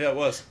 Yeah, it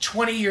was.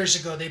 20 years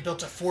ago, they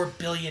built a $4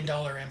 billion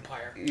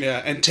empire.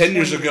 Yeah, and 10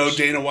 years ago, 20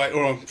 Dana White,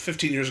 or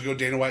 15 years ago,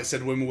 Dana White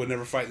said women would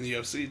never fight in the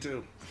UFC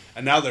too,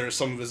 and now they're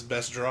some of his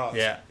best draws.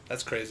 Yeah.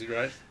 That's crazy,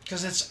 right?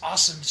 Because it's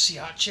awesome to see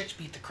hot chicks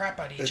beat the crap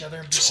out of each other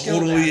and be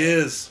skilled at Totally it.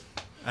 is.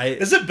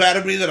 Is it bad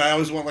of me that I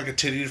always want like a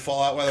titty to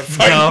fall out while they're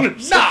fighting?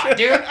 No. Nah,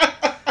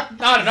 dude.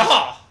 Not at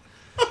all.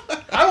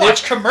 I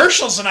watch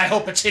commercials and I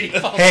hope a titty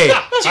falls Hey,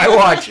 out.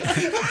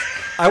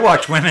 I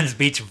watch women's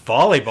beach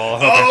volleyball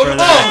hoping for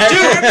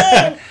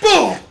that.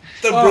 Boom!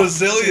 The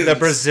Brazilians. The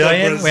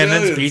Brazilian women's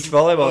Brazilians. beach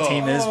volleyball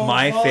team is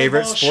my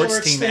favorite volleyball sports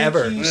shorts, team thank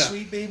ever. You, Yeah.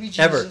 sweet baby Jesus.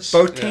 Ever.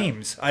 Both Yeah.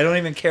 teams. I don't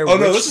even care Oh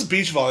which. no, this is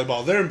beach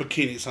volleyball. They're in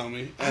bikinis,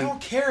 homie. I And-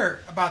 don't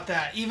care about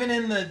that. Even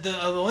in the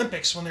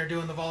Olympics when they're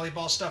doing the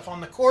volleyball stuff on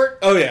the court,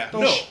 oh yeah,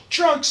 those no.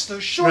 trunks,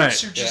 those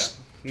shorts Right. are just...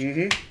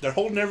 They're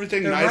holding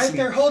everything They're nice. right and,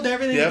 there holding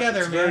everything Yep, together,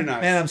 it's man. very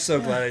nice. Man, I'm so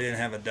glad I didn't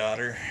have a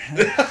daughter.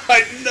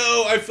 I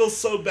know. I feel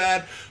so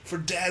bad for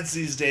dads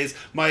these days.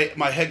 My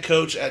head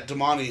coach at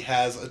Damani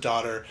has a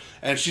daughter,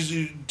 and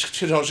she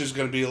tells she's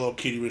going to be a little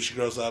cutie when she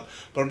grows up.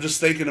 But I'm just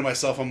thinking to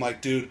myself, I'm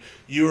like, dude,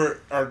 you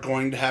are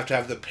going to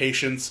have the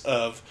patience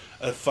of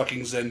a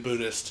fucking Zen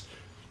Buddhist.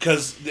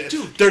 Because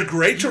they're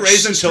great to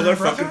raise until they're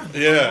brother?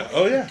 fucking... Yeah.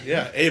 Oh,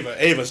 yeah.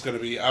 Ava's going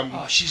to be... I'm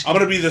going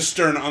to be the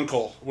stern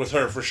uncle with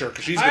her for sure,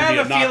 because she's I going to be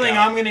a have a feeling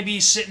knockout. I'm going to be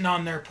sitting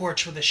on their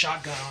porch with a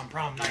shotgun on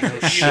prom night. Oh,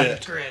 with you shit.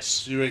 and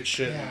Chris. You ain't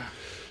shit. Yeah.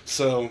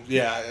 So,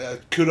 yeah,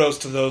 kudos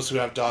to those who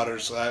have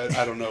daughters.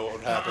 I don't know what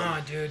would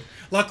happen. Dude.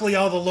 Luckily,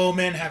 all the Lowe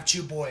men have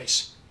 2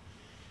 boys.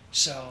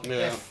 So,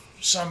 Yeah. if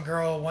some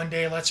girl one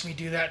day lets me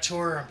do that to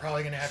her, I'm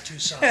probably going to have 2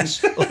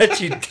 sons.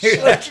 Let you do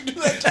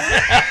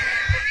that.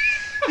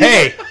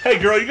 Hey, Hey,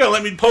 girl, you gonna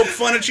let me poke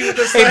fun at you with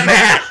this hey, thing?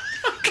 Matt,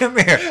 come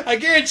here. I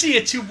guarantee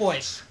you 2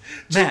 boys.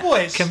 2 Matt,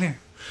 boys. come here.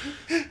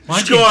 Why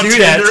Just don't go on you do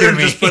that Tinder to and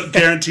me? just put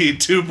guaranteed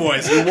 2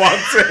 boys who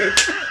walks in.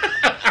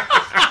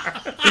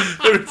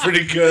 That'd be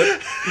pretty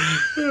good.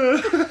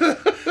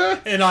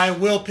 And I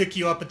will pick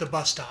you up at the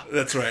bus stop.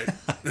 That's right.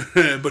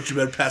 But you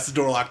better pass the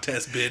door lock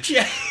test, bitch.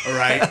 Yeah. All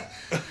right.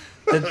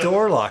 The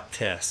door lock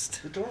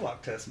test. The door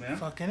lock test, man.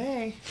 Fucking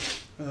A.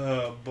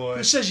 Oh boy.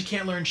 Who says you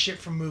can't learn shit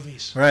from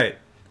movies? Right.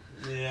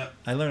 Yeah.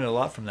 I learned a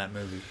lot from that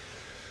movie.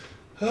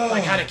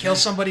 Like how to kill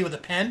somebody with a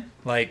pen?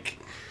 Like,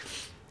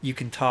 you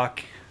can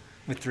talk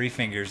with 3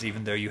 fingers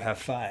even though you have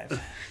 5.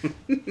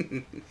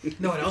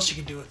 Know what else you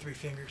can do with 3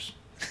 fingers?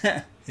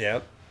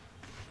 Yep.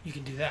 You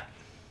can do that.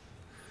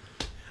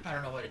 I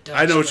don't know what it does.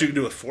 I know what but you can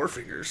do with 4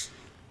 fingers.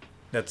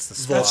 That's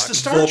the That's Spock. the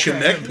Star Vulcan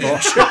Trek. neck,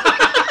 bitch.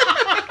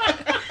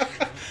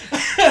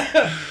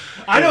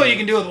 I know what you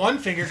can do with 1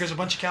 finger because a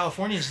bunch of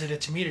Californians did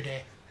it to me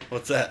today.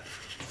 What's that?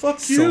 Fuck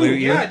you. Salute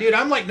you. Yeah, dude,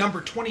 I'm like number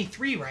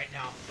 23 right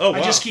now. Oh, I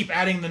wow. just keep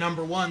adding the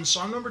number 1,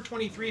 so I'm number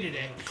 23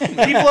 today.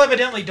 People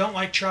evidently don't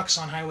like trucks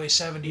on Highway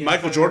 70.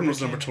 Michael If I Jordan ever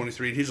was number can.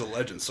 23, and he's a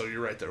legend, so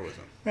you're right there with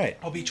him. Right.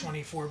 I'll be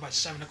 24 by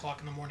 7 o'clock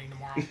in the morning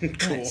tomorrow.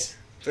 Cool. Nice.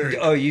 Very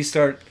Oh, you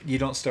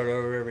don't start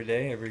over every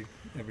day, every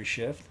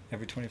shift,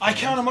 every 24 I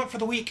count them up for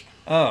the week.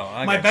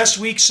 Oh, My best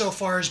week so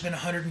far has been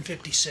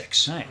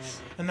 156. Nice.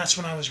 And that's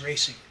when I was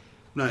racing.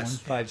 nice.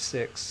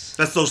 156.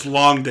 That's those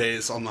long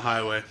days on the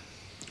highway.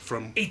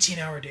 From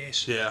 18-hour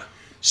days. yeah.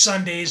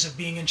 Sundays of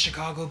being in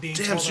Chicago, being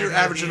Damn, told so you're I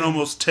gotta averaging be-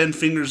 almost 10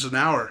 fingers an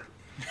hour.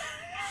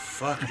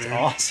 Fuck, man.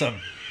 Awesome.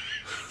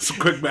 Some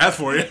quick math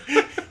for you.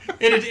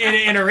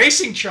 in a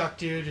racing truck,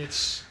 dude.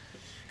 It's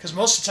because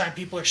most of the time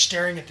people are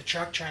staring at the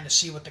truck trying to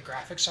see what the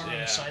graphics are on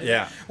Yeah. the side.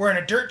 Yeah. Where in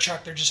a dirt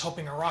truck, they're just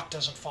hoping a rock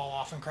doesn't fall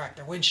off and crack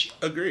their windshield.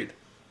 Agreed.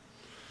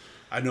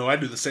 I know I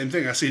do the same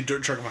thing. I see a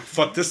dirt truck, I'm like,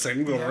 fuck this thing,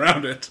 I'm going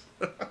around it.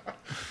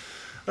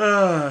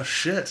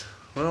 Shit.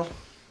 Well,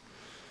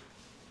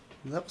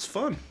 that was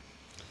fun.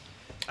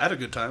 I had a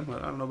good time. I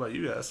don't know about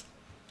you guys.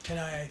 Can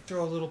I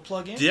throw a little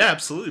plug in? Yeah,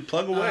 absolutely.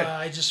 Plug away.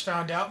 I just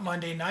found out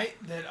Monday night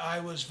that I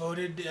was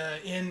voted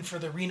in for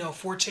the Reno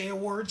Forte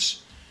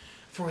Awards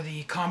for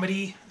the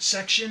comedy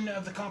section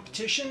of the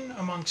competition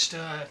amongst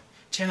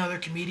 10 other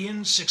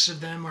comedians. 6 of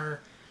them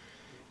are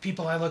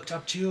people I looked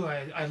up to,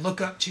 I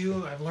look up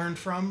to, I've learned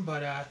from,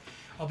 but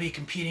I'll be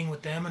competing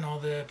with them, and all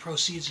the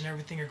proceeds and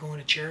everything are going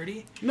to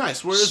charity.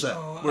 Nice. Where is that?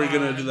 Where are you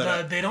going to do that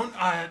at? They don't,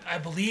 I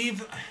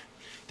believe,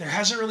 there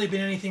hasn't really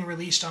been anything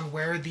released on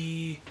where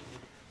the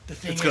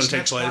thing It's gonna is take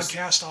next place.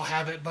 podcast. I'll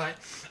have it, but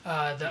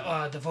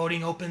the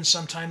voting opens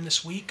sometime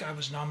this week. I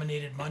was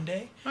nominated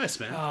Monday. Nice,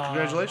 man.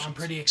 Congratulations. I'm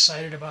pretty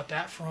excited about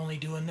that for only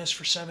doing this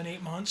for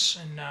 7-8 months,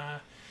 and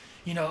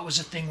you know, it was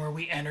a thing where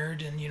we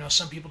entered, and, you know,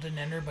 some people didn't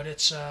enter, but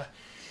it's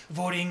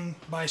voting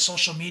by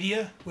social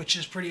media, which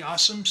is pretty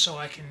awesome. So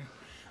I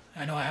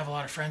know I have a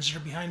lot of friends that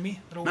are behind me.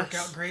 That'll work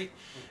out great.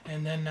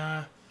 And then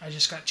I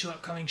just got 2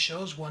 upcoming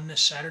shows. One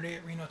this Saturday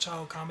at Reno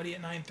Tahoe Comedy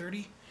at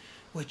 9:30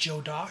 with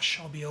Joe Dosh.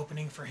 I'll be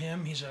opening for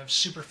him. He's a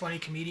super funny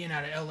comedian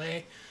out of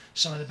L.A.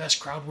 Some of the best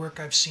crowd work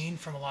I've seen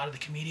from a lot of the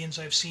comedians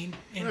I've seen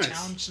in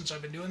town since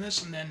I've been doing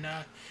this. And then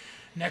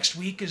next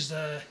week is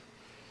the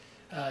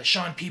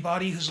Sean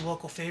Peabody, who's a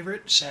local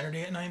favorite,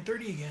 Saturday at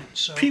 9:30 again.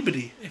 So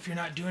Peabody. If you're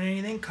not doing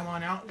anything, come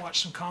on out,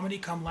 watch some comedy,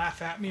 come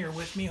laugh at me or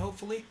with me,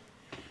 hopefully.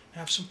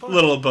 Have some fun. A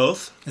little of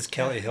both. Is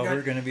Kelly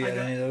Hilbert going to be at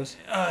any of those?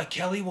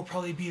 Kelly will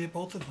probably be at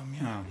both of them,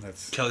 yeah. Oh,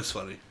 that's... Kelly's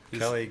funny.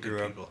 Kelly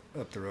grew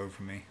up the road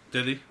from me.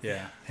 Did he?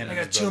 Yeah. I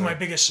got 2 of my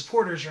biggest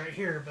supporters right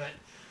here, but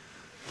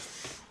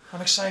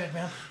I'm excited,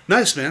 man.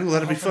 Nice, man. Well,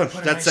 that'll be fun.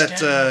 That's at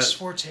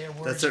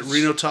That's at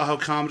Reno Tahoe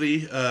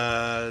Comedy.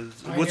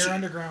 Pioneer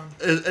Underground.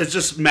 It's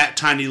just Matt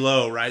Tiny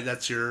Lowe, right?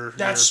 That's your.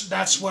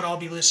 That's what I'll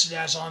be listed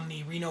as on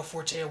the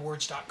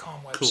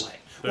RenoForteAwards.com website,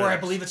 cool. or I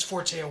believe it's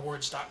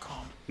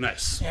ForteAwards.com.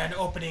 Nice. And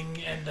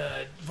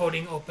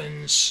voting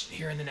opens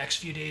here in the next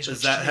few days.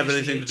 Does that have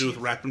anything to do with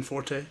Rappin'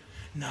 Forte?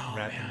 No,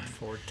 man.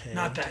 Forte.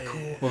 Not that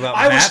cool. What about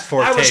Matt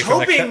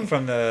Forte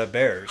from the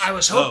Bears? I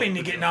was hoping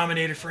to get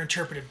nominated for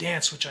interpretive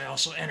dance, which I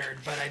also entered,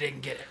 but I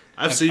didn't get it.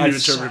 I've seen you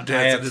interpretive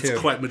dance, and it's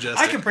quite majestic.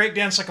 I can break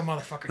dance like a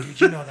motherfucker,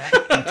 dude. You know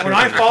that. When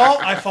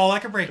I fall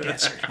like a break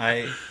dancer.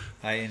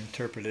 I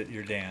interpreted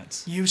your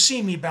dance. You've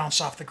seen me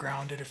bounce off the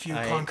ground at a few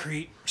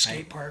concrete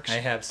skate parks. I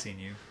have seen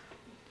you.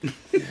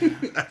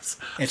 Yeah.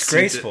 It's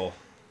graceful.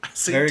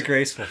 Very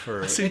graceful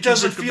for... It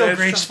doesn't feel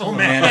graceful,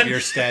 man. Man of your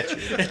stature.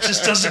 It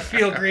just doesn't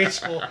feel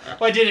graceful.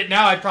 If I did it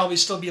now, I'd probably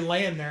still be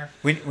laying there.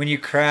 When you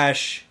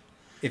crash,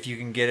 if you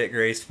can get it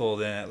graceful,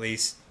 then at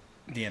least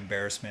the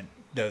embarrassment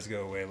does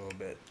go away a little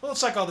bit. Well,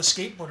 it's like all the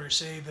skateboarders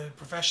say. The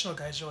professional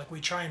guys are like,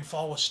 we try and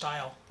fall with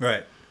style.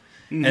 Right.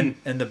 Mm-hmm.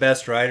 And the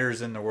best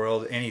riders in the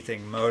world,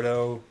 anything,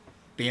 moto,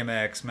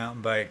 BMX,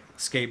 mountain bike,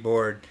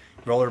 skateboard,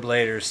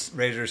 rollerbladers,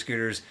 razor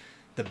scooters,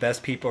 the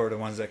best people are the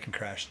ones that can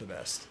crash the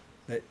best.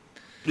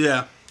 They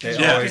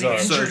always are.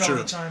 So true.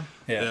 All the time.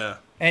 Yeah.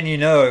 And you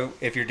know,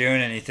 if you're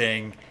doing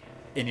anything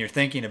and you're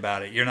thinking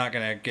about it, you're not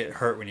going to get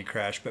hurt when you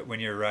crash, but when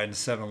you're riding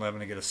 7-Eleven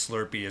to get a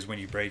Slurpee is when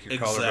you break your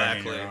collarbone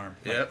in your arm.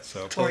 Yep.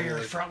 So, or your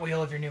front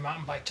wheel of your new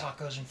mountain bike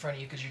tacos in front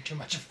of you because you're too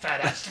much of a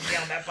fat ass to be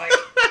on that bike.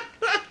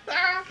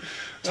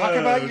 Talk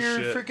about your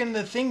freaking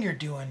the thing you're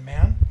doing,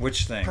 man.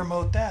 Which thing?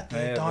 Promote that,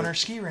 the Donner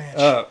Ski Ranch.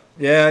 Oh,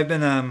 yeah, I've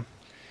been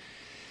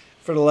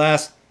for the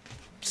last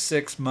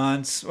 6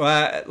 months.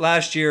 Well,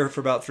 last year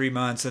for about 3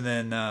 months, and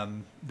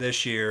then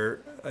this year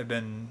I've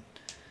been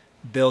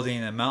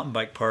building a mountain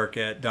bike park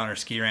at Donner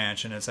Ski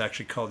Ranch, and it's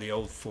actually called the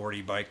Old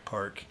 40 Bike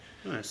Park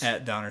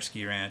at Donner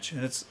Ski Ranch,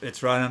 and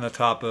it's right on the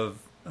top of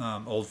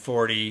Old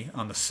 40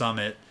 on the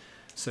summit.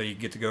 So you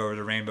get to go over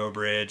the Rainbow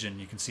Bridge, and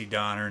you can see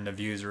Donner, and the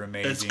views are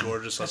amazing. It's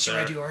gorgeous up there.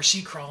 That's where I do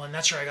RC crawling.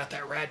 That's where I got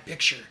that rad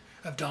picture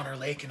of Donner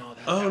Lake and all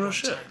that. Oh, no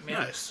shit.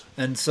 Nice.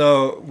 And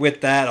so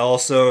with that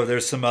also,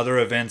 there's some other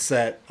events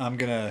that I'm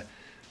going to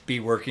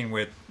be working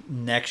with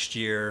next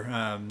year.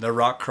 The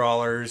rock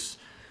crawlers.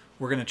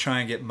 We're going to try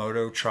and get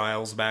moto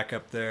trials back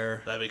up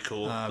there. That'd be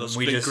cool. Those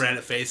big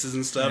granite faces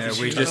and stuff.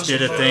 Yeah, we just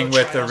did a thing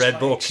with the Red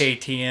Bull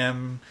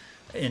KTM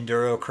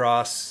Enduro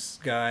Cross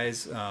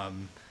guys.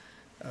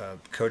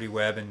 Cody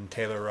Webb and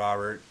Taylor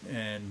Robert,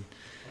 and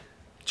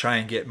try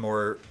and get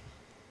more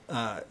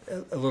a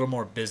little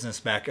more business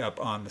back up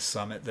on the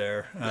summit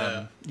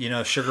there. You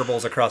know, Sugar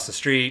Bowl's across the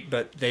street,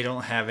 but they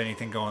don't have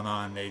anything going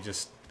on. They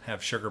just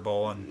have Sugar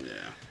Bowl, and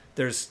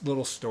there's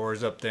little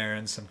stores up there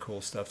and some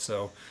cool stuff.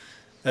 So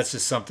that's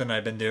just something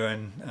I've been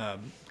doing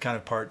kind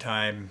of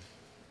part-time.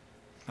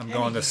 I'm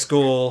going to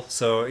school,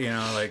 so, you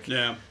know, like,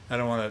 I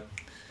don't want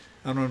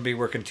to be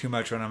working too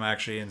much when I'm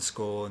actually in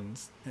school, and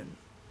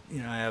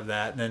you know, I have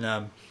that. And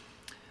then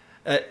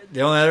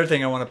the only other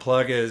thing I want to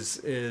plug is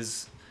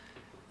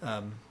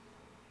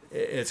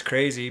it's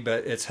crazy,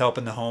 but it's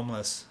helping the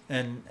homeless,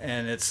 and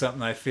it's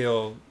something I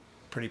feel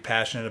pretty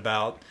passionate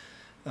about.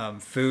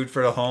 Food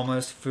for the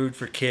homeless, food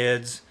for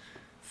kids,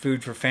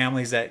 food for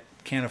families that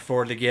can't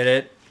afford to get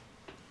it,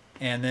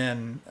 and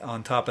then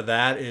on top of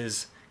that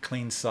is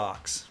clean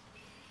socks.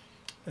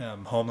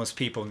 Homeless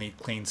people need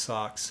clean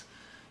socks,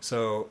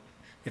 so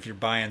if you're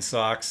buying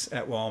socks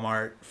at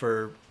Walmart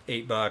for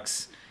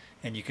 $8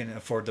 and you can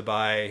afford to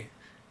buy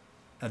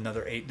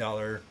another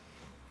 $8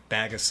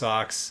 bag of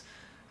socks,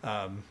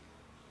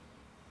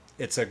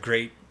 it's a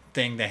great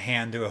thing to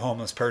hand to a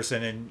homeless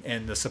person,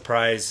 and the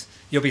surprise,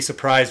 you'll be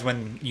surprised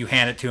when you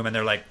hand it to them and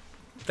they're like,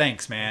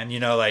 thanks, man, you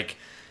know, like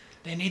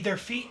they need their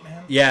feet,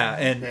 man.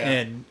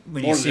 And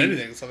when more you see than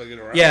anything, something to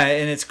get around.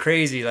 and it's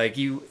crazy, like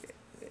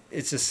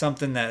it's just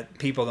something that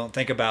people don't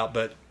think about,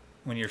 but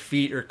when your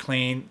feet are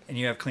clean and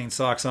you have clean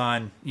socks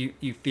on,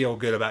 you feel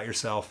good about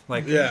yourself.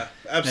 Like, yeah,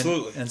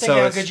 absolutely. And think so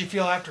how good you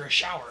feel after a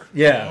shower.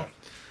 Yeah. You know?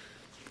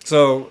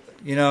 So,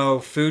 you know,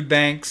 food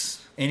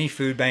banks, any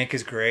food bank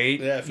is great.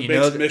 Yeah, food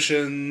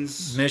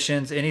banks,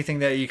 missions, anything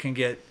that you can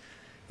get,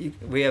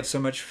 we have so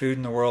much food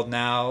in the world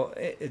now.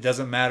 It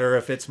doesn't matter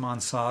if it's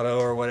Monsanto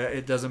or whatever.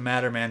 It doesn't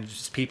matter, man.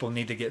 Just people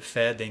need to get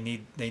fed. They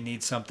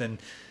need something.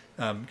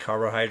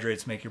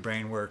 Carbohydrates make your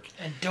brain work.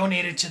 And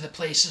donate it to the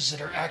places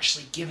that are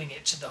actually giving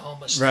it to the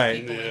homeless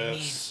people in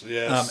need.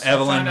 Yes.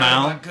 Evelyn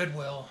Mount.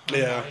 Goodwill.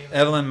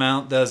 Evelyn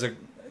Mount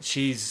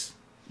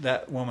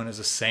that woman is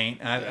a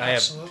saint. I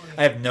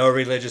have no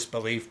religious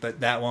belief, but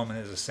that woman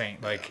is a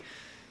saint. Like,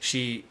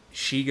 she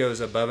goes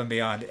above and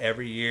beyond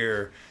every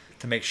year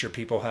to make sure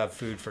people have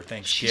food for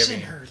Thanksgiving. She's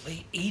in her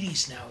late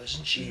 80s now,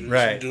 isn't she?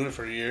 Right. She's been doing it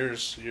for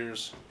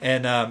years.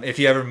 And if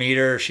you ever meet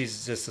her,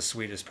 she's just the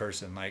sweetest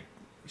person. Like,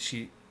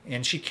 she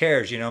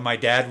cares. My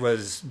dad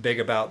was big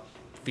about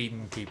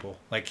feeding people.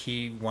 Like,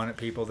 he wanted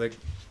people to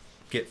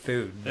get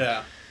food.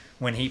 Yeah.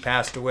 When he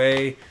passed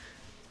away,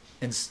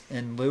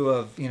 in lieu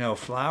of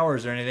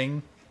flowers or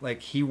anything,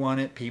 like, he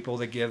wanted people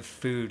to give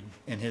food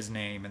in his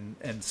name,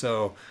 and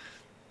so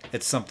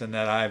it's something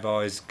that I've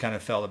always kind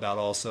of felt about.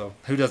 Also,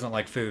 who doesn't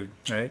like food,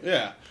 right?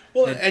 Yeah.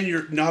 Well, and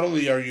you're not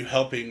only are you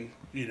helping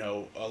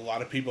a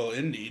lot of people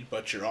in need,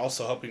 but you're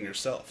also helping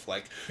yourself.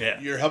 Like,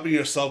 you're helping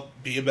yourself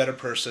be a better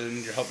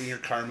person. You're helping your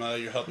karma.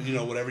 You're helping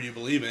whatever you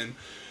believe in.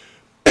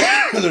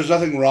 There's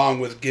nothing wrong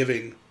with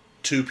giving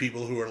to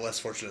people who are less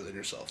fortunate than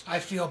yourself. I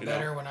feel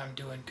better when I'm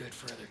doing good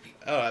for other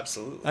people. Oh,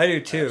 absolutely. I do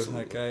too.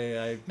 Absolutely.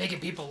 Like I making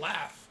people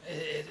laugh.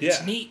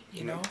 It's neat,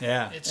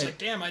 Yeah. It's like,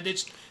 damn, I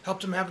just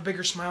helped them have a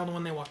bigger smile than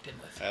when they walked in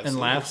with.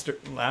 Absolutely.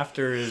 And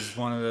laughter is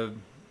one of the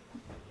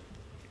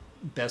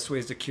best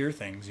ways to cure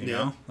things. You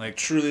know, like,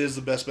 truly is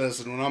the best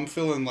medicine. When I'm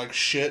feeling like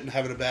shit and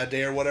having a bad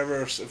day or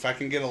whatever, if I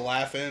can get a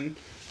laugh in,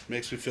 it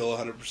makes me feel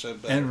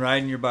 100% better. And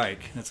riding your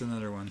bike. That's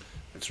another one.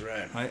 That's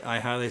right. I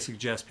highly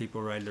suggest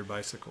people ride their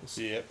bicycles.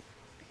 Yep.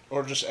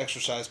 Or just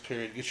exercise,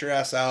 period. Get your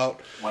ass out.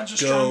 One's with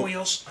strong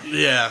wheels.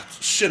 Yeah.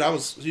 Shit, I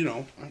was,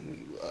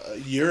 a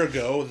year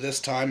ago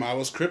this time I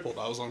was crippled.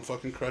 I was on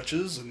fucking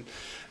crutches and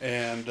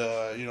had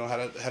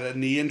a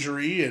knee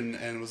injury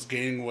and was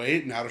gaining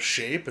weight and out of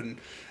shape and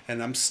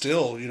I'm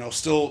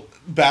still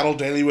battle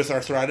daily with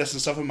arthritis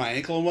and stuff in my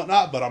ankle and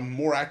whatnot, but I'm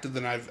more active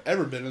than I've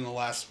ever been in the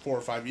last 4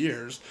 or 5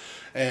 years.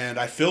 And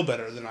I feel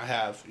better than I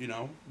have,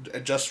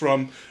 just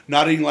from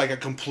not eating like a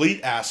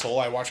complete asshole.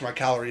 I watch my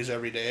calories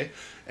every day,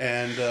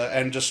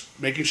 and just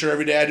making sure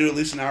every day I do at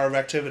least an hour of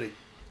activity,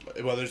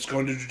 whether it's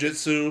going to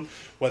jiu-jitsu,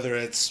 whether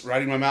it's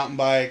riding my mountain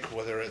bike,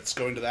 whether it's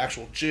going to the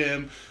actual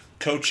gym,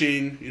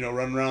 coaching,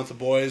 running around with the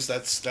boys.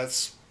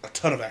 That's a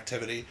ton of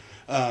activity.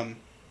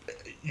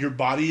 Your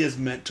body is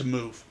meant to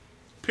move,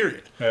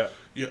 period. Yeah.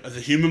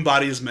 The human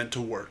body is meant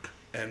to work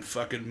and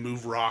fucking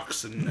move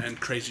rocks and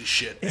crazy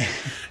shit.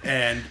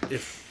 And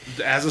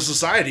if, as a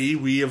society,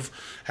 we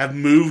have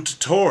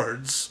moved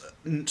towards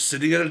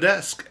sitting at a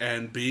desk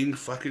and being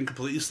fucking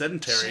completely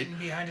sedentary. Sitting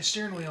behind a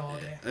steering wheel all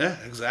day. Yeah,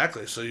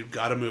 exactly. So you've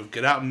got to move.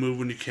 Get out and move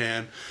when you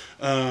can.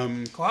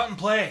 Go out and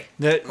play.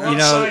 The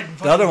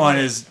other one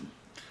is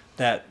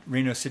that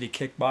Reno City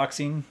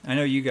kickboxing. I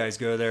know you guys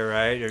go there,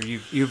 right? Or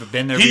you've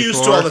been there before? He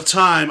used to all the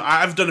time.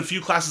 I've done a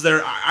few classes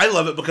there. I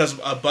love it because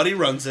a buddy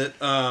runs it,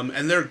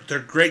 and they're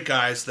great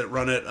guys that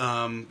run it.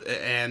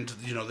 And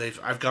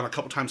I've gone a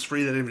couple times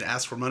free. They didn't even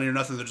ask for money or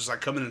nothing. They're just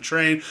like, come in and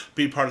train,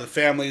 be part of the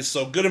family.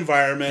 So good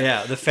environment.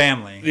 Yeah, the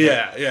family.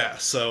 Yeah.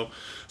 So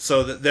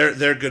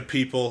they're good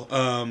people.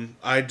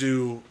 I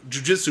do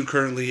jiu-jitsu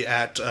currently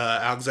at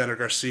Alexander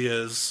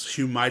Garcia's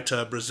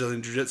Humaita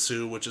Brazilian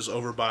Jiu-Jitsu, which is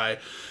over by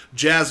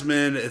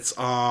Jasmine. It's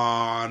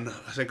on,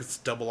 I think it's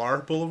Double R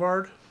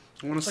Boulevard,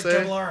 I want to say. It's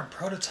like Double R and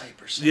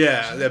Prototype or something.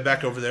 Yeah, they're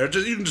back over there.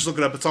 You can just look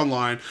it up. It's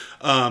online.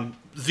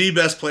 The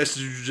best place to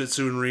do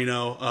jiu-jitsu in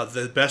Reno.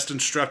 The best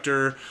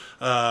instructor,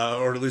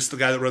 or at least the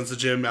guy that runs the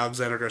gym,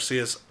 Alexander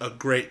Garcia, is a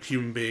great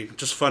human being.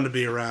 Just fun to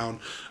be around.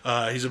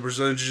 He's a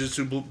Brazilian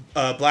jiu-jitsu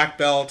black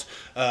belt.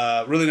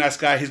 Really nice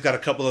guy. He's got a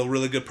couple of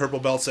really good purple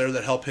belts there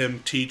that help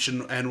him teach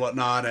and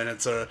whatnot. And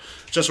it's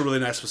just a really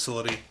nice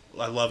facility.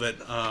 I love it.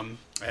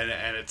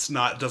 And it's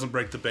doesn't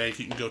break the bank.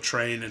 You can go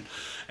train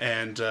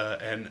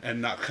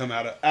and not come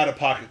out of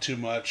pocket too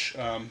much.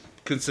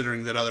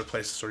 Considering that other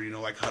places are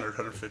like 100,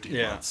 150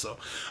 a month. So,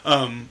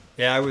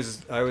 I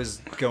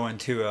was going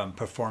to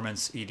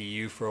Performance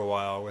EDU for a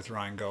while with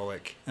Ryan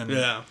Golick, and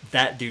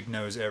that dude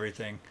knows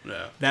everything.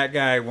 Yeah, that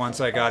guy.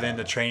 Once I got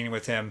into training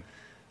with him,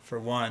 for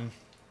one,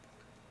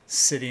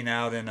 sitting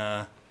out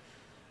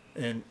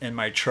in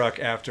my truck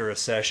after a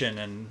session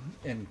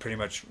and pretty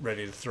much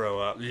ready to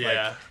throw up.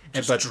 Yeah,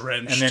 drenched.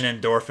 And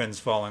then endorphins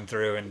falling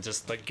through and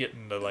just like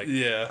getting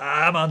to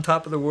I'm on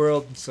top of the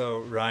world. So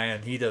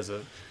Ryan, he does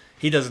an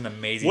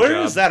amazing job.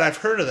 Where is that? I've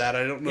heard of that.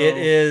 I don't know. It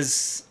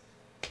is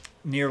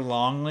near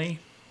Longley.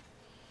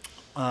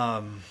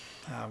 I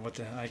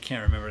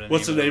can't remember the name.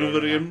 What's the name of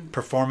it again?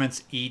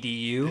 Performance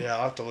EDU. Yeah,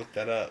 I'll have to look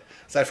that up.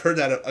 So I've heard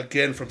that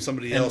again from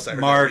somebody else. I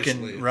heard Mark that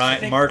recently. and Ryan. I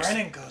think Mark's,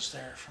 Brennan goes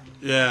there from.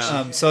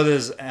 Yeah. So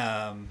does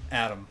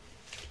Adam.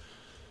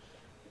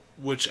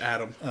 Which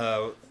Adam?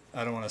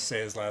 I don't want to say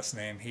his last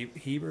name.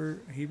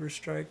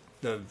 Heberstrike?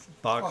 The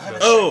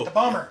The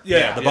bomber.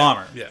 Yeah, the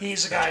bomber. Yeah.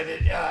 He's a guy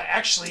that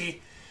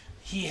actually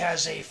he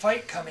has a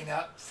fight coming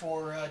up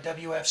for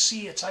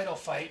WFC, a title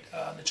fight,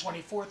 on the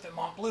 24th at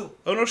Mont Bleu.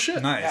 Oh, no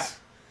shit. Nice. Yeah.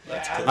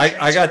 cool.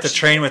 I got to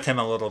train with him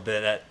a little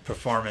bit at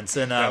Performance,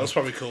 and That was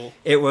probably cool.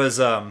 it was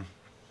so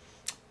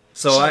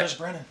does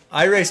Brennan.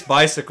 I race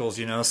bicycles,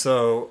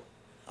 so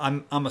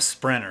I'm a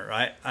sprinter,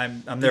 right?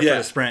 I'm there for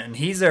the sprint, and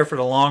he's there for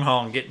the long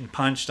haul and getting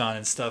punched on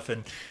and stuff.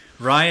 And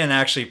Ryan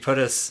actually put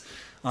us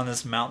on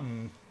this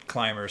mountain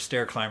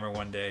stair climber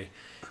one day,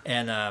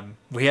 and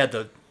we had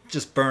to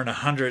just burn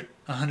 100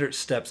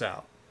 steps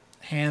out,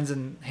 hands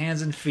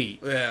and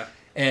feet. Yeah.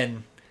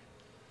 And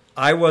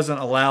I wasn't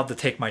allowed to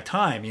take my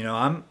time.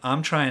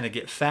 I'm trying to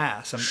get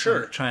fast. I'm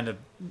trying to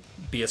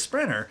be a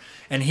sprinter,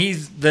 and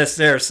he's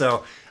there.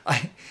 So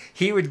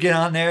he would get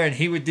on there and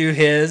he would do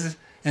his,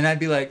 and I'd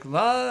be like,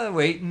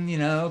 waiting,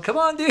 come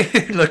on,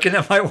 dude, looking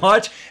at my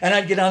watch, and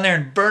I'd get on there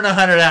and burn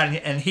 100 out,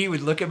 and he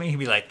would look at me and he'd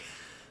be like,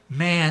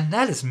 man,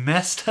 that is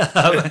messed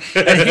up.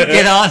 And he'd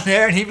get on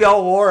there and he'd be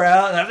all wore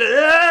out,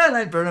 and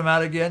I'd burn him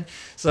out again.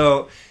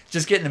 So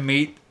just getting to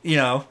meet, you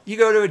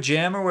go to a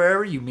gym or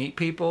wherever, you meet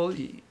people.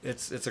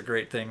 It's a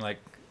great thing. Like,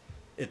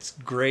 it's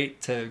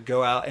great to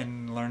go out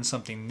and learn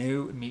something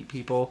new, meet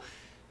people.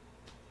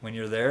 When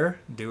you're there,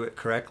 do it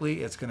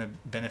correctly. It's going to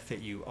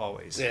benefit you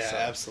always. Yeah, so.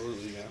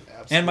 Absolutely, man.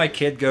 Absolutely. And my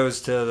kid goes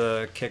to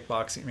the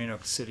kickboxing, Reno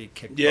City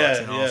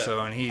kickboxing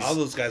also, and all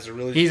those guys are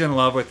really. He's in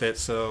love with it.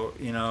 So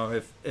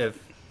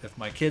if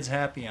my kid's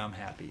happy, I'm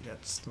happy.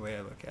 That's the way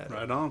I look at it.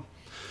 Right on.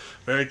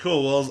 Very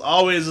cool. Well, as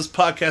always, this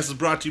podcast is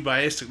brought to you by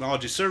Ace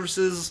Technology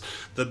Services,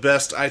 the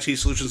best IT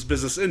solutions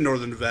business in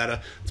Northern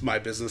Nevada. It's my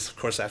business. Of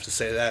course, I have to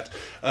say that.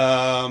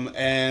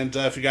 And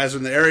if you guys are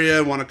in the area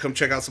and want to come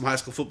check out some high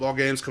school football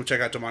games, come check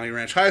out Damani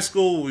Ranch High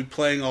School. We'll be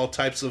playing all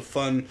types of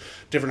fun,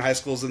 different high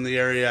schools in the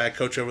area. I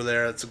coach over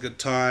there. It's a good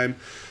time.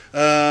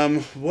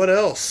 What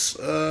else?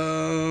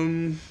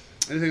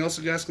 Anything else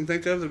you guys can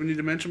think of that we need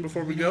to mention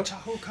before we go?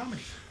 Tahoe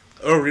Comedy.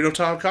 Oh, Reno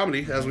Tahoe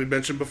Comedy. As we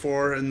mentioned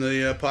before in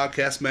the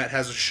podcast, Matt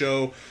has a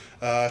show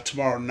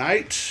tomorrow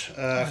night.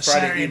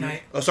 Saturday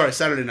night. Oh, sorry,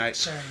 Saturday night.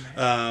 Saturday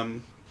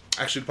night.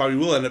 Actually, probably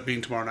will end up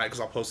being tomorrow night because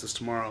I'll post this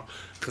tomorrow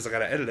because I got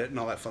to edit it and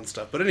all that fun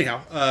stuff. But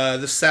anyhow,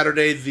 this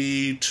Saturday,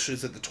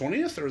 is it the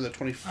 20th or the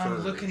 21st? I'm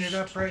looking it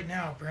up right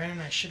now, Brandon.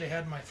 I should have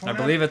had my phone I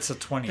believe it's the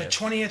 20th. The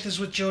 20th is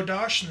with Joe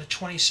Dosh, and the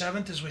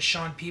 27th is with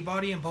Sean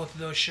Peabody. And both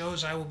of those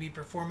shows, I will be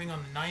performing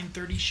on the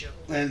 9:30 show.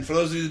 And for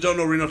those of you that don't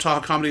know, Reno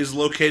Tahoe Comedy is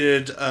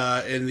located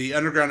in the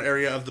underground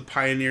area of the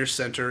Pioneer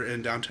Center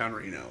in downtown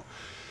Reno.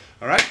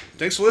 All right.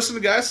 Thanks for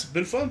listening, guys. It's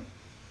been fun.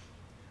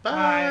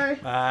 Bye.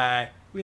 Bye.